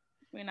Naja.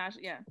 Queen Naija.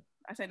 Yeah,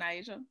 I say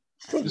Naija.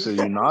 You said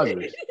you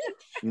nauseous.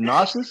 You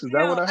nauseous? Is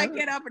that what I heard?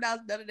 cannot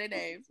pronounce none of their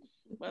names.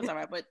 But it's all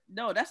right. But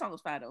no, that song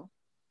was fire though.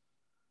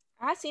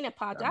 I seen it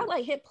pop. I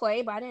like hit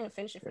play, but I didn't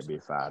finish it. That'd be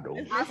fire though.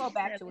 I'll go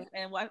back to it.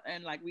 And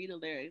like read the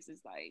lyrics.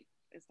 It's like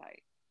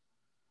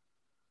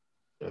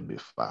That'd be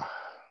fire.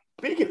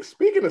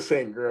 Speaking of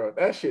same girl,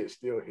 that shit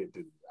still hit to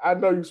me. I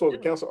know you're supposed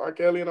to cancel R.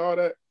 Kelly and all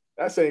that.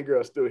 That same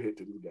girl still hit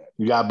to do that.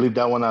 You gotta bleep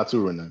that one out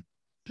too, Renee.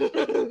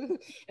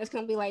 It's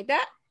gonna be like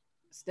that.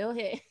 Still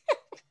hit.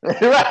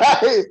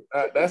 Right.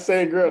 That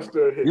same girl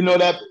still hit. You know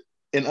that,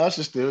 and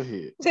Usher still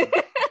hit. Did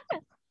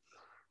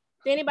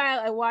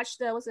anybody watch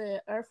was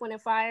it Earth, Wind,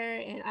 and Fire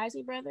and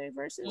Isley Brother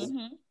versus?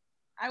 Mm-hmm.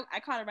 I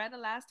caught it right the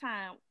last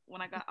time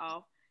when I got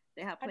off.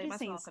 They had played my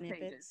song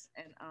Contagious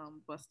and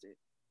Busted.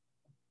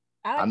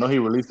 I know he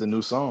released a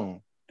new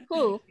song.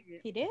 Who?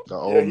 He did? The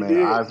old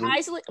man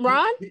Isley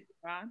Ron?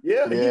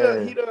 Yeah,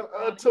 he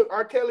done took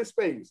R. Kelly's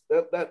space.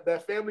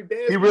 That family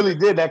dance. He really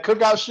did that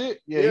cookout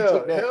shit. Yeah, he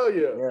took that. Hell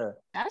yeah.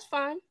 That's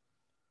fine.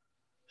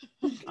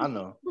 I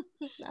know.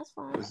 That's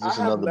fine. It's just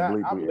another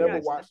bleep. I've never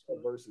watched the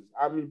verses.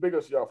 I mean, big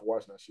ups y'all for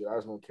watching that shit. I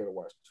just don't care to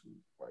watch the two.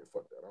 Like,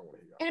 fuck that. I don't want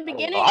to hear y'all. In the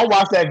beginning, I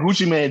watched that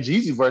Gucci Man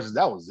Jeezy versus.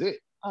 That was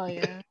it. Oh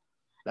yeah.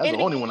 That's the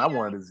only one I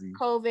wanted to see.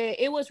 COVID,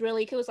 it was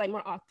like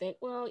more authentic.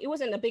 Well, it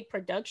wasn't a big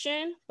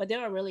production, but they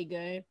were really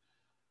good.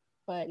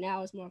 But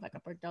now it's more of like a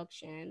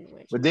production.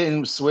 But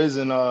didn't Swizz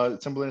and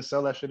Timbaland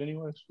sell that shit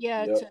anyways?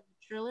 Yeah, to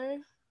Triller.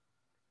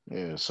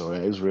 Yeah, so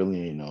it's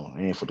really, it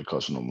ain't for the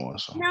culture no more.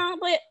 So. No,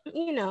 but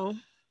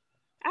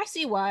I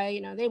see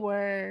why. They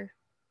were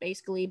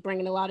basically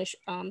bringing a lot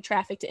of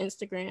traffic to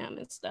Instagram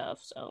and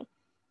stuff. So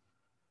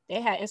they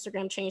had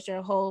Instagram change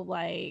their whole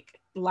like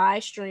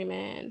live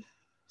streaming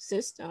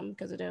system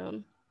because of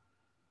them.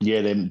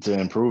 Yeah, to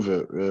improve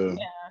it. Yeah,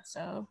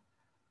 so.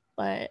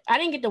 But I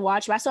didn't get to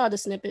watch. But I saw the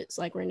snippets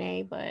like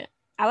Renee, but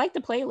I like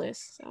the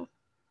playlist. So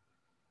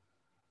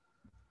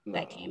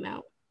that came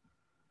out.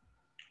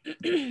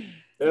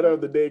 That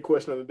of the day,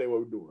 question of the day,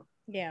 what we doing?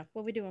 Yeah,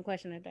 what we doing?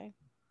 Question of the day.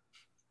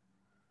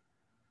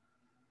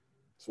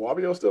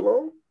 Swabio still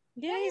on?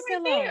 Yeah, he's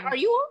still on. Are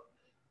you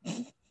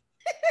on?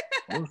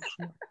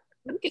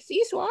 We can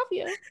see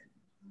Swabio.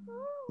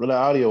 Where the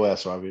audio at,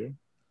 Swabio?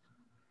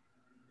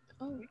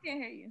 Oh, we can't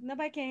hear you.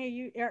 Nobody can hear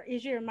you.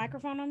 Is your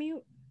microphone on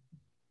mute?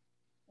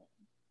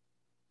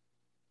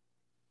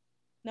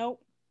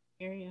 Nope.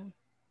 Here you.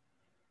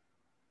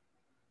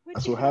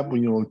 That's what happened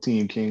when you on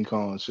Team King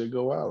Kong. Shit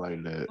go out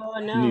like that. Oh,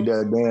 no. You need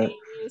that damn.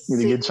 You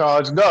need to get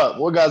charged up.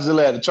 What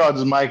Godzilla had to charge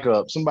his mic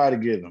up? Somebody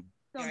get him.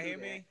 Can you hear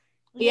me?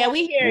 Yeah,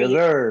 we hear you.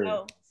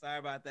 Oh, sorry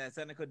about that.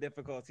 Technical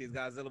difficulties.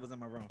 Godzilla was in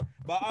my room.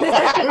 But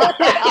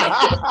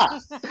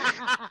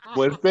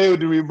well, it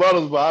failed the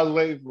rebuttals, but I was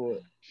waiting for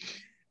it.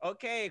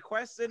 Okay,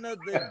 question of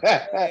the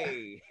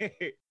day.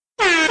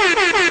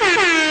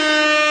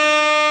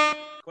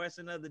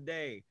 Question of the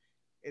day.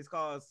 It's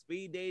called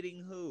Speed Dating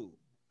Who.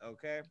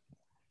 Okay.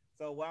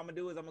 So what I'm gonna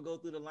do is I'm gonna go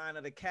through the line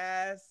of the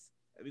cast.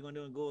 We're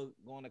gonna go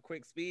on a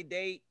quick speed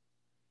date.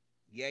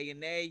 Yay or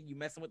nay, you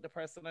messing with the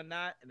person or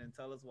not, and then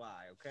tell us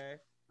why. Okay.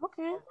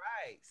 Okay. All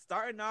right.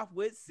 Starting off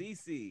with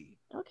CC.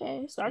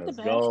 Okay. Start Let's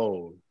the best.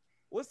 Go.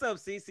 What's up,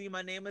 CC?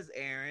 My name is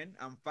Aaron.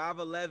 I'm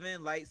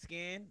 5'11", light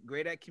skinned,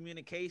 great at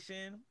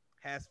communication,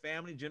 has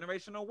family,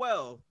 generational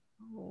wealth.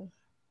 Oh.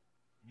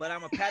 But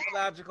I'm a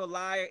pathological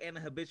liar and a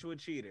habitual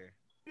cheater.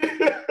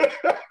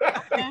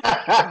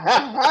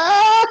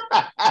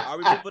 Are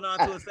we moving on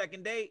to a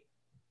second date?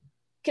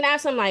 Can I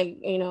have some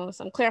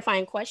some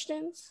clarifying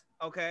questions?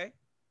 Okay.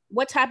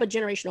 What type of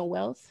generational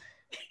wealth?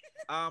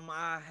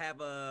 I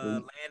have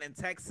a land in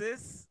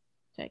Texas.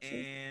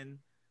 And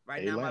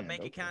right now my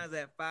bank account is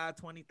at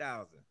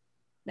 $520,000.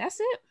 That's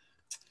it.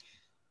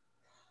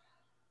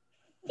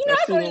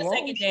 I go to a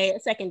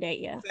second date,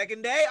 yeah.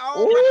 Second date?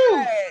 All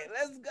right.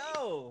 Let's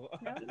go.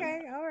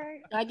 Okay, all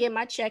right. I get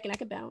my check and I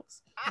can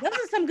bounce. Those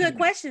are some good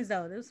questions,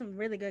 though. Those are some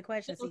really good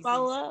questions.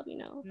 Follow up,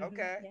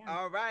 Okay. Yeah.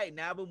 All right.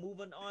 Now we're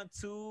moving on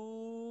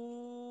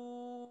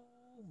to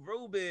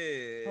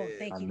Ruben. Oh,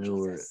 thank you,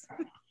 Jesus.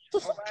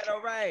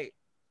 All right.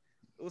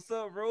 What's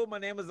up, Rube? My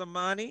name is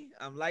Amani.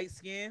 I'm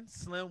light-skinned,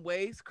 slim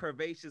waist,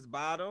 curvaceous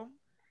bottom.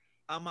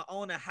 I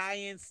own a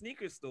high-end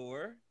sneaker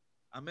store.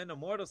 I'm into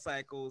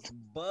motorcycles,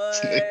 but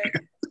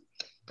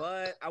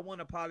I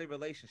want a poly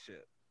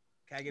relationship.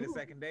 Can I get a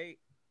second date?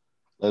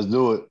 Let's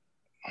do it.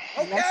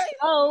 Okay.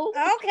 Oh,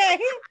 okay.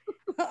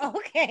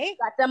 Okay.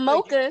 Got the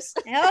mochas.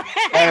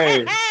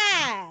 Hey,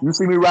 you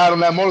see me ride on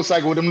that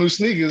motorcycle with them new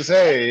sneakers?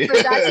 Hey.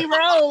 Versace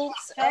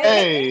robes.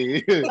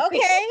 Hey.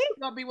 Okay.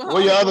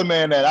 Where your other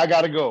man at? I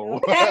gotta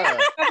go.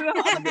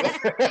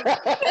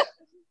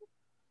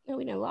 No,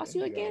 we done lost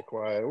you again.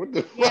 Quiet. What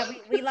the? Yeah,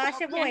 we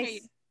lost your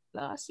voice.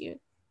 Lost you.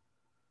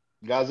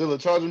 Godzilla,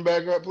 charging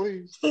back up,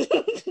 please.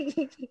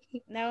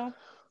 No.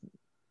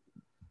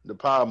 The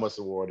power must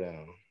have wore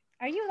down.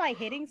 Are you like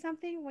hitting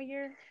something when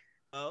you're?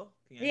 Oh.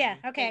 Yeah.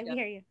 Okay, we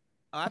hear you.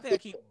 Oh, I think I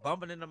keep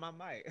bumping into my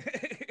mic.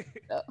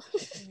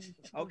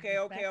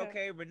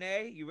 Okay.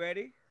 Renee, you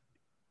ready?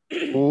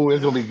 Ooh,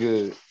 it's gonna be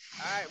good.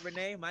 All right,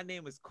 Renee. My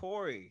name is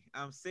Corey.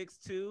 I'm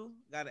 6'2",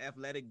 got an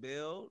athletic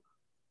build,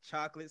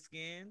 chocolate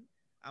skin.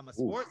 I'm a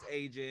sports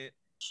agent.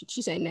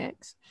 She said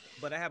next.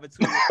 But I have a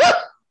 2-year.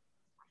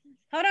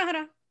 Hold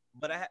on.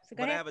 But I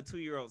have a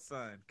 2-year-old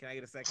son. Can I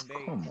get a second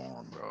date? Come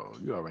on, bro.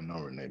 You already know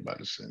Renee about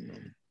to send me.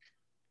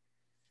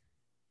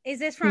 Is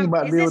this from?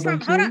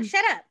 Hold on.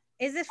 Shut up.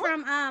 Is this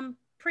from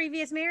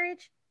previous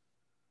marriage?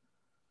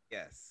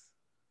 Yes.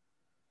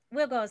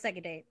 We'll go on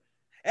second date.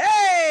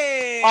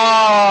 Hey!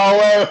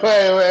 Oh,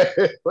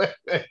 wait.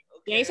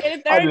 You ain't say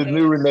the I third just date.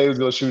 knew Renee was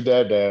gonna shoot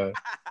that down.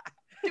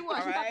 All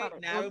right,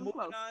 now we're moving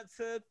on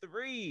to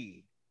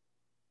 3.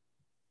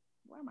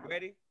 Where am I?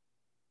 Ready?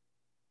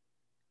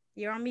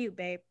 You're on mute,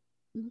 babe.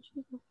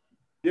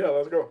 Yeah,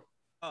 let's go.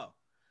 Oh. All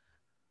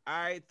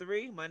right,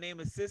 3. My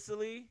name is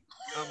Cicely.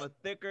 I'm a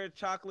thicker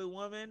chocolate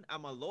woman.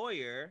 I'm a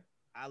lawyer.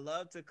 I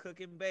love to cook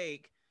and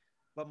bake,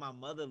 but my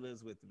mother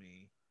lives with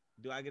me.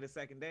 Do I get a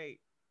second date?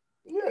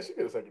 Yeah, she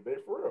get a second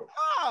date for real.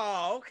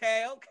 Oh,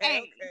 okay.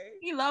 Hey,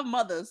 he love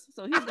mothers,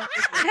 so he's gonna.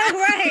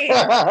 Right.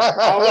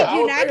 I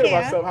was not thinking to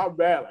care. myself, how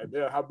bad? Like,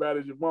 yeah, how bad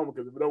is your mama?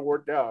 Because if it don't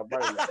work out, I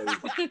might like,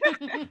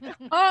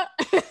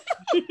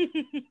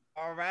 hey.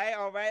 All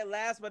right.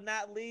 Last but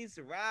not least,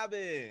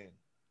 Robin.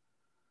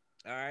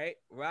 All right,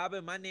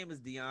 Robin, my name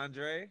is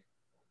DeAndre.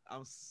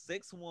 I'm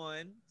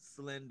 6'1",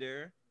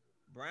 slender,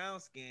 brown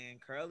skin,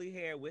 curly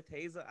hair with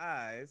hazel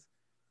eyes.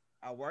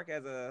 I work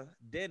as a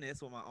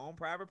dentist with my own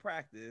private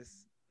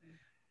practice,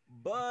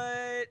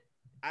 but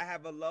I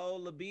have a low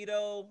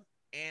libido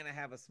and I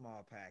have a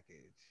small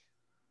package.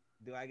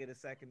 Do I get a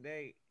second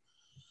date?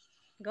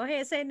 Go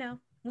ahead, say no.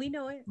 We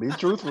know it. Be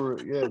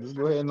truthful. Yeah, just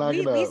go ahead and knock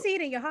it We out. see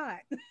it in your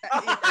heart.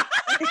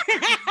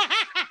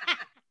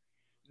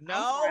 No,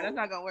 Sorry, that's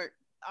not gonna work.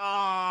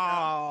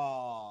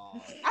 Oh,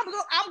 I'm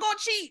gonna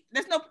cheat.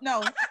 There's no.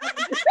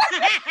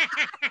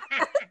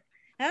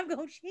 I'm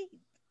gonna cheat.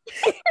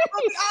 I'll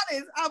be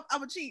honest. I'm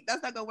gonna cheat.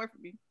 That's not gonna work for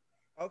me.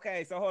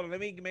 okay. So hold on. Let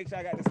me make sure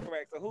I got this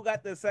correct. So who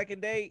got the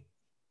second date?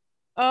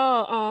 Who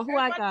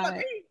I got?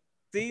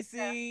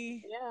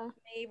 Cece, Yeah.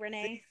 Hey,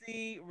 Renee.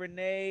 Cece,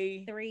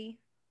 Renee, 3.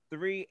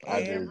 3, I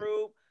and did.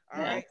 Rube.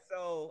 All Yeah. right.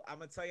 So I'm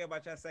gonna tell you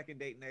about your second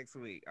date next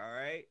week. All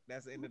right.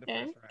 That's the end of the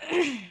first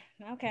round.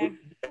 Okay.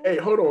 Hey,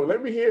 hold on.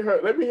 Let me hear her.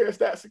 Let me hear her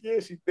stats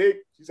again. She thick.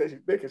 She said she's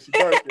thick and she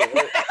dark skin,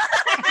 right?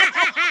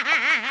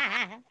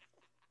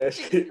 And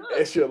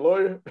she a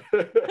lawyer.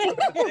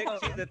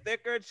 She's a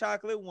thicker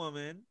chocolate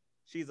woman.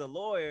 She's a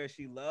lawyer.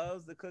 She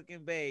loves to cook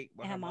and bake.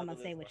 But And her her mama mother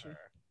stay lives with you. her.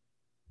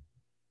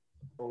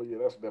 Oh yeah,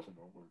 that's definitely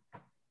gonna work.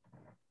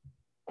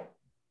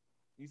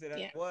 You said that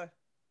Yeah. what?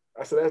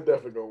 I said that's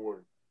definitely gonna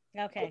work.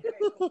 Okay.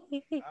 All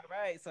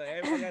right. So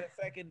everybody got a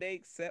second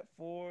date except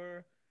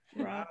for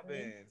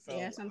Robin. So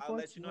Yes, I'll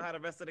let you know unfortunate. how the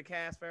rest of the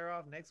cast fare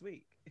off next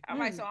week. All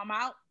right, so I'm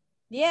out.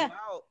 Yeah, You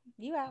out.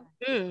 you out.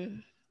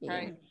 Yeah.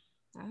 Right.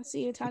 I'll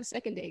see you how the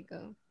second date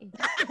go. I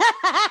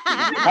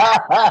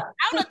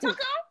would have took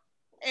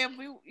him if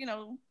we,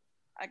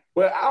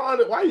 But I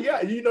don't. Why you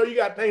got? You know, you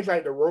got things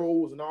like the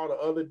roles and all the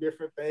other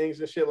different things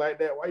and shit like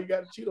that. Why you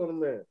got to cheat on them,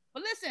 man?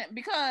 But listen,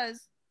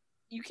 because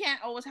you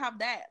can't always have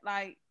that.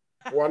 Like,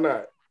 Why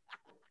not?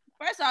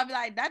 first off,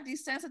 like that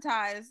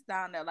desensitized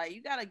down there. Like,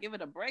 you gotta give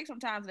it a break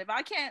sometimes. And if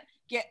I can't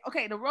get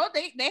the road,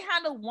 they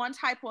handle one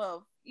type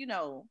of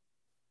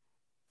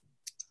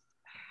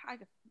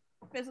like a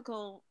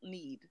physical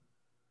need.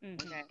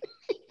 Okay.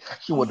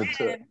 She wanted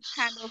to And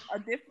handles a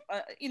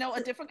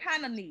different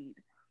kind of need.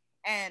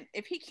 And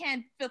if he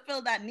can't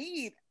fulfill that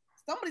need,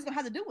 somebody's gonna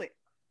have to do it.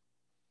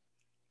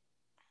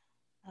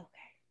 Okay.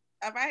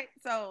 All right.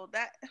 So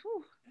that.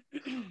 Whew.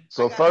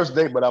 So first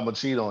date, but I'm gonna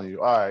cheat on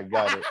you. All right,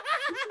 got it.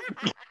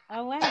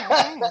 Oh wow.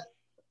 Okay.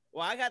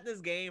 Well, I got this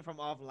game from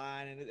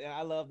offline, and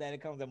I love that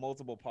it comes in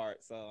multiple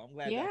parts. So I'm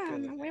glad. Yeah, y'all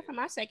feeling I'm it. waiting for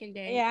my second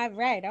date. Yeah, I'm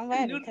right. I'm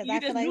ready You because I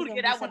feel just like knew it's to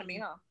gonna get be that one to me,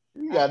 something. huh?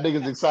 You got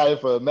niggas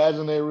excited for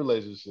imaginary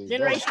relationships.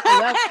 Generational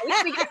wealth. At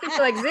least we got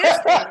people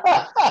existing.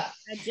 That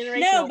generational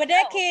No, but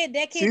that wealth. kid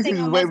She's think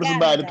just almost waiting for got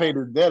somebody me, to pay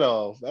though. this debt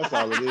off. That's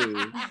all it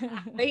is.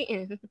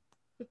 Waiting.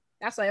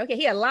 That's like, okay,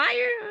 he a liar?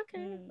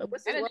 Okay. But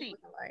what's his And a wealth cheat.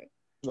 looking like?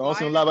 You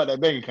also lie about that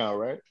bank account,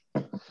 right?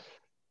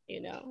 You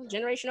know,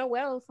 generational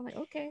wealth. I'm like,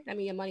 okay. I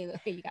mean, your money,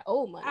 you got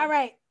old money. All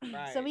right.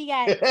 Right. So we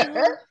got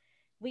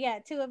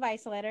two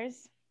advice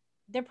letters.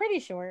 They're pretty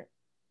short.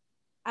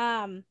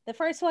 The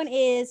first one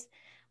is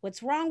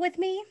what's wrong with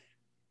me?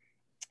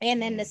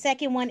 And then the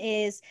second one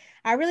is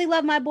I really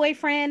love my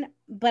boyfriend,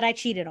 but I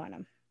cheated on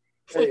him.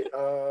 Hey,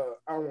 I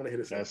don't want to hear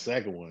this. That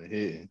second one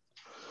hit.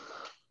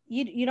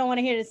 You don't want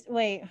to hear this.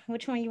 Wait,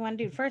 which one you want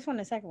to do? First one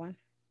or second one?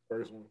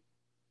 First one.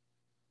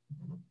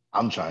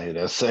 I'm trying to hear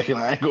that second.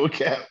 I ain't gonna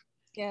cap.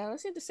 Yeah,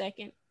 let's hit the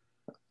second.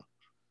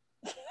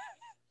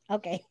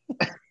 Okay.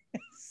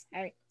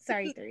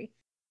 Sorry, 3.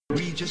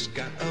 We just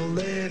got a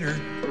letter.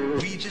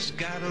 We just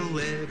got a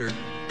letter.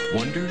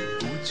 Wonder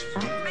who it's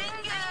from.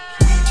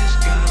 We just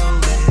got a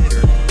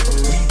letter.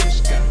 We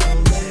just got a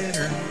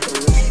letter.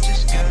 We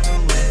just got a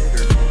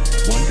letter.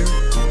 Wonder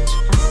who it's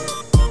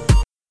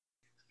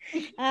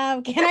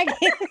from. Can I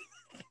get?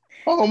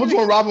 Hold on, which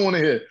one Robin want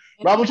to hear?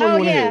 Robin, which one Oh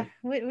you want to yeah.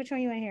 hear? Which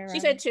one you want to hear? She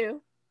Robin? said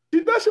 2. She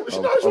knows she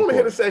want to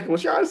hear the second one.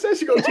 She already said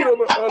she gonna cheat on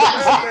the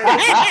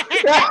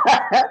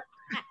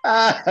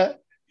man.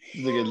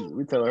 Nigga,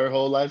 we tell her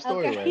whole life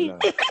story Okay.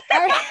 right now.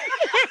 All right.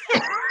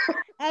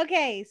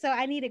 Okay, so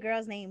I need a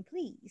girl's name,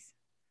 please.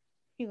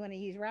 You want to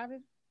use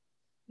Robin?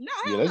 No,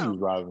 Yeah, hell let's no. use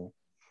Robin.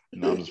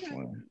 No, I'm just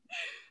playing.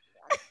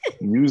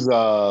 Use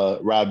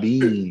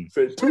Rabin.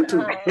 Say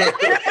tutu.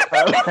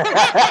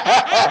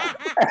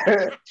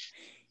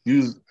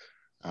 Use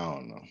I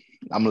don't know.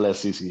 I'm gonna let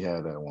Cece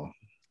have that one.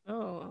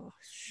 Oh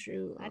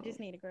shoot! I just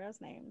need a girl's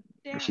name.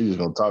 She's just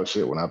gonna talk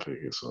shit when I pick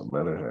it, so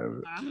let her have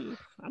it.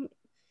 I'm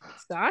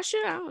Sasha.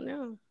 I don't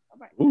know.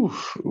 Ooh,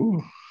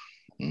 ooh.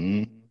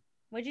 Mm.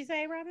 What'd you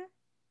say, Robin?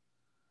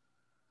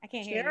 I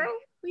can't hear Cheryl, you.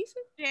 Lisa,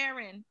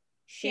 Sharon.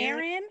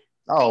 Sharon?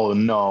 Oh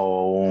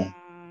no.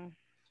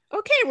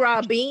 okay,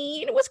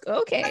 Robin. What's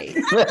okay?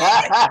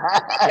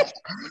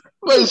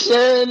 But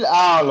Sharon,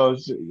 I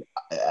don't know.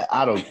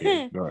 I don't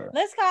care. Go ahead.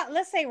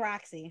 Let's say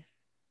Roxy.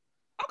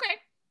 Okay.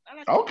 I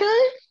like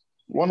Okay.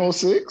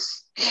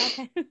 106.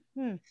 Okay.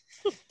 All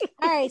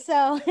right,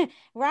 so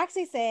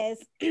Roxy says,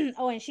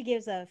 oh, and she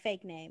gives a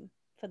fake name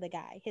for the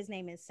guy. His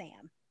name is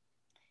Sam.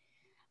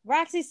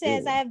 Roxy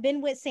says, I have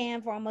been with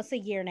Sam for almost a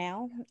year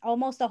now.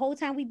 Almost the whole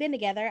time we've been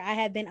together, I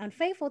have been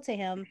unfaithful to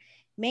him,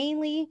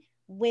 mainly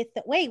with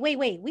the wait.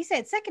 We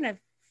said second or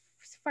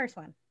first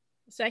one?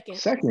 Second.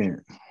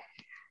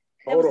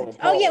 Hold on.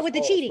 Oh yeah, pause, with the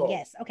pause, cheating. pause.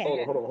 Yes. Okay.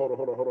 Hold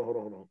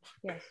on.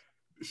 Yes.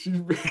 She's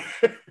Wait,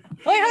 hold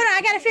on.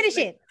 I gotta finish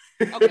it.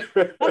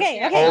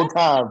 Okay. Whole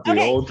time, dude.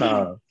 Okay. Whole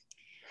time.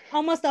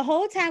 Almost the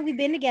whole time we've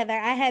been together,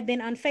 I have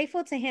been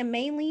unfaithful to him,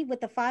 mainly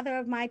with the father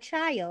of my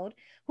child,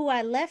 who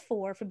I left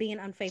for being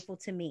unfaithful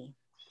to me.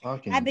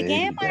 Fucking I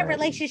began baby my daddy.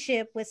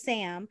 relationship with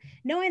Sam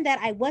knowing that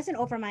I wasn't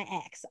over my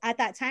ex. I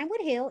thought time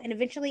would heal and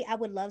eventually I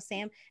would love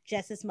Sam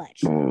just as much.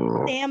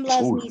 Sam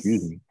loves Oh, me.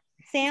 excuse me.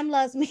 Sam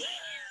loves me.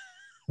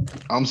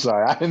 I'm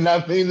sorry. I did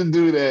not mean to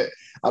do that.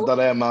 I thought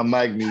I had my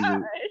mic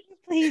muted.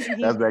 Please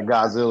mute That's that it.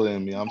 Godzilla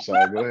in me. I'm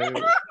sorry. Go ahead.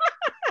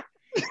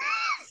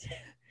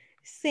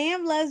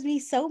 Sam loves me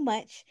so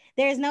much.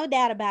 There's no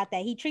doubt about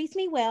that. He treats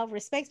me well,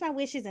 respects my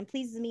wishes, and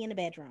pleases me in the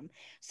bedroom.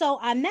 So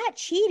I'm not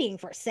cheating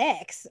for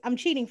sex. I'm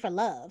cheating for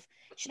love.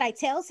 Should I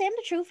tell Sam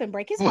the truth and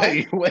break his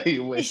heart?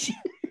 Wait.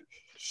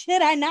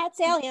 Should I not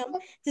tell him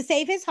to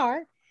save his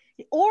heart?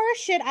 Or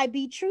should I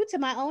be true to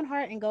my own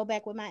heart and go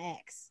back with my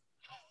ex?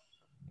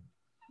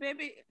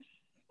 Baby.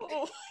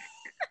 Oh.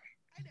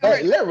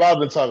 Hey, let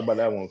Robin talk about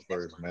that one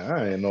first, man.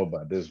 I didn't know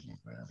about this one,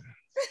 man.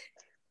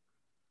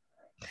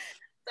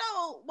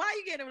 So why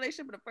you get in a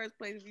relationship in the first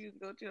place if you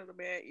go cheat on the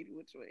man either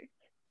which way?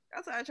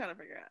 That's what I'm trying to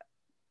figure out.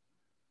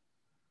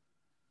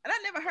 And I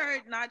never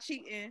heard not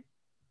cheating,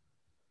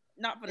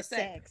 not for the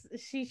sex.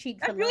 She cheats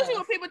That's for usually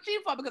love. what people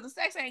cheat for because the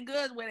sex ain't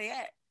good where they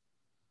at.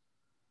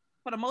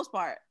 For the most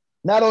part.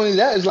 Not only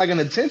that, it's like an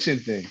attention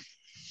thing.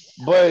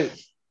 But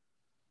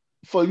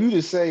for you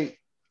to say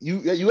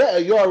you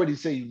already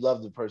say you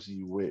love the person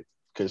you with,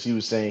 because he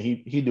was saying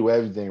he do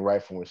everything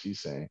right from what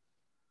she's saying.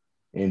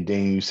 And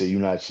then you say you're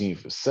not cheating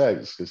for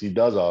sex because he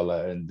does all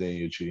that, and then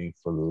you're cheating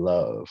for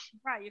love.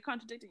 Right, you're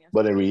contradicting yourself.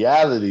 But in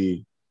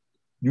reality,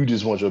 you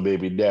just want your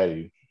baby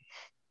daddy.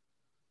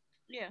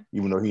 Yeah.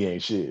 Even though he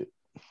ain't shit.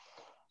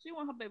 She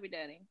want her baby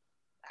daddy.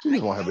 She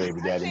just want her baby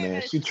daddy,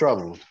 man. She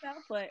troubled.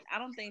 But I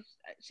don't think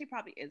she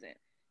probably isn't.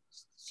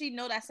 She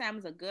know that Sam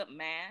is a good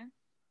man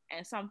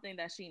and something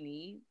that she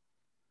needs,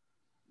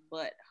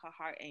 but her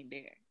heart ain't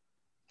there.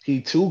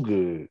 He too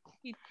good.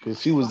 Because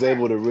she was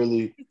able to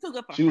really, He's too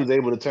good for she her. was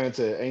able to turn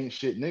to ain't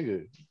shit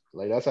nigga.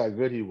 Like, that's how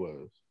good he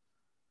was.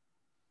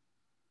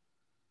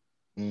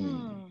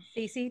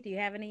 Cece, do you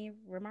have any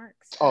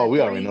remarks? Oh, we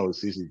already know the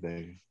Cece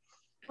thing.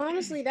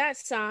 Honestly, that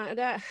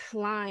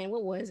line,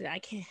 what was it? I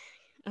can't.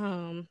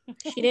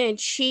 She didn't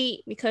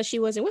cheat because she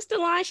wasn't. What's the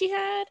line she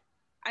had?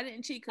 I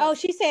didn't cheat. Oh,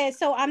 she said,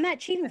 so I'm not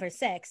cheating for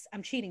sex.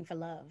 I'm cheating for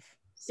love.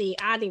 See,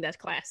 I think that's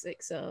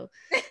classic. So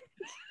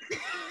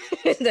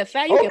the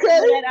fact you can pull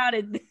that out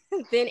of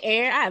thin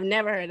air, I've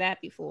never heard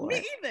that before.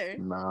 Me either.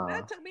 Nah,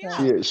 that took me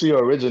out. She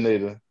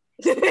originator.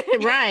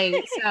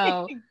 Right.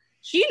 So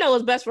she knows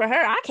what's best for her.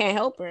 I can't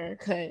help her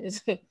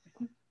because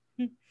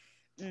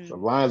so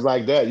lines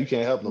like that, you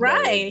can't help nobody.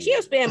 Right.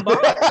 She'll spend both.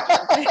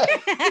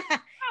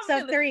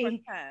 So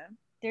three,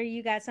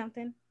 you got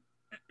something?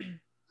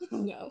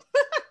 No.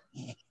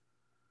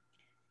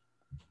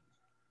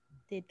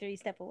 Did three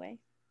step away?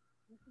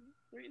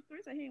 Three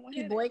said he ain't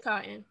He's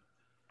boycotting.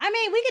 I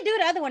mean, we could do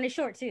the other one. It's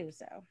short too,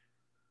 so.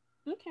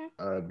 Okay.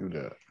 I'll do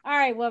that. All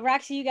right. Well,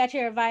 Roxy, you got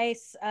your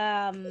advice.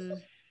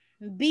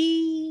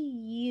 Be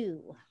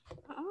you.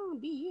 Oh,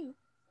 be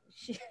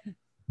you.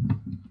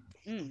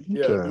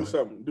 Yeah, Okay. do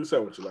something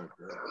with your life,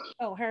 girl.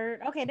 Oh, her.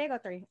 Okay, there go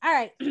three. All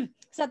right.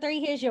 So three,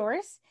 here's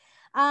yours.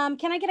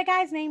 Can I get a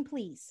guy's name,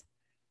 please?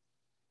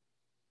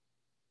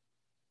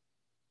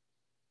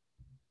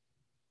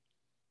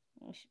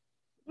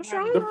 What's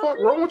wrong? The fuck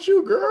wrong with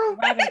you, girl?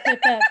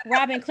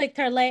 Robin clicked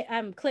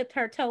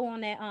her toe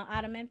on that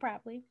ottoman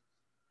properly.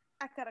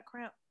 I got a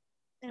cramp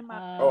in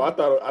my. I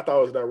thought it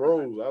was that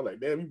rose. I was like,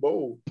 damn, you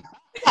bold.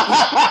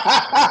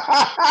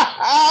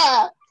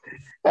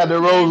 Had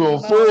the rose on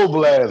full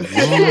blast.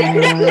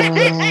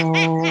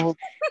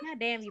 God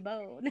damn, you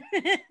bold.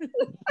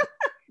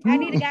 I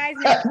need a guy's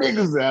name.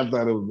 Niggas said I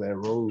thought it was that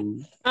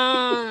rose.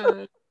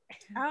 I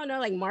don't know,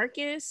 like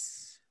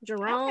Marcus,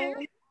 Jerome.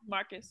 Okay.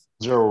 Marcus.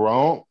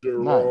 Jerome.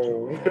 Not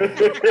Jerome.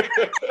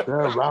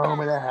 Jerome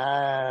in the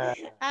house.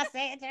 I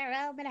said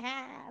Jerome in the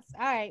house.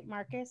 All right,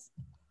 Marcus.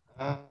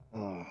 Uh,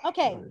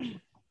 Okay.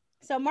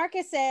 So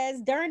Marcus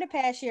says, during the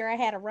past year, I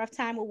had a rough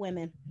time with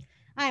women.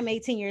 I am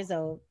 18 years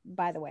old,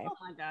 by the way. Oh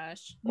my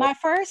gosh. My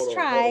first Hold on,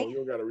 try. You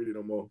don't gotta read it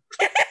no more.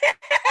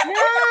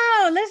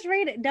 No, let's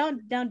read it.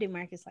 Don't do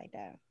Marcus like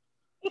that.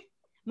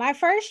 My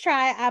first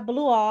try, I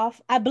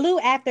blew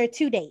after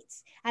 2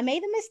 dates. I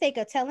made the mistake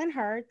of telling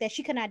her that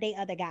she could not date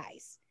other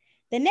guys.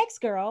 The next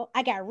girl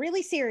I got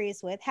really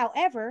serious with.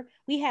 However,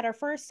 we had our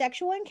first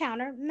sexual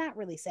encounter, not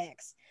really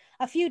sex.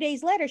 A few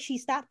days later, she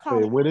stopped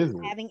calling what me is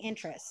it? having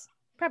interest.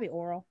 Probably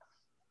oral.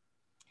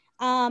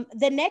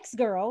 The next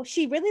girl,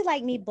 she really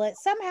liked me, but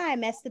somehow I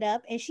messed it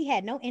up and she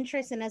had no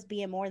interest in us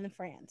being more than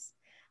friends.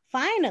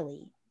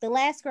 Finally, the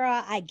last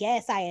girl, I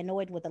guess I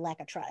annoyed with the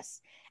lack of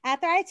trust.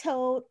 After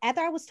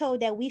I was told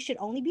that we should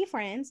only be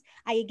friends,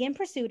 I again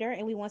pursued her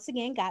and we once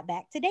again got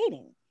back to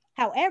dating.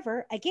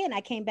 However, again,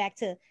 I came back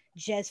to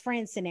just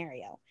friends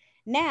scenario.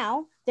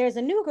 Now, there's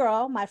a new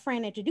girl my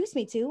friend introduced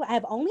me to. I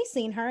have only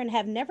seen her and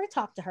have never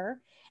talked to her,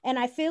 and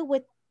I feel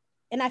with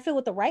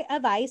the right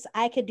advice,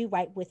 I could do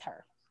right with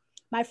her.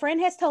 My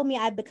friend has told me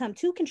I've become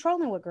too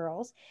controlling with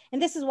girls,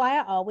 and this is why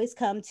I always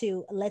come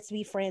to let's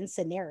be friends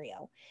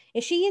scenario.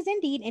 If she is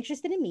indeed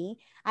interested in me,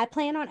 I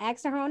plan on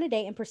asking her on a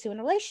date and pursuing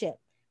a relationship.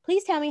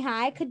 Please tell me how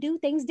I could do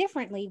things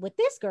differently with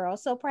this girl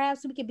so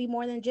perhaps we could be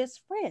more than just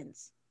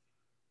friends.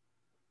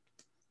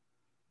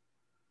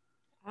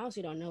 I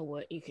honestly don't know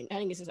what you can. I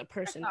think this is a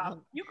person.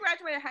 You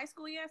graduated high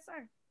school yet,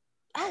 sir?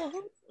 Oh,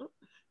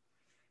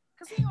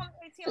 Because he only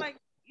 18, like,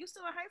 you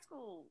still in high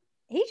school.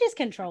 He's just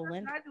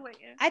controlling.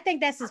 Graduating. I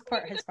think that's his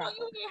His problem.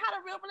 You ain't had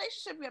a real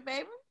relationship yet,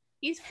 baby.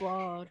 he's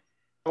flawed.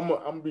 I'm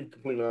gonna be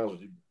completely honest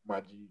with you,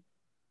 my G.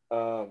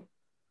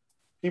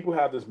 People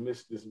have this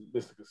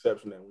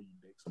misconception that when you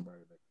date somebody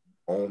that you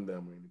own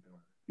them or anything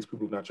like that. These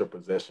people are not your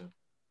possession.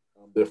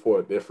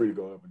 Therefore, they're free to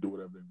go up and do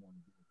whatever they want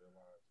to do with their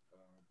lives.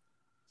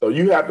 So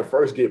you have to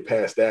first get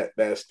past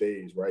that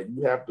stage, right?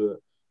 You have to,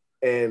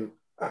 and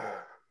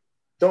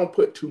don't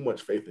put too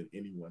much faith in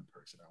any one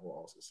person. I will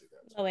also say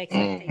that. Low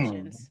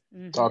expectations.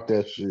 Talk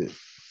that shit.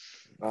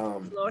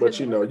 But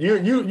you know,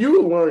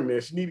 you learn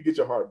this. You need to get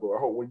your heart broke. I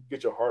hope when you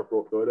get your heart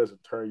broke, though, it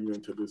doesn't turn you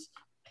into this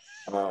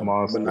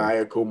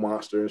maniacal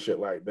monster and shit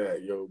like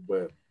that, yo.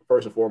 But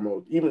first and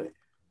foremost,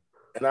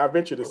 and I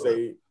venture to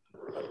say,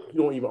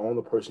 you don't even own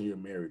the person you're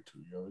married to,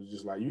 yo. It's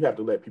just like you have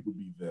to let people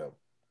be them,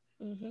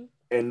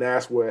 and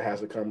that's where it has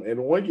to come. And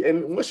once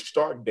you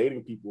start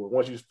dating people,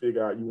 once you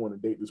figure out you want to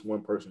date this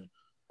one person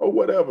or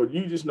whatever,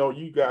 you just know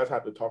you guys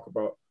have to talk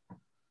about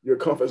your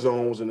comfort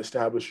zones and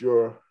establish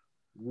your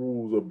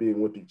rules of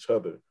being with each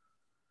other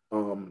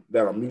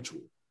that are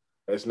mutual.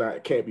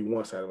 It can't be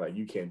one-sided, like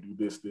you can't do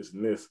this,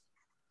 and this,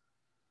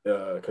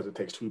 because it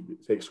takes two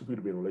people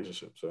to be in a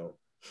relationship. So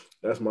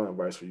that's my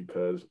advice for you,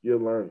 because you're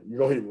gonna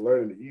either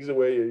learn it the easy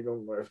way or you're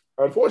gonna learn.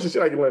 Unfortunately, it's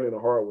like you learn it the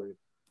hard way.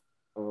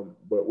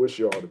 But wish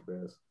you all the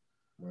best,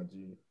 my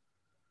G.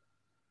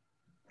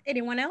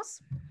 Anyone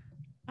else?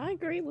 I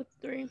agree with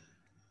 3.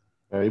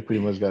 Yeah, he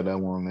pretty much got that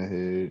one in the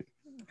head.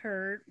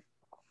 Heard.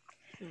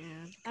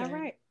 Yeah. All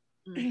right.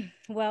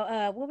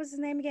 Well, what was his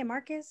name again?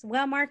 Marcus?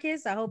 Well,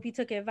 Marcus, I hope you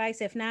took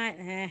advice. If not,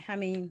 I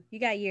mean, you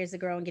got years to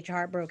grow and get your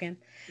heart broken.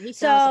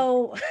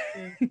 So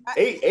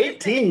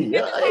 18.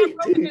 Yeah,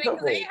 18.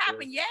 Because it ain't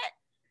happened yet.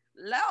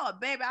 Lord,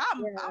 baby,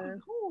 I'm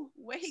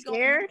where he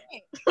scared?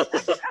 Going?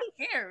 That's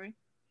scary.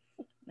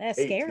 That's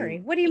 18. scary.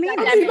 What do you mean?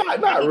 I mean,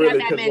 not really,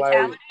 because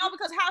like, No,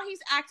 because how he's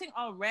acting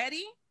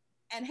already,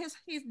 and he's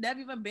never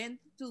even been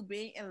through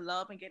being in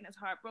love and getting his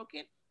heart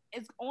broken.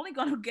 It's only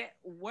gonna get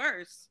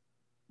worse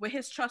with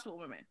his trust with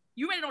women.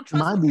 You really don't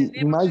trust.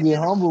 He might get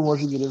humble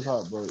once he get his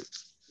heart broke.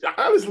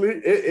 Honestly,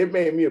 it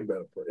made me a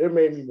better person. It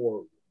made me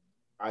more.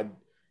 It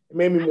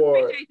made me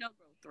more.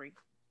 3.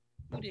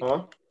 You did.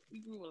 Huh?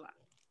 You grew a lot.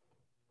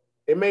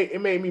 It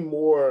made me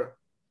more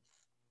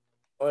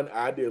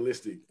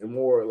unidealistic and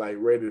more like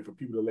ready for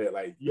people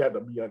to you have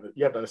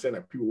to understand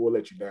that people will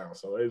let you down.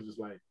 So it's just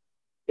like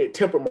it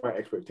tempered my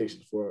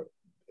expectations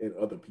in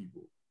other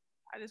people.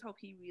 I just hope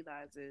he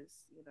realizes,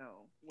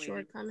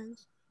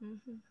 shortcomings.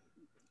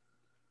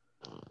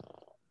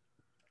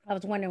 I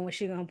was wondering what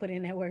she gonna put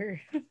in that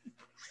word.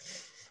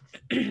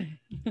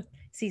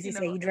 Cece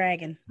say you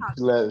dragging.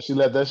 She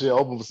let that shit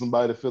open for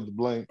somebody to fill the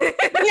blank.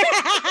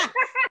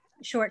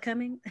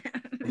 Shortcoming.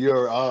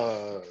 You're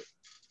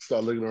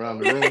start looking around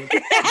the room.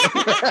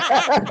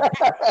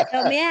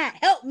 Help me out.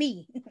 Help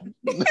me.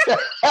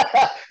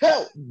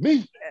 Help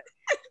me.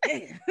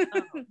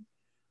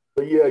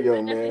 But yeah,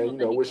 young man,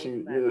 wishing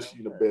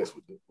you the best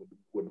with the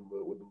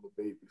little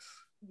babies.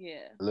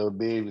 Yeah, little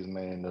babies,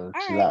 man. Though.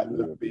 All She right. like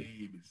little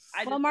babies.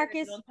 Well,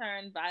 Marcus, don't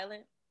turn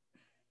violent.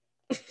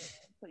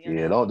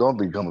 Yeah, don't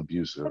become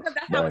abusive. Because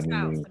that's how it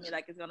sounds to me.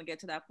 Like it's gonna get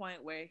to that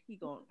point where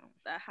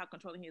how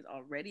controlling he is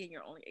already, and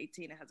you're only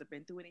 18 and hasn't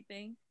been through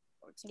anything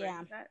or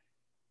experienced that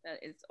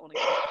it's only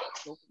gonna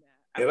go from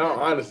that. In all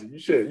honesty, you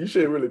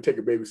should really take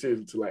a baby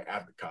seriously until like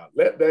after college.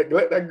 Let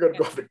that girl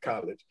go to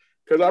college.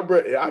 Because I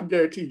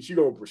guarantee you, she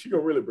gonna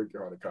really break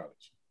your heart in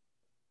college.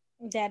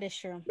 That is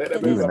true. Let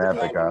that Because baby Even out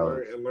the after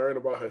college college. and learn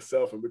about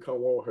herself and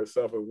become one with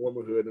herself and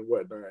womanhood and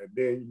whatnot. And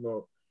then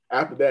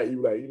after that,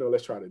 you like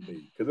let's try to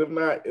date. Because if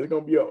not, it's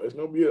gonna be a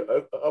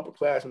upper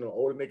class and an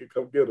older nigga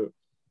come get her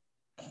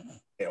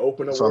and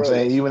open the So I'm world.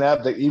 saying even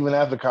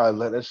after college,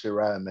 let that shit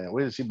ride, man.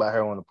 Wait till she buy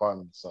her own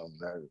apartment or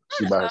something.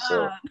 She by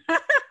herself.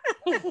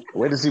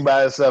 Wait till she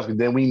by herself, and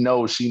then we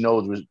know she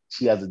knows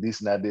she has a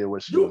decent idea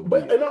what she wants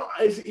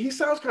to be. He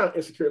sounds kind of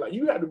insecure. Like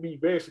you have to be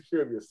very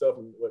secure of yourself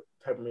and what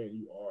type of man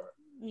you are.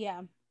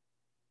 Yeah.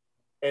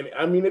 And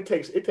I mean, it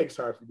takes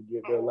time for you to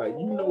get there. Like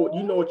you know what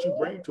you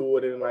bring to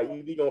it, and like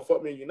you gonna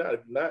fuck me, or you're not. If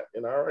you're not,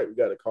 and all right, we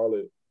got to call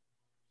it.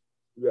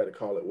 We got to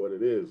call it what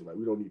it is. Like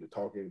we don't need to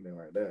talk anything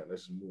like that.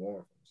 Let's just move on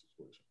from the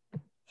situation.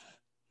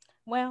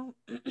 Well,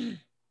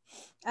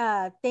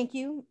 thank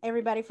you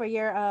everybody for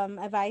your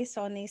advice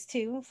on these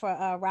two,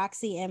 for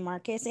Roxy and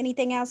Marcus.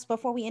 Anything else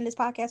before we end this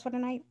podcast for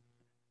tonight?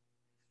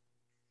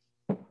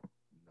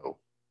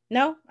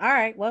 No? All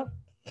right. Well,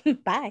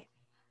 bye.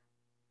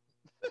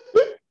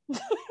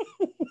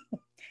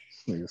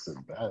 Nigga said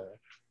bye.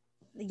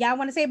 Y'all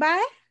want to say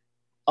bye?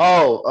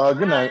 Oh,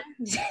 good night.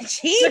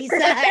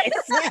 Jesus.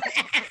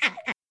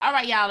 All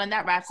right, y'all, and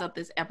that wraps up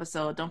this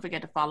episode. Don't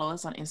forget to follow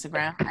us on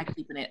Instagram at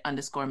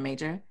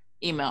keepingit_major.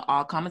 Email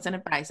all comments and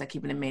advice at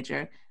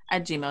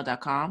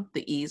keepingitmajor@gmail.com.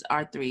 The E's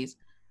are 3s.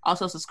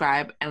 Also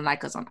subscribe and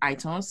like us on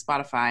iTunes,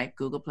 Spotify,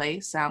 Google Play,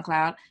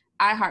 SoundCloud,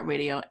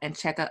 iHeartRadio, and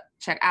check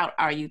out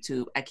our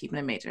YouTube at Keeping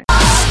It Major.